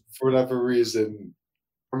 is for whatever reason.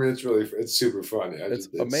 I mean, it's super funny. It's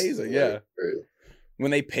amazing, yeah. great.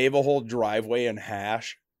 When they pave a whole driveway in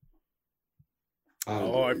hash.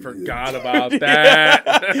 Oh, I forgot about that.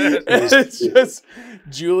 It's just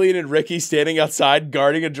Julian and Ricky standing outside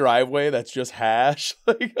guarding a driveway that's just hash.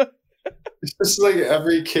 Like, It's just like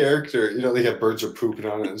every character, you know, they have birds are pooping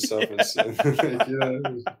on it and stuff. And, you know,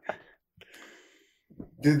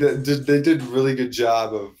 dude, they did a really good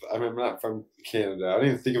job of. I mean, I'm not from Canada. I don't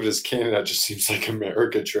even think of it as Canada. It just seems like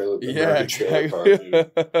American trailer park.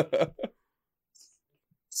 Dude.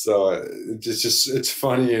 So it's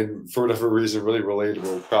funny and for whatever reason really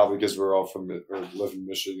relatable. Probably because we're all from or live in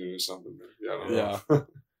Michigan or something. Yeah. I don't know. Yeah.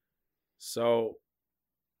 So,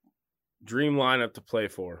 dream lineup to play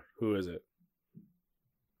for. Who is it?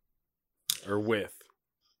 Or with?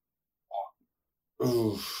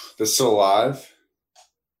 Ooh, they're still alive.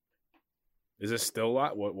 Is it still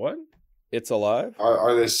live? What? It's alive?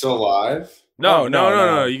 Are they still alive? No, Oh,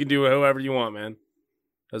 no. no. You can do whoever you want, man.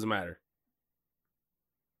 Doesn't matter.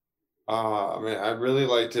 I mean, I'd really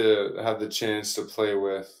like to have the chance to play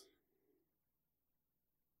with.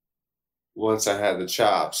 Once I had the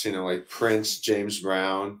chops, you know, like Prince, James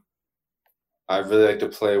Brown. I'd really like to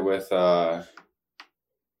play with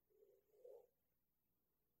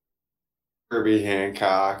Herbie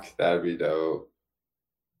Hancock. That'd be dope.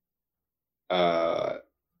 Like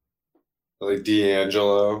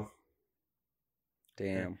D'Angelo.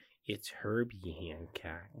 Damn. It's Herbie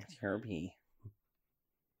Hancock. Herbie.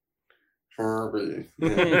 Herbie.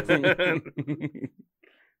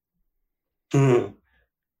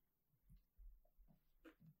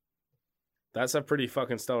 That's a pretty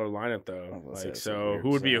fucking stellar lineup, though. I was gonna say, Like, that's some so weird who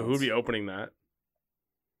would sounds. be opening that?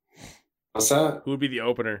 What's that? Who would be the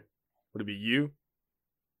opener? Would it be you?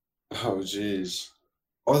 Oh, geez.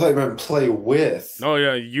 Oh, I thought you meant play with. No,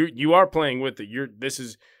 yeah, you are playing with it. This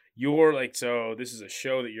is a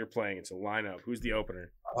show that you're playing. It's a lineup. Who's the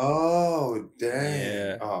opener? Oh, dang.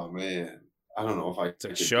 Yeah. Oh, man. I don't know if I It's a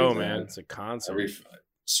could do show, that. man. It's a concert.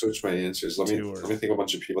 Switch my answers. Let me Tour. think of a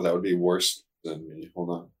bunch of people that would be worse than me. Hold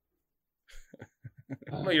on.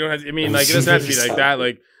 No, you don't have to, I mean, like, it doesn't have to be like that.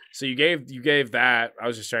 Like, so you gave that. I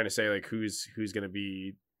was just trying to say, like, who's gonna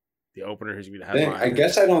be the opener? Who's gonna be the Dang, headliner? I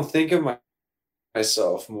guess I don't think of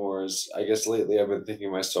myself more as. I guess lately I've been thinking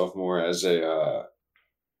of myself more as a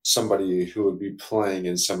somebody who would be playing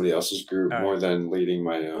in somebody else's group All more right. than leading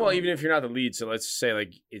my own. Well, even if you're not the lead, so let's just say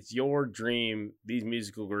like it's your dream, these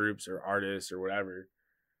musical groups or artists or whatever.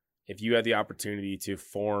 If you had the opportunity to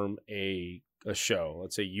form a show,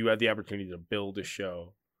 let's say you had the opportunity to build a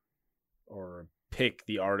show or pick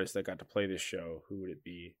the artist that got to play this show, who would it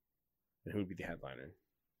be? And who would be the headliner?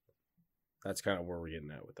 That's kind of where we're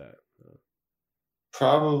getting at with that.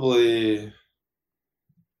 Probably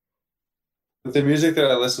with the music that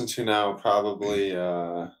I listen to now, probably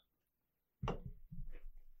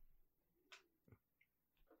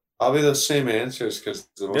probably those same answers because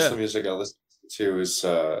most of the music I listen to is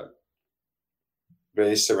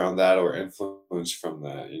based around that or influenced from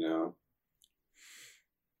that, you know.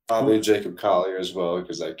 Probably Jacob Collier as well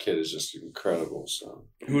because that kid is just incredible. So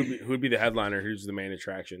Who would be the headliner? Who's the main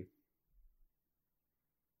attraction?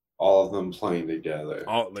 all of them playing together.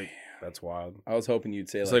 That's wild. I was hoping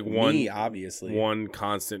you'd say It's like like one- me, obviously. One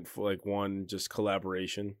constant, like one just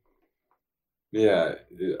collaboration. Yeah,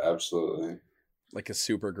 absolutely. Like a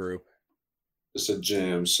super group. It's a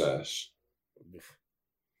jam sesh.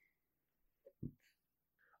 All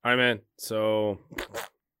right, man. So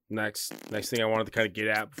next thing I wanted to kind of get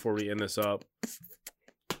at before we end this up.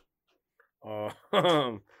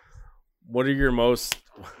 What are your most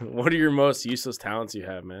useless talents you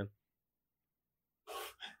have, man?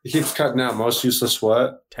 He keeps cutting out most useless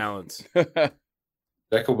what? Talents.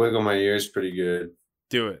 That could wiggle my ears pretty good.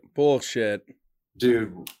 Do it. Bullshit.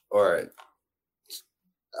 Dude, all right.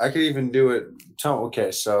 I could even do it.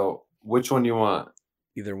 Okay, so which one do you want?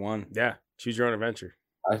 Either one. Yeah. Choose your own adventure.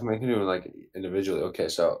 I can do it like individually. Okay,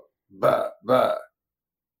 so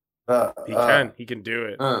He can do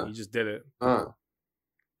it. He just did it.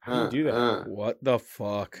 How do you do that? What the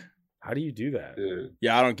fuck? How do you do that? dude.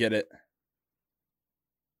 Yeah, I don't get it.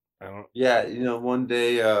 I don't. Yeah, you know, one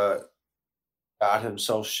day God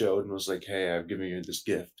himself showed and was like, "Hey, I've given you this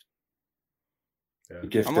gift." Yeah. The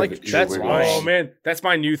gift I'm of like, ear that's wiggles. fine. Oh man, that's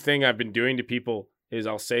my new thing I've been doing to people is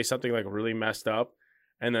I'll say something like really messed up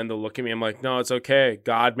and then they'll look at me. I'm like, no, it's okay.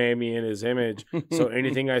 God made me in his image. So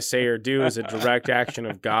anything I say or do is a direct action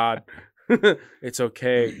of God. It's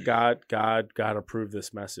okay. God approved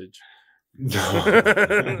this message.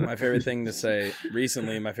 No. My favorite thing to say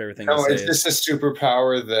recently, my favorite thing No, to say it's is just a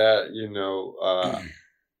superpower that, you know,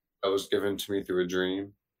 that was given to me through a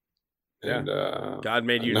dream. Yeah. And God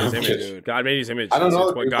made you in No, his I'm image. kidding. God made his image. I don't It's know.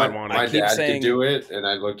 what dude, God my, wanted. My keep dad saying- could do it, and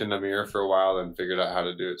I looked in the mirror for a while and figured out how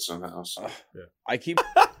to do it somehow. So. I keep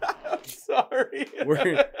Sorry.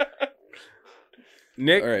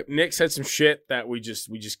 Nick, All right. Nick said some shit that we just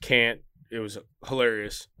can't. It was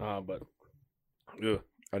hilarious. But ugh.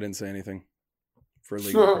 I didn't say anything for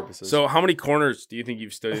legal purposes. So how many corners do you think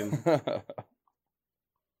you've stood in?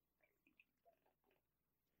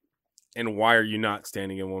 And why are you not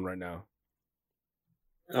standing in one right now?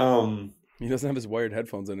 He doesn't have his wired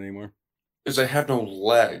headphones in anymore. Because I have no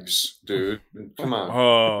legs, dude. Come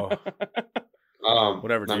on. Oh,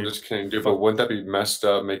 whatever, I'm dude. just kidding, dude. But wouldn't that be messed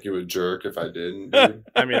up? Make you a jerk if I didn't, dude?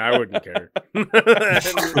 I mean, I wouldn't care.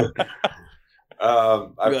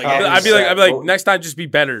 I'd be like, next time, just be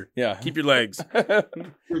better. Yeah. Keep your legs.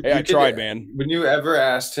 Hey, I tried, man. When you ever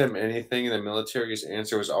asked him anything in the military, his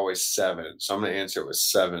answer was always 7. So I'm gonna answer it with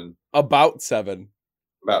 7. About 7.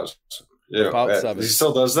 About 7. He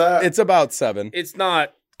still does that. It's about 7. It's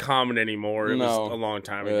not common anymore. It No. was a long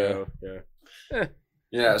time ago. Yeah.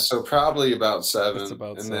 Yeah, so probably about 7. It's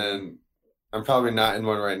about and 7. then I'm probably not in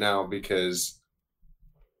one right now because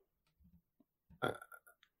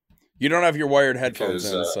You don't have your wired headphones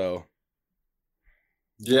Because, in, so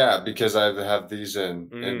because I have these in,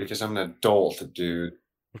 and because I'm an adult, dude.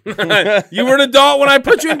 You were an adult when I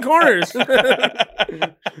put you in corners.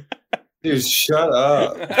 Dude, shut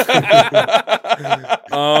up.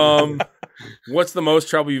 What's the most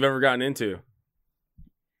trouble you've ever gotten into?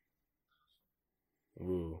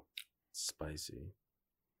 Ooh, spicy.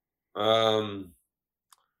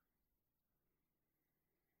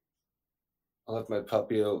 I left my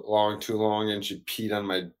puppy along too long, and she peed on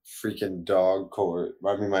my freaking dog cord.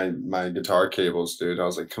 I mean, my guitar cables, dude. I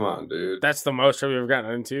was like, come on, dude. That's the most trouble you've ever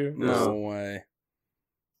gotten into? no way.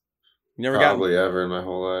 You never gotten Probably ever in my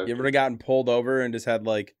whole life. you ever gotten pulled over and just had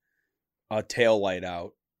like a tail light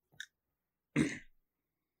out?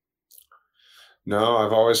 No,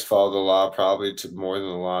 I've always followed the law, probably to more than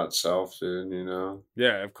the law itself, dude. You know.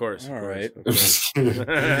 Yeah, of course. All of course, right. of I'm course. just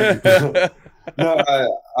kidding. No,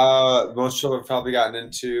 most trouble I've probably gotten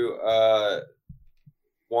into.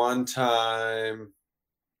 One time,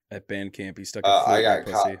 At band camp, he stuck a I fruit in got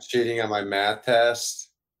my pussy. caught cheating on my math test,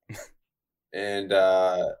 and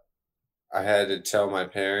I had to tell my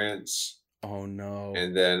parents. Oh no.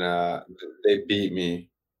 and then they beat me.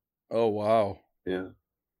 Oh wow. Yeah.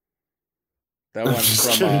 That went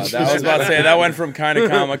just from kidding. that I was about to say that went from kind of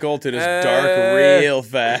comical to just dark real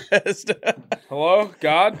fast. Hello,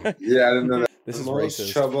 God. Yeah, I didn't know that. This The is most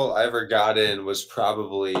racist. trouble I ever got in was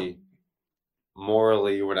probably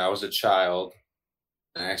morally when I was a child.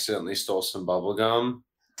 I accidentally stole some bubble gum.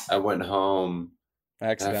 I went home and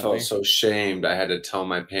I Accidentally. felt so shamed. I had to tell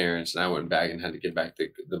my parents, and I went back and had to get back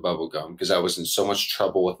the bubble gum because I was in so much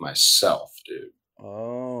trouble with myself, dude.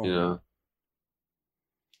 Oh. You know,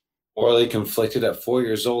 morally conflicted at 4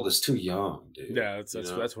 years old is too young, dude. Yeah,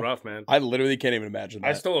 that's rough, man. I literally can't even imagine that.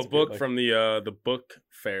 I stole a It's book like- from the book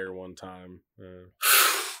fair one time.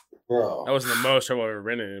 Bro. That wasn't the most trouble I've ever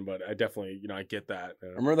been in, but I definitely, I get that. I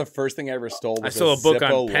remember the first thing I ever stole was I stole a book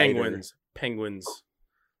Zippo on lighter. penguins. Penguins.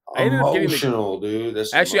 I ended up getting Emotional, dude.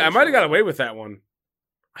 That's Actually, I might have got emotional. away with that one.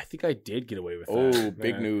 I think I did get away with that. Oh,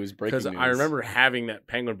 big news, breaking Because news. I remember having that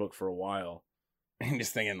penguin book for a while. and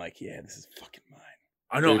just thinking like, yeah, this is fucking mine.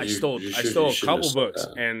 I know Dude, I you stole should- a you shouldn't couple have said books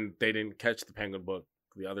that. and they didn't catch the penguin book,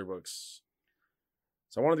 the other books.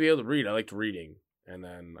 So I wanted to be able to read. I liked reading. And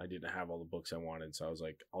then I didn't have all the books I wanted. So I was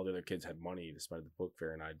like, all the other kids had money to spend at the book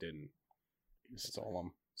fair and I didn't. You stole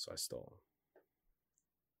them. So I stole them.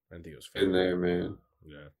 I didn't think it was fair. In there, man.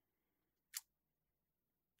 Yeah.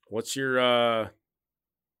 What's your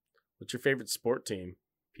favorite sport team?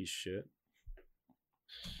 Piece of shit.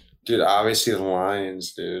 Dude, obviously the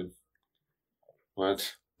Lions, dude.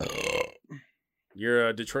 What? You're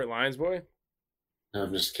a Detroit Lions boy? No,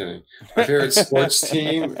 I'm just kidding. My favorite sports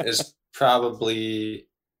team is probably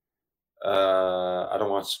I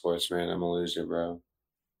don't watch sports, man. I'm a loser, bro.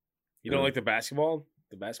 You don't like the basketball?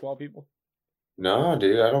 The basketball people? No,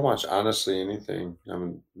 dude, I don't watch honestly anything.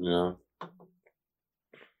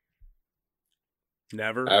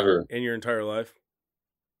 Never Ever. in your entire life.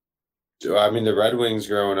 I mean, the Red Wings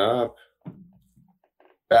growing up.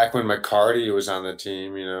 Back when McCarty was on the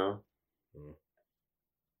team, So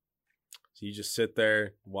you just sit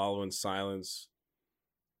there, wallow in silence,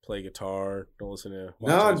 play guitar, don't listen to watch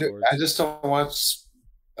No, any dude, sports? I just don't watch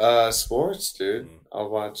sports, dude. Mm. I'll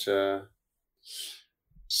watch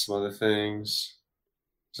some other things.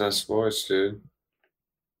 It's not sports, dude.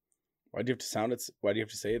 Why do you have to sound it? Why do you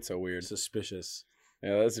have to say it so weird? Suspicious.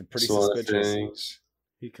 Yeah, that's pretty Some other suspicious. things.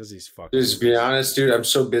 Because he's fucking. Just be honest, dude. I'm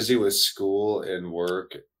so busy with school and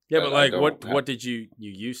work. Yeah, that but I like, don't what have- did you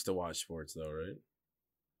used to watch sports though, right?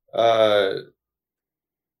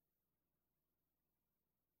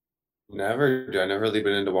 Never. Dude, I never really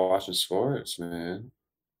been into watching sports, man.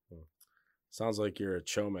 Sounds like you're a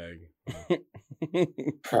chomeg.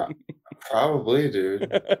 Probably,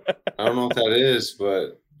 dude. I don't know what that is,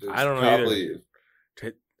 but it's I don't know either.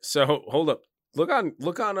 probably. So hold up. Look on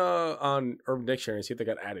Urban Dictionary and see if they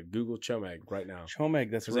got added. Google chomeg right now. Chomeg,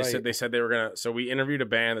 that's 'Cause right. they said they were gonna. So we interviewed a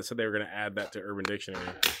band that said they were gonna add that to Urban Dictionary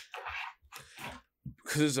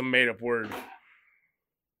because it's a made up word.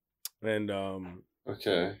 And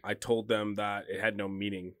Okay. I told them that it had no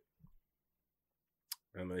meaning,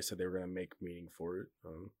 and they said they were gonna make meaning for it.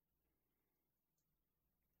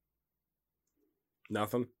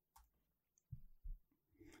 Nothing.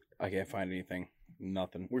 I can't find anything.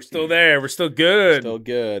 Nothing. We're still there. We're still good. Still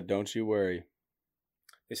good. Don't you worry.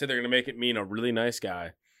 They said they're gonna make it mean a really nice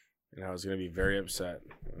guy, and I was gonna be very upset.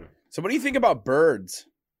 So, what do you think about birds?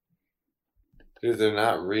 Dude, they're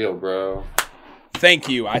not real, bro. Thank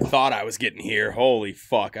you. I thought I was getting here. Holy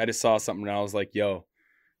fuck. I just saw something and I was like, yo,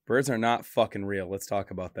 birds are not fucking real. Let's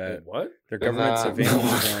talk about that. Wait, what? They're They're government not.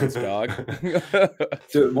 surveillance drones, dog.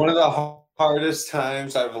 Dude, one of the hardest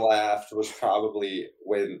times I've laughed was probably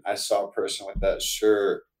when I saw a person with that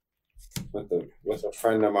shirt with a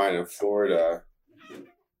friend of mine in Florida,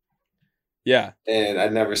 Yeah. and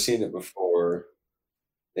I'd never seen it before,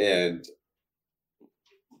 and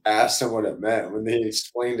asked them what it meant when they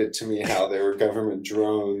explained it to me how they were government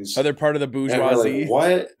drones. Are they part of the And we're bourgeoisie? like,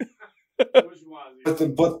 what?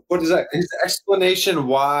 But what is that? His explanation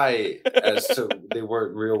why as to they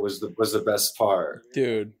weren't real was the best part.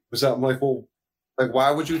 Dude. Was that I'm like, well, like why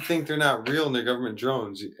would you think they're not real and they're government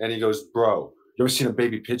drones? And he goes, bro, you ever seen a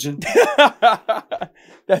baby pigeon?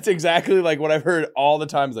 That's exactly like what I've heard all the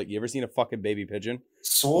time. Is like, you ever seen a fucking baby pigeon?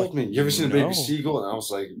 Sold me. You ever seen a No. baby seagull? And I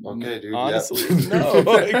was like, okay, dude. Honestly, yeah. no.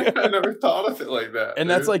 I never thought of it like that. And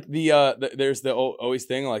that's dude. like there's the always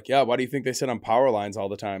thing like, yeah, why do you think they sit on power lines all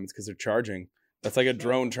the time? It's because they're charging. That's like a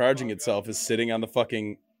drone charging itself is sitting on the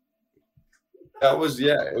fucking. That was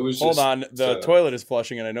it was. Hold just, on, the toilet is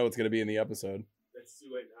flushing, and I know it's going to be in the episode. It's too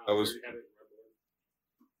late now. I was-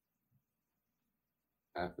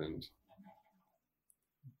 happened.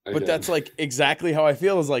 But that's like exactly how I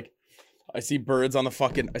feel. Is like, I see birds on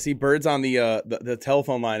the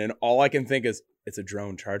telephone line, and all I can think is it's a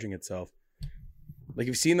drone charging itself. Like,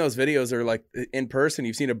 you've seen those videos, or like in person,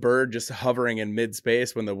 you've seen a bird just hovering in mid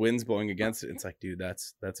space when the wind's blowing against it. It's like, dude,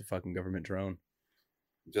 that's a fucking government drone.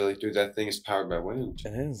 They're like, dude, that thing is powered by wind.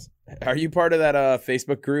 It is. Are you part of that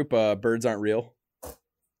Facebook group, Birds Aren't Real?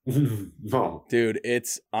 No. Dude,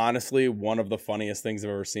 it's honestly one of the funniest things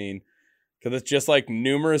I've ever seen, because it's just like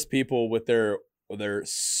numerous people with their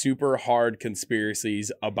super hard conspiracies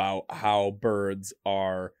about how birds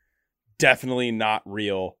are definitely not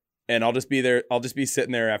real. And I'll just be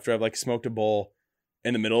sitting there after I've like smoked a bowl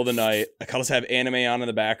in the middle of the night. Like, I'll just have anime on in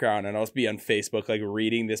the background, and I'll just be on Facebook like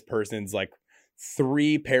reading this person's like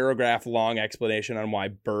 3-paragraph long explanation on why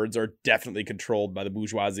birds are definitely controlled by the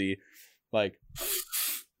bourgeoisie. Like,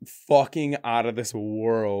 fucking out of this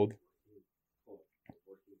world.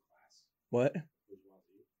 What?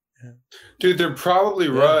 Yeah. Dude, they're probably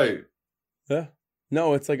right. Yeah.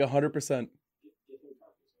 No, it's like 100%.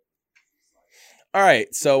 All right,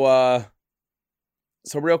 so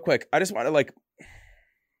real quick, I just want to like,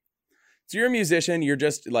 so you're a musician, you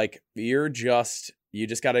just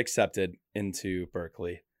got accepted into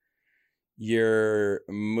Berklee. You're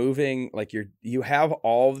moving, like you have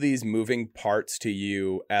all of these moving parts to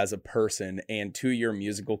you as a person and to your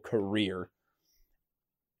musical career.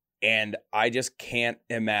 And I just can't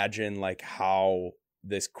imagine like how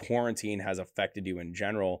this quarantine has affected you in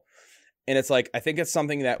general. And it's like, I think it's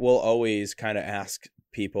something that we'll always kind of ask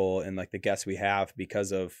people and like the guests we have,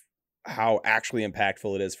 because of how actually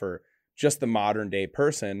impactful it is for just the modern day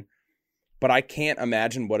person. But I can't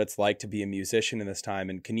imagine what it's like to be a musician in this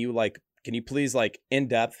time. And can you please like in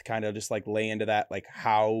depth kind of just like lay into that, like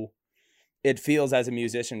how it feels as a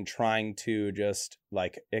musician trying to just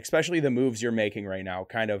like, especially the moves you're making right now,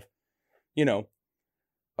 kind of, you know,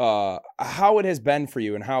 how it has been for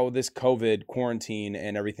you and how this COVID quarantine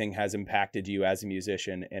and everything has impacted you as a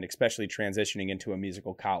musician, and especially transitioning into a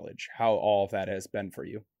musical college, how all of that has been for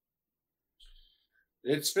you.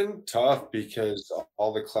 It's been tough because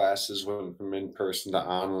all the classes went from in person to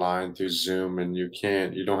online through Zoom, and you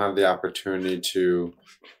don't have the opportunity to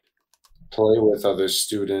play with other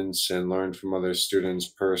students and learn from other students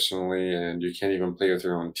personally, and you can't even play with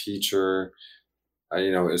your own teacher.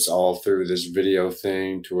 It's all through this video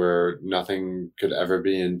thing to where nothing could ever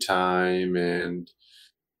be in time. And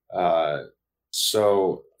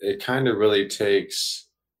so it kind of really takes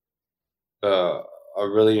a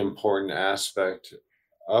really important aspect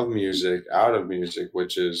of music out of music,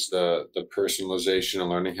 which is the personalization and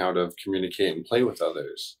learning how to communicate and play with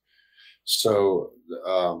others. So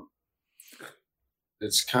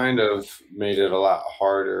it's kind of made it a lot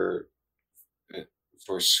harder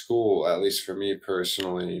for school, at least for me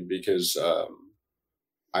personally, because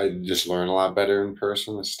I just learn a lot better in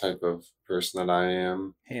person. This type of person that I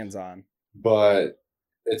am, hands-on. But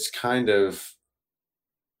it's kind of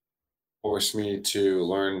forced me to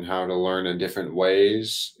learn how to learn in different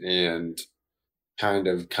ways and kind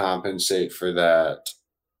of compensate for that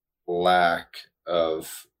lack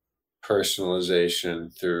of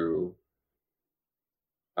personalization through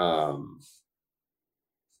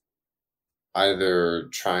either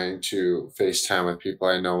trying to FaceTime with people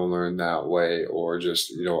I know and learn that way, or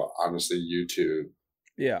just, honestly, YouTube.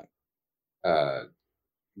 Yeah.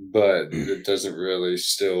 But it doesn't really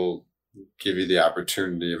still give you the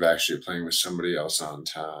opportunity of actually playing with somebody else on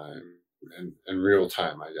time, in real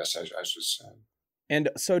time, I guess I should say. And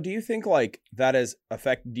so do you think like that has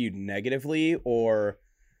affected you negatively, or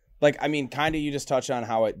like, I mean, kind of you just touched on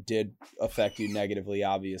how it did affect you negatively,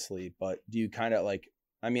 obviously, but do you kind of like,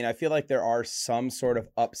 I mean, I feel like there are some sort of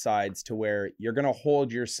upsides to where you're going to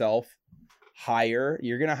hold yourself higher.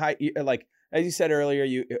 You're going to like, as you said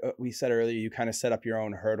earlier, we said earlier, you kind of set up your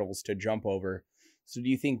own hurdles to jump over. So do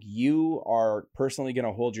you think you are personally going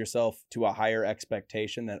to hold yourself to a higher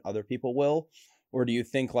expectation than other people will? Or do you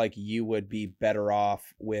think like you would be better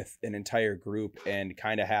off with an entire group and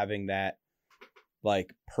kind of having that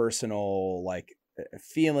like personal, like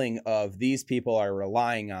feeling of these people are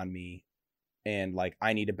relying on me and like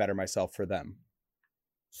I need to better myself for them?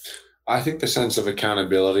 I think the sense of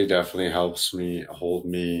accountability definitely helps me hold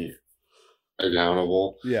me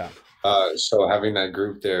accountable. Yeah. So having that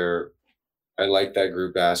group there, I like that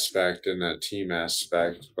group aspect and that team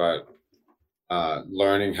aspect, but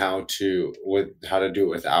learning how to do it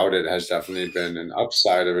without it has definitely been an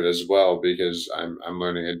upside of it as well, because I'm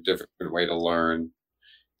learning a different way to learn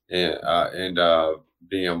and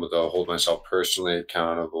being able to hold myself personally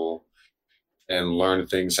accountable and learn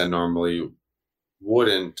things I normally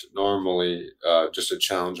wouldn't just to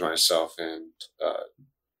challenge myself and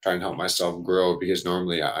try and help myself grow, because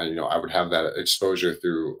normally I would have that exposure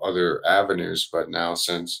through other avenues, but now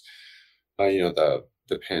since the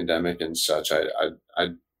pandemic and such, I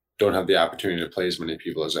don't have the opportunity to play as many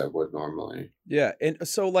people as I would normally. Yeah. And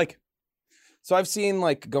so I've seen,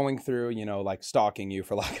 like, going through, like, stalking you,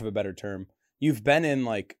 for lack of a better term. You've been in,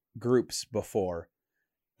 like, groups before,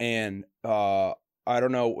 and I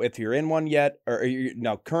don't know if you're in one yet, or you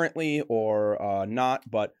now currently, or not,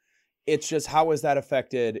 but it's just, how has that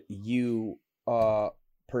affected you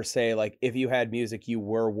per se? Like, if you had music you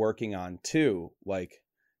were working on too, like,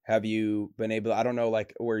 have you been able, I don't know,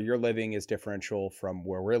 like, where you're living is differential from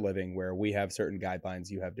where we're living, where we have certain guidelines,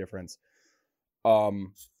 you have difference.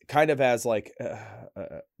 Kind of as like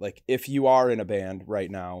if you are in a band right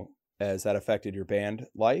now, has that affected your band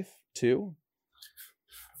life too?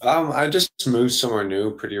 I just moved somewhere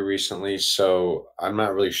new pretty recently, so I'm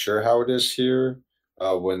not really sure how it is here.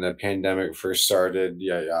 When the pandemic first started,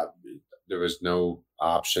 yeah, there was no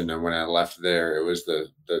option, and when I left there, it was the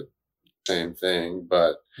same thing.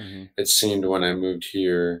 But it seemed when I moved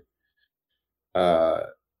here to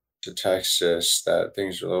Texas that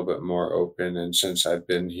things are a little bit more open, and since I've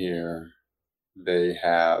been here, they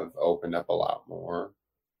have opened up a lot more.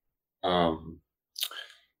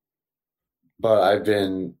 But I've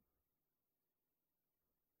been,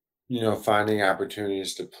 finding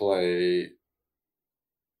opportunities to play,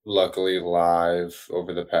 luckily live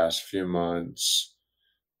over the past few months,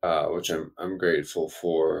 which I'm grateful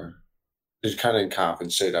for. To kind of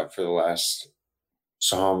compensate up for the last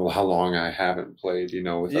how long I haven't played,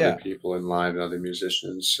 with other people and live and other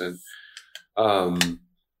musicians, and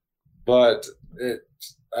but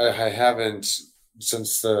I haven't,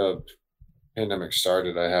 since the pandemic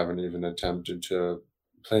started, I haven't even attempted to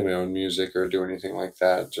play my own music or do anything like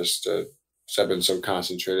that. Just I've been so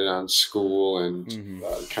concentrated on school and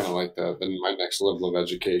kind of like my next level of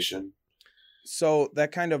education. So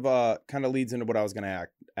that kind of leads into what I was going to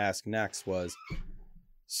ask next was,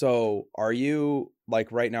 so are you,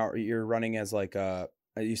 like, right now you're running as like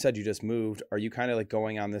you said you just moved, are you kind of like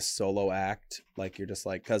going on this solo act? Like, you're just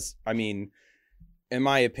like, cause I mean, in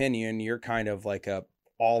my opinion, you're kind of like a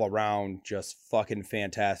all around just fucking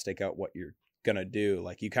fantastic at what you're going to do.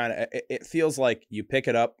 Like, you kind of, it feels like you pick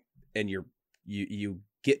it up and you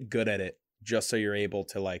get good at it just so you're able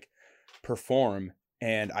to, like, perform.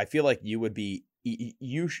 And I feel like you would be,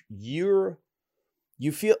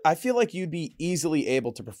 I feel like you'd be easily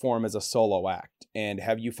able to perform as a solo act. And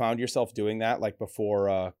have you found yourself doing that, like,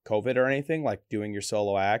 before COVID or anything, like doing your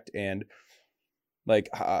solo act? And like,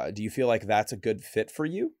 do you feel like that's a good fit for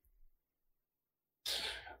you?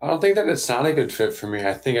 I don't think that it's not a good fit for me.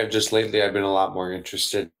 I think I've been a lot more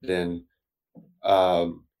interested in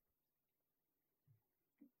allowing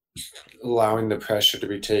the pressure to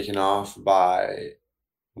be taken off by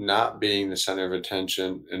not being the center of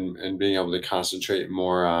attention, and being able to concentrate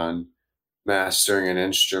more on mastering an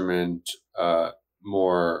instrument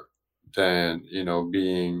more than,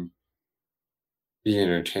 being the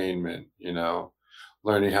entertainment,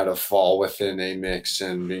 learning how to fall within a mix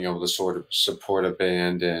and being able to sort of support a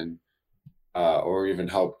band and or even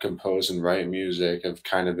help compose and write music have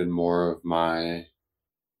kind of been more of my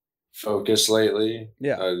focus lately.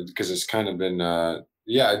 Yeah. Because it's kind of been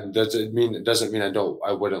it doesn't mean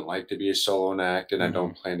I wouldn't like to be a solo act, and I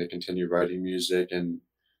don't plan to continue writing music and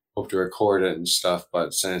hope to record it and stuff.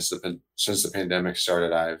 But since the pandemic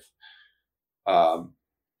started, I've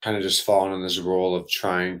kind of just fallen in this role of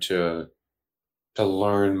trying to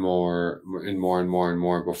learn more and more and more and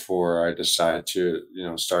more before I decide to,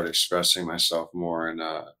 start expressing myself more in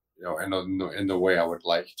in the way I would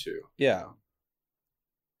like to. Yeah.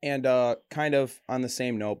 And kind of on the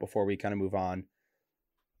same note, before we kind of move on,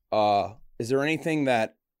 is there anything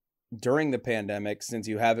that during the pandemic, since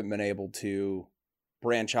you haven't been able to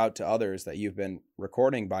branch out to others, that you've been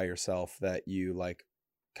recording by yourself, that you, like,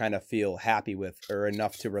 kind of feel happy with or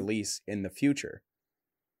enough to release in the future?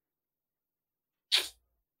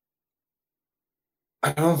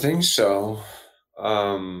 I don't think so.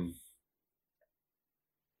 Probably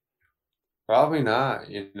not.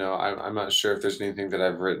 I'm not sure if there's anything that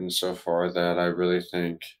I've written so far that I really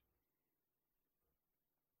think,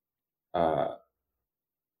 or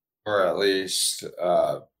at least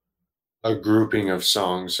a grouping of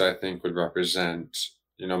songs I think would represent,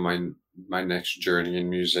 my next journey in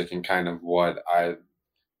music and kind of what I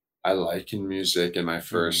like in music, and my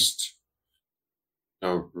first,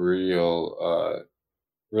 real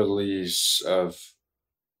release of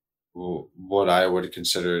what I would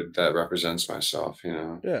consider that represents myself.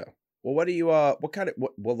 Yeah. Well, what do you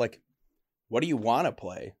what do you want to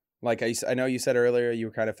play? Like I know you said earlier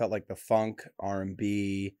you kind of felt like the funk,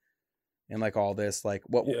 R&B, and like all this. Like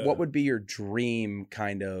what would be your dream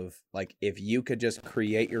kind of like if you could just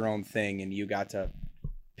create your own thing and you got to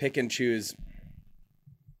pick and choose?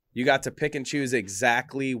 You got to pick and choose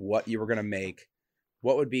exactly what you were gonna make.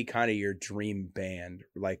 What would be kind of your dream band,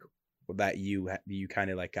 like that you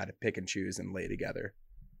kind of like got to pick and choose and lay together?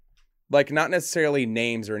 Like not necessarily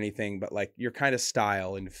names or anything, but like your kind of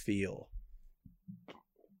style and feel.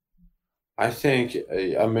 I think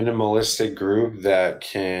a minimalistic group that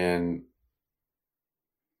can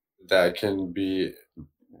be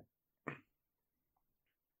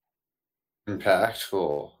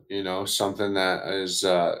impactful, you know, something that is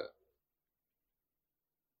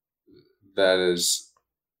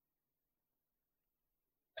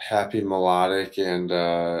happy, melodic, and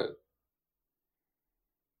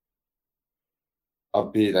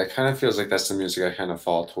upbeat. That kind of feels like that's the music I kind of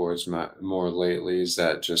fall towards more lately. Is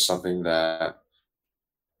that just something that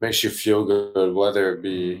makes you feel good, whether it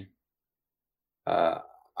be,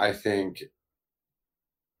 I think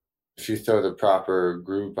if you throw the proper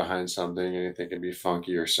groove behind something, anything can be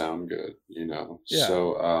funky or sound good, you know? Yeah.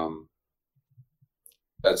 So,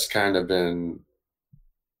 that's kind of been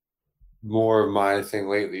more of my thing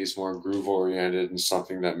lately, is more groove oriented and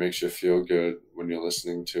something that makes you feel good when you're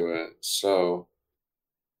listening to it. So,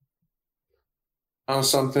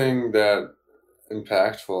 something that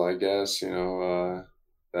impactful, I guess, you know,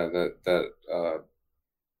 that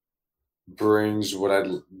brings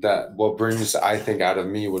what brings, I think, out of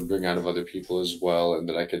me would bring out of other people as well, and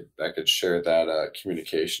that I could share that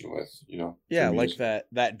communication with, you know. Yeah, through like music.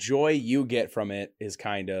 that joy you get from it is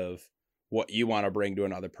kind of what you want to bring to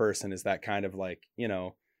another person. Is that kind of like, you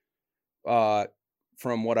know,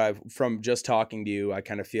 from just talking to you, I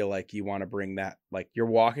kind of feel like you want to bring that, like you're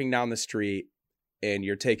walking down the street and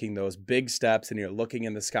you're taking those big steps and you're looking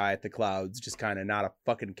in the sky at the clouds, just kind of not a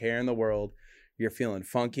fucking care in the world. You're feeling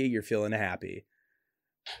funky, you're feeling happy.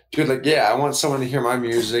 Dude, like, yeah, I want someone to hear my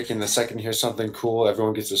music, and the second you hear something cool,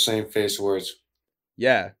 everyone gets the same face where it's,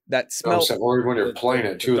 Yeah, that you know what smell. I'm saying? Or when you're playing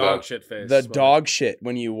it too, the dog though. shit face. The smell. dog shit.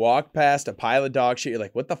 When you walk past a pile of dog shit, you're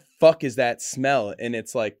like, what the fuck is that smell? And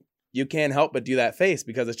it's like, you can't help but do that face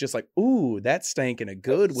because it's just like, ooh, that stank in a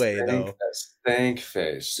good way, though. That stank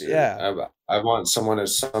face. Dude. Yeah. I want someone to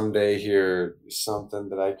someday hear something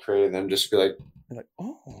that I created, them just be like, You're like,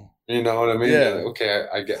 oh. you know what I mean? Yeah. Like,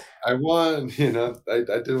 okay, I won, you know, I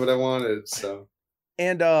did what I wanted. So,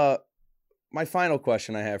 And my final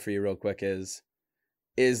question I have for you real quick is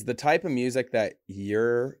the type of music that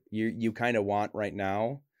you kind of want right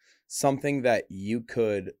now something that you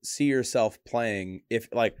could see yourself playing if,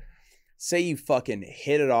 like, say you fucking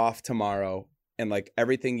hit it off tomorrow and like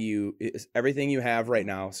everything you have right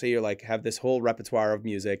now, say you're like have this whole repertoire of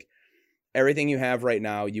music, everything you have right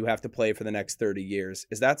now you have to play for the next 30 years.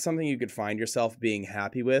 Is that something you could find yourself being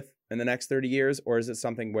happy with in the next 30 years? Or is it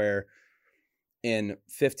something where in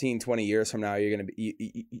 15, 20 years from now, you're going to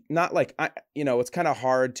be not like, it's kind of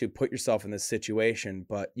hard to put yourself in this situation,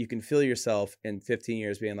 but you can feel yourself in 15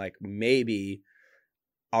 years being like, maybe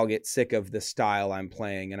I'll get sick of the style I'm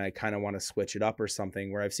playing and I kind of want to switch it up or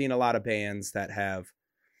something, where I've seen a lot of bands that have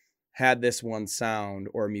had this one sound,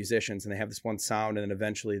 or musicians, and they have this one sound and then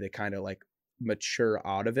eventually they kind of like mature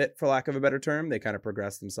out of it, for lack of a better term. They kind of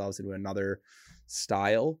progress themselves into another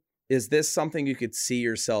style. Is this something you could see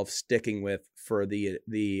yourself sticking with for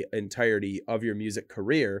the entirety of your music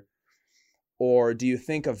career? Or do you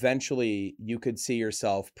think eventually you could see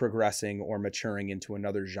yourself progressing or maturing into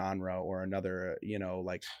another genre or another,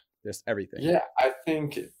 like just everything? yeah, I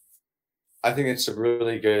think it's a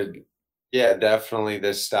really good, yeah, definitely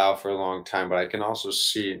this style for a long time, but I can also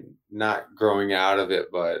see not growing out of it,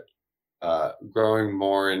 but growing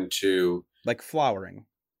more into, Like flowering.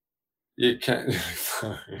 you can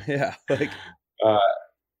Yeah.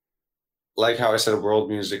 like how I said world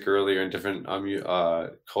music earlier, and different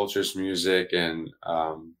cultures music, and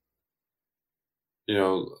you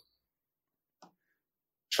know,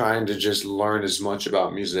 trying to just learn as much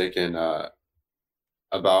about music and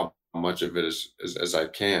about much of it as I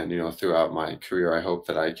can, you know, throughout my career. I hope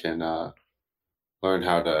that I can learn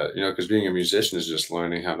how to, you know, because being a musician is just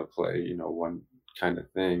learning how to play, you know, one kind of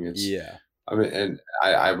thing. It's, Yeah. I mean, and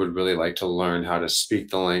I would really like to learn how to speak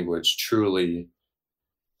the language truly,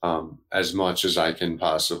 as much as I can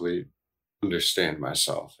possibly understand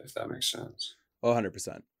myself, if that makes sense.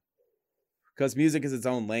 100%. Because music is its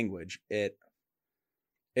own language. It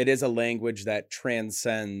is a language that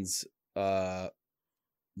transcends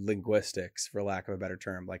linguistics, for lack of a better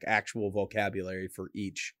term, like actual vocabulary for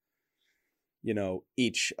each you know,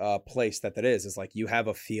 each place that is like you have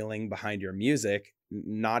a feeling behind your music,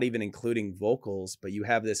 not even including vocals, but you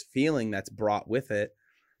have this feeling that's brought with it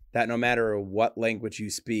that no matter what language you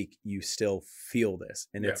speak, you still feel this.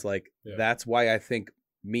 And it's like, that's why I think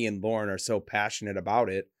me and Lauren are so passionate about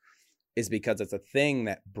it, is because it's a thing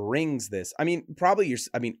that brings this. I mean,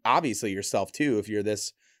 obviously yourself too, if you're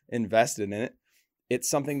this invested in it. It's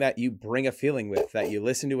something that you bring a feeling with, that you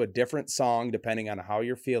listen to a different song depending on how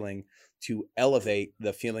you're feeling to elevate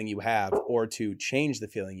the feeling you have or to change the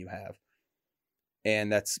feeling you have.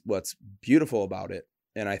 And that's what's beautiful about it.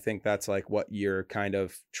 And I think that's like what you're kind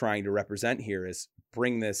of trying to represent here, is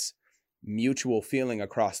bring this mutual feeling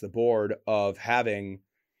across the board of having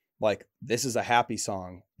like, this is a happy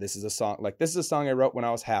song. This is a song like, this is a song I wrote when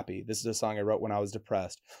I was happy. This is a song I wrote when I was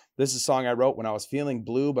depressed. This is a song I wrote when I was feeling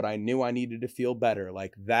blue, but I knew I needed to feel better.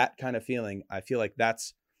 Like that kind of feeling. I feel like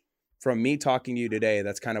that's, from me talking to you today,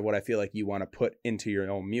 that's kind of what I feel like you want to put into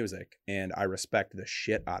your own music. And I respect the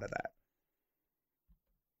shit out of that.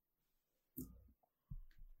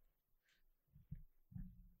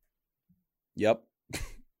 Yep.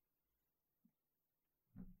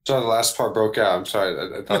 So the last part broke out. I'm sorry.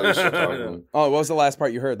 I thought you were still talking. Oh, what was the last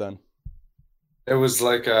part you heard then? It was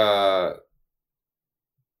like I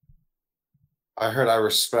heard I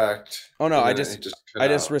respect. Oh no, I just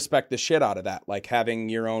out. respect the shit out of that. Like having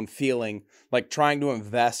your own feeling, like trying to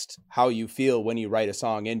invest how you feel when you write a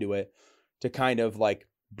song into it to kind of like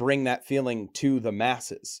bring that feeling to the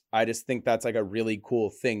masses. I just think that's like a really cool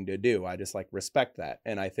thing to do. I just like respect that.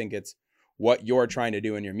 And I think it's what you're trying to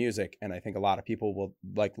do in your music. And I think a lot of people will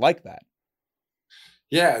like that.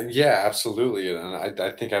 Yeah, absolutely. And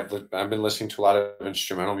I think I've been listening to a lot of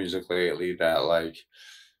instrumental music lately that like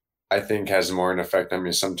I think has more an effect on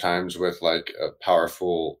me sometimes with like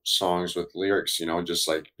powerful songs with lyrics, you know, just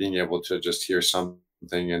like being able to just hear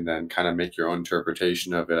something and then kind of make your own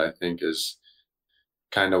interpretation of it, I think is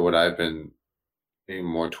kind of what I've been being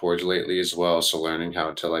more towards lately as well. So learning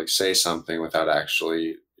how to like say something without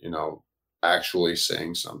actually, you know, actually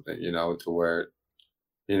saying something, you know, to where,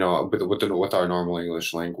 you know, with our normal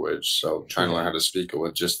English language. So trying to learn how to speak it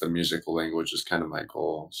with just the musical language is kind of my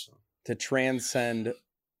goal. So to transcend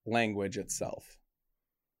language itself.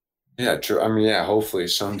 Yeah, true. I mean, yeah, hopefully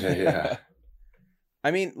someday, yeah. I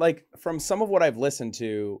mean, like from some of what I've listened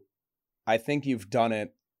to, I think you've done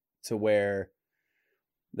it to where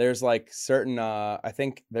there's like certain I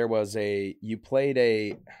think there was you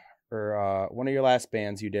played one of your last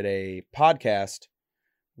bands, you did a podcast.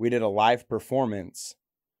 We did a live performance.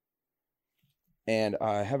 And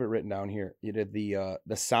I have it written down here. You did the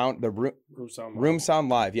sound, the room sound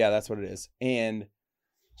live. Yeah, that's what it is. And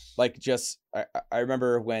like, just, I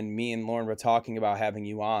remember when me and Lauren were talking about having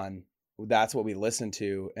you on, that's what we listened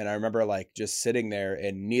to. And I remember like just sitting there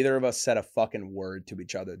and neither of us said a fucking word to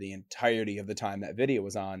each other the entirety of the time that video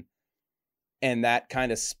was on. And that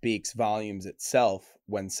kind of speaks volumes itself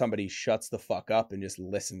when somebody shuts the fuck up and just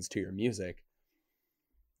listens to your music.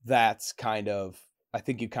 That's kind of, I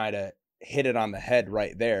think you kind of hit it on the head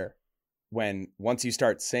right there. When once you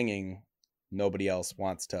start singing, nobody else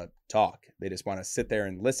wants to talk. They just want to sit there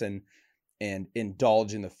and listen and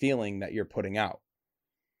indulge in the feeling that you're putting out.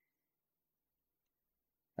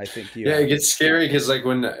 I think it gets scary because like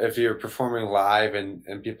if you're performing live and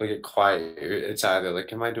people get quiet, it's either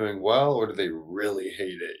like, am I doing well or do they really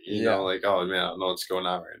hate it? You know, like, oh man, I don't know what's going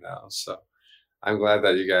on right now. So I'm glad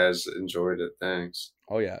that you guys enjoyed it. Thanks.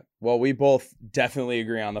 Oh yeah. Well, we both definitely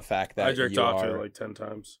agree on the fact that I jerked off to it like 10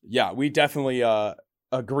 times. Yeah, we definitely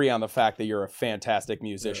agree on the fact that you're a fantastic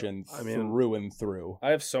musician through and through. I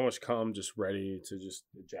have so much cum just ready to just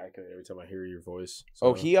ejaculate every time I hear your voice. So.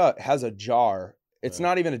 Oh, he has a jar. It's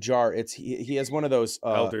not even a jar. It's he has one of those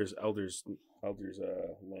elders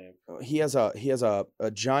lamp. He has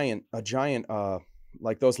a giant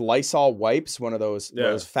like those Lysol wipes, one of those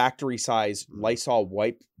factory size Lysol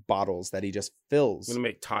wipe bottles that he just fills. I'm gonna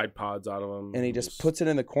make Tide Pods out of them. And he just puts it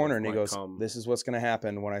in the corner and he goes, this is what's gonna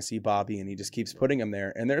happen when I see Bobby, and he just keeps putting them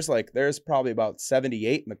there. And there's probably about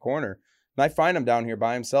 78 in the corner. And I find him down here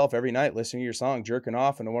by himself every night listening to your song, jerking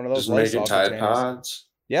off into one of those Lysol Tide Pods.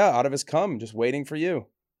 Yeah, out of his cum, just waiting for you.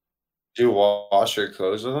 Do you wash your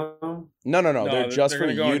clothes with them? No. They're just for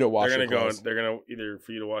you to wash your clothes. They're going to either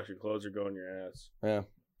for you to wash your clothes or go in your ass. Yeah.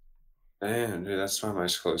 Man, dude, that's why my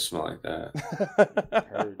clothes smell like that.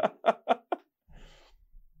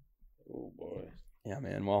 Oh, boy. Yeah,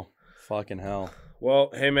 man. Well, fucking hell.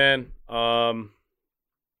 Well, hey, man. I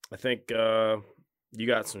think you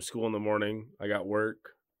got some school in the morning. I got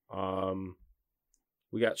work.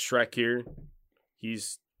 We got Shrek here.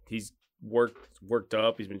 He's worked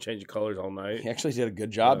up. He's been changing colors all night. He actually did a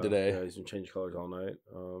good job today. Yeah, he's been changing colors all night.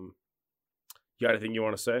 You got anything you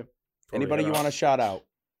want to say? Anybody you want to shout out?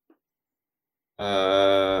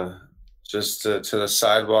 Just to the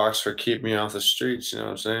sidewalks for keeping me off the streets. You know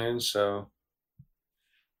what I'm saying? So.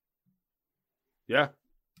 Yeah.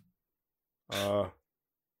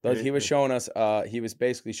 He was showing us. He was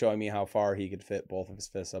basically showing me how far he could fit both of his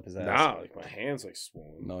fists up his ass. Nah, like my hands like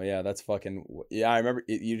swollen. No, yeah, that's fucking. Yeah, I remember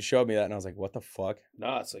you showed me that, and I was like, "What the fuck?"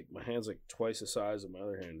 Nah, it's like my hand's like twice the size of my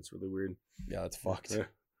other hand. It's really weird. Yeah, that's fucked. Yeah.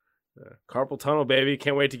 Carpal tunnel, baby.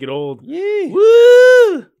 Can't wait to get old. Yee.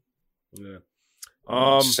 Woo! Yeah.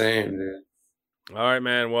 Same, dude. All right,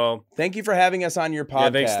 man. Well, thank you for having us on your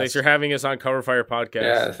podcast. Yeah, thanks for having us on Cover Fire Podcast.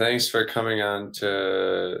 Yeah, thanks for coming on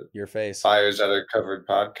to your face Fires That Are Covered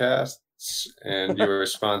podcasts, and you were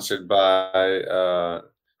sponsored by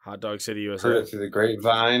Hot Dog City USA. Heard It Through the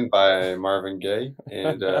Grapevine by Marvin Gaye,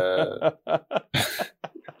 and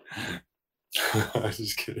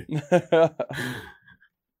just kidding.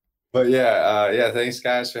 But yeah, thanks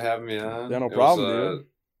guys for having me on. Yeah, no problem, dude.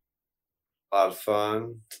 A lot of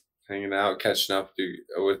fun. Hanging out, catching up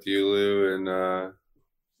with you, Lou,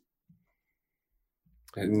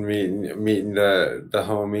 and meeting the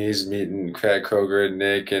homies, meeting Craig Kroger and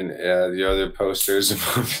Nick and the other posters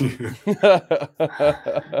above you.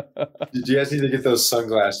 You guys need to get those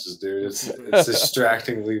sunglasses, dude. It's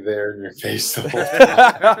distractingly there in your face the whole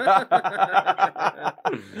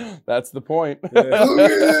time. That's the point. Look at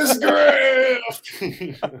this graph.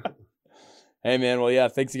 Hey, man. Well, yeah,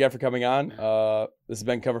 thanks again for coming on. This has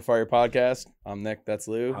been Cover Fire Podcast. I'm Nick. That's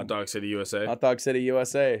Lou. Hot Dog City USA. Hot Dog City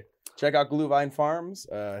USA. Check out Glühwein Farms.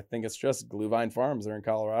 I think it's just Glühwein Farms. They're in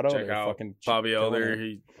Colorado. Check They're out fucking Bobby Elder.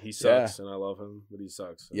 He sucks, and I love him, but he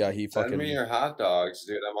sucks. So. Yeah, he fucking... Send me your hot dogs,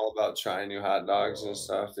 dude. I'm all about trying new hot dogs and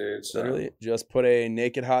stuff, dude. So. Literally, just put a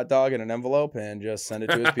naked hot dog in an envelope and just send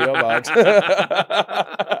it to his P.O. box.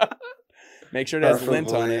 Make sure it has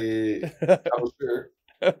lint on it. Kosher.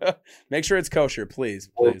 Make sure it's kosher, please.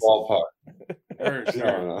 Ballpark.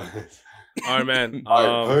 No. All right, man.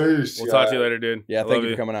 All right, peace, we'll talk to you later, dude. Yeah, thank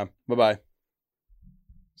you for coming on. Bye-bye.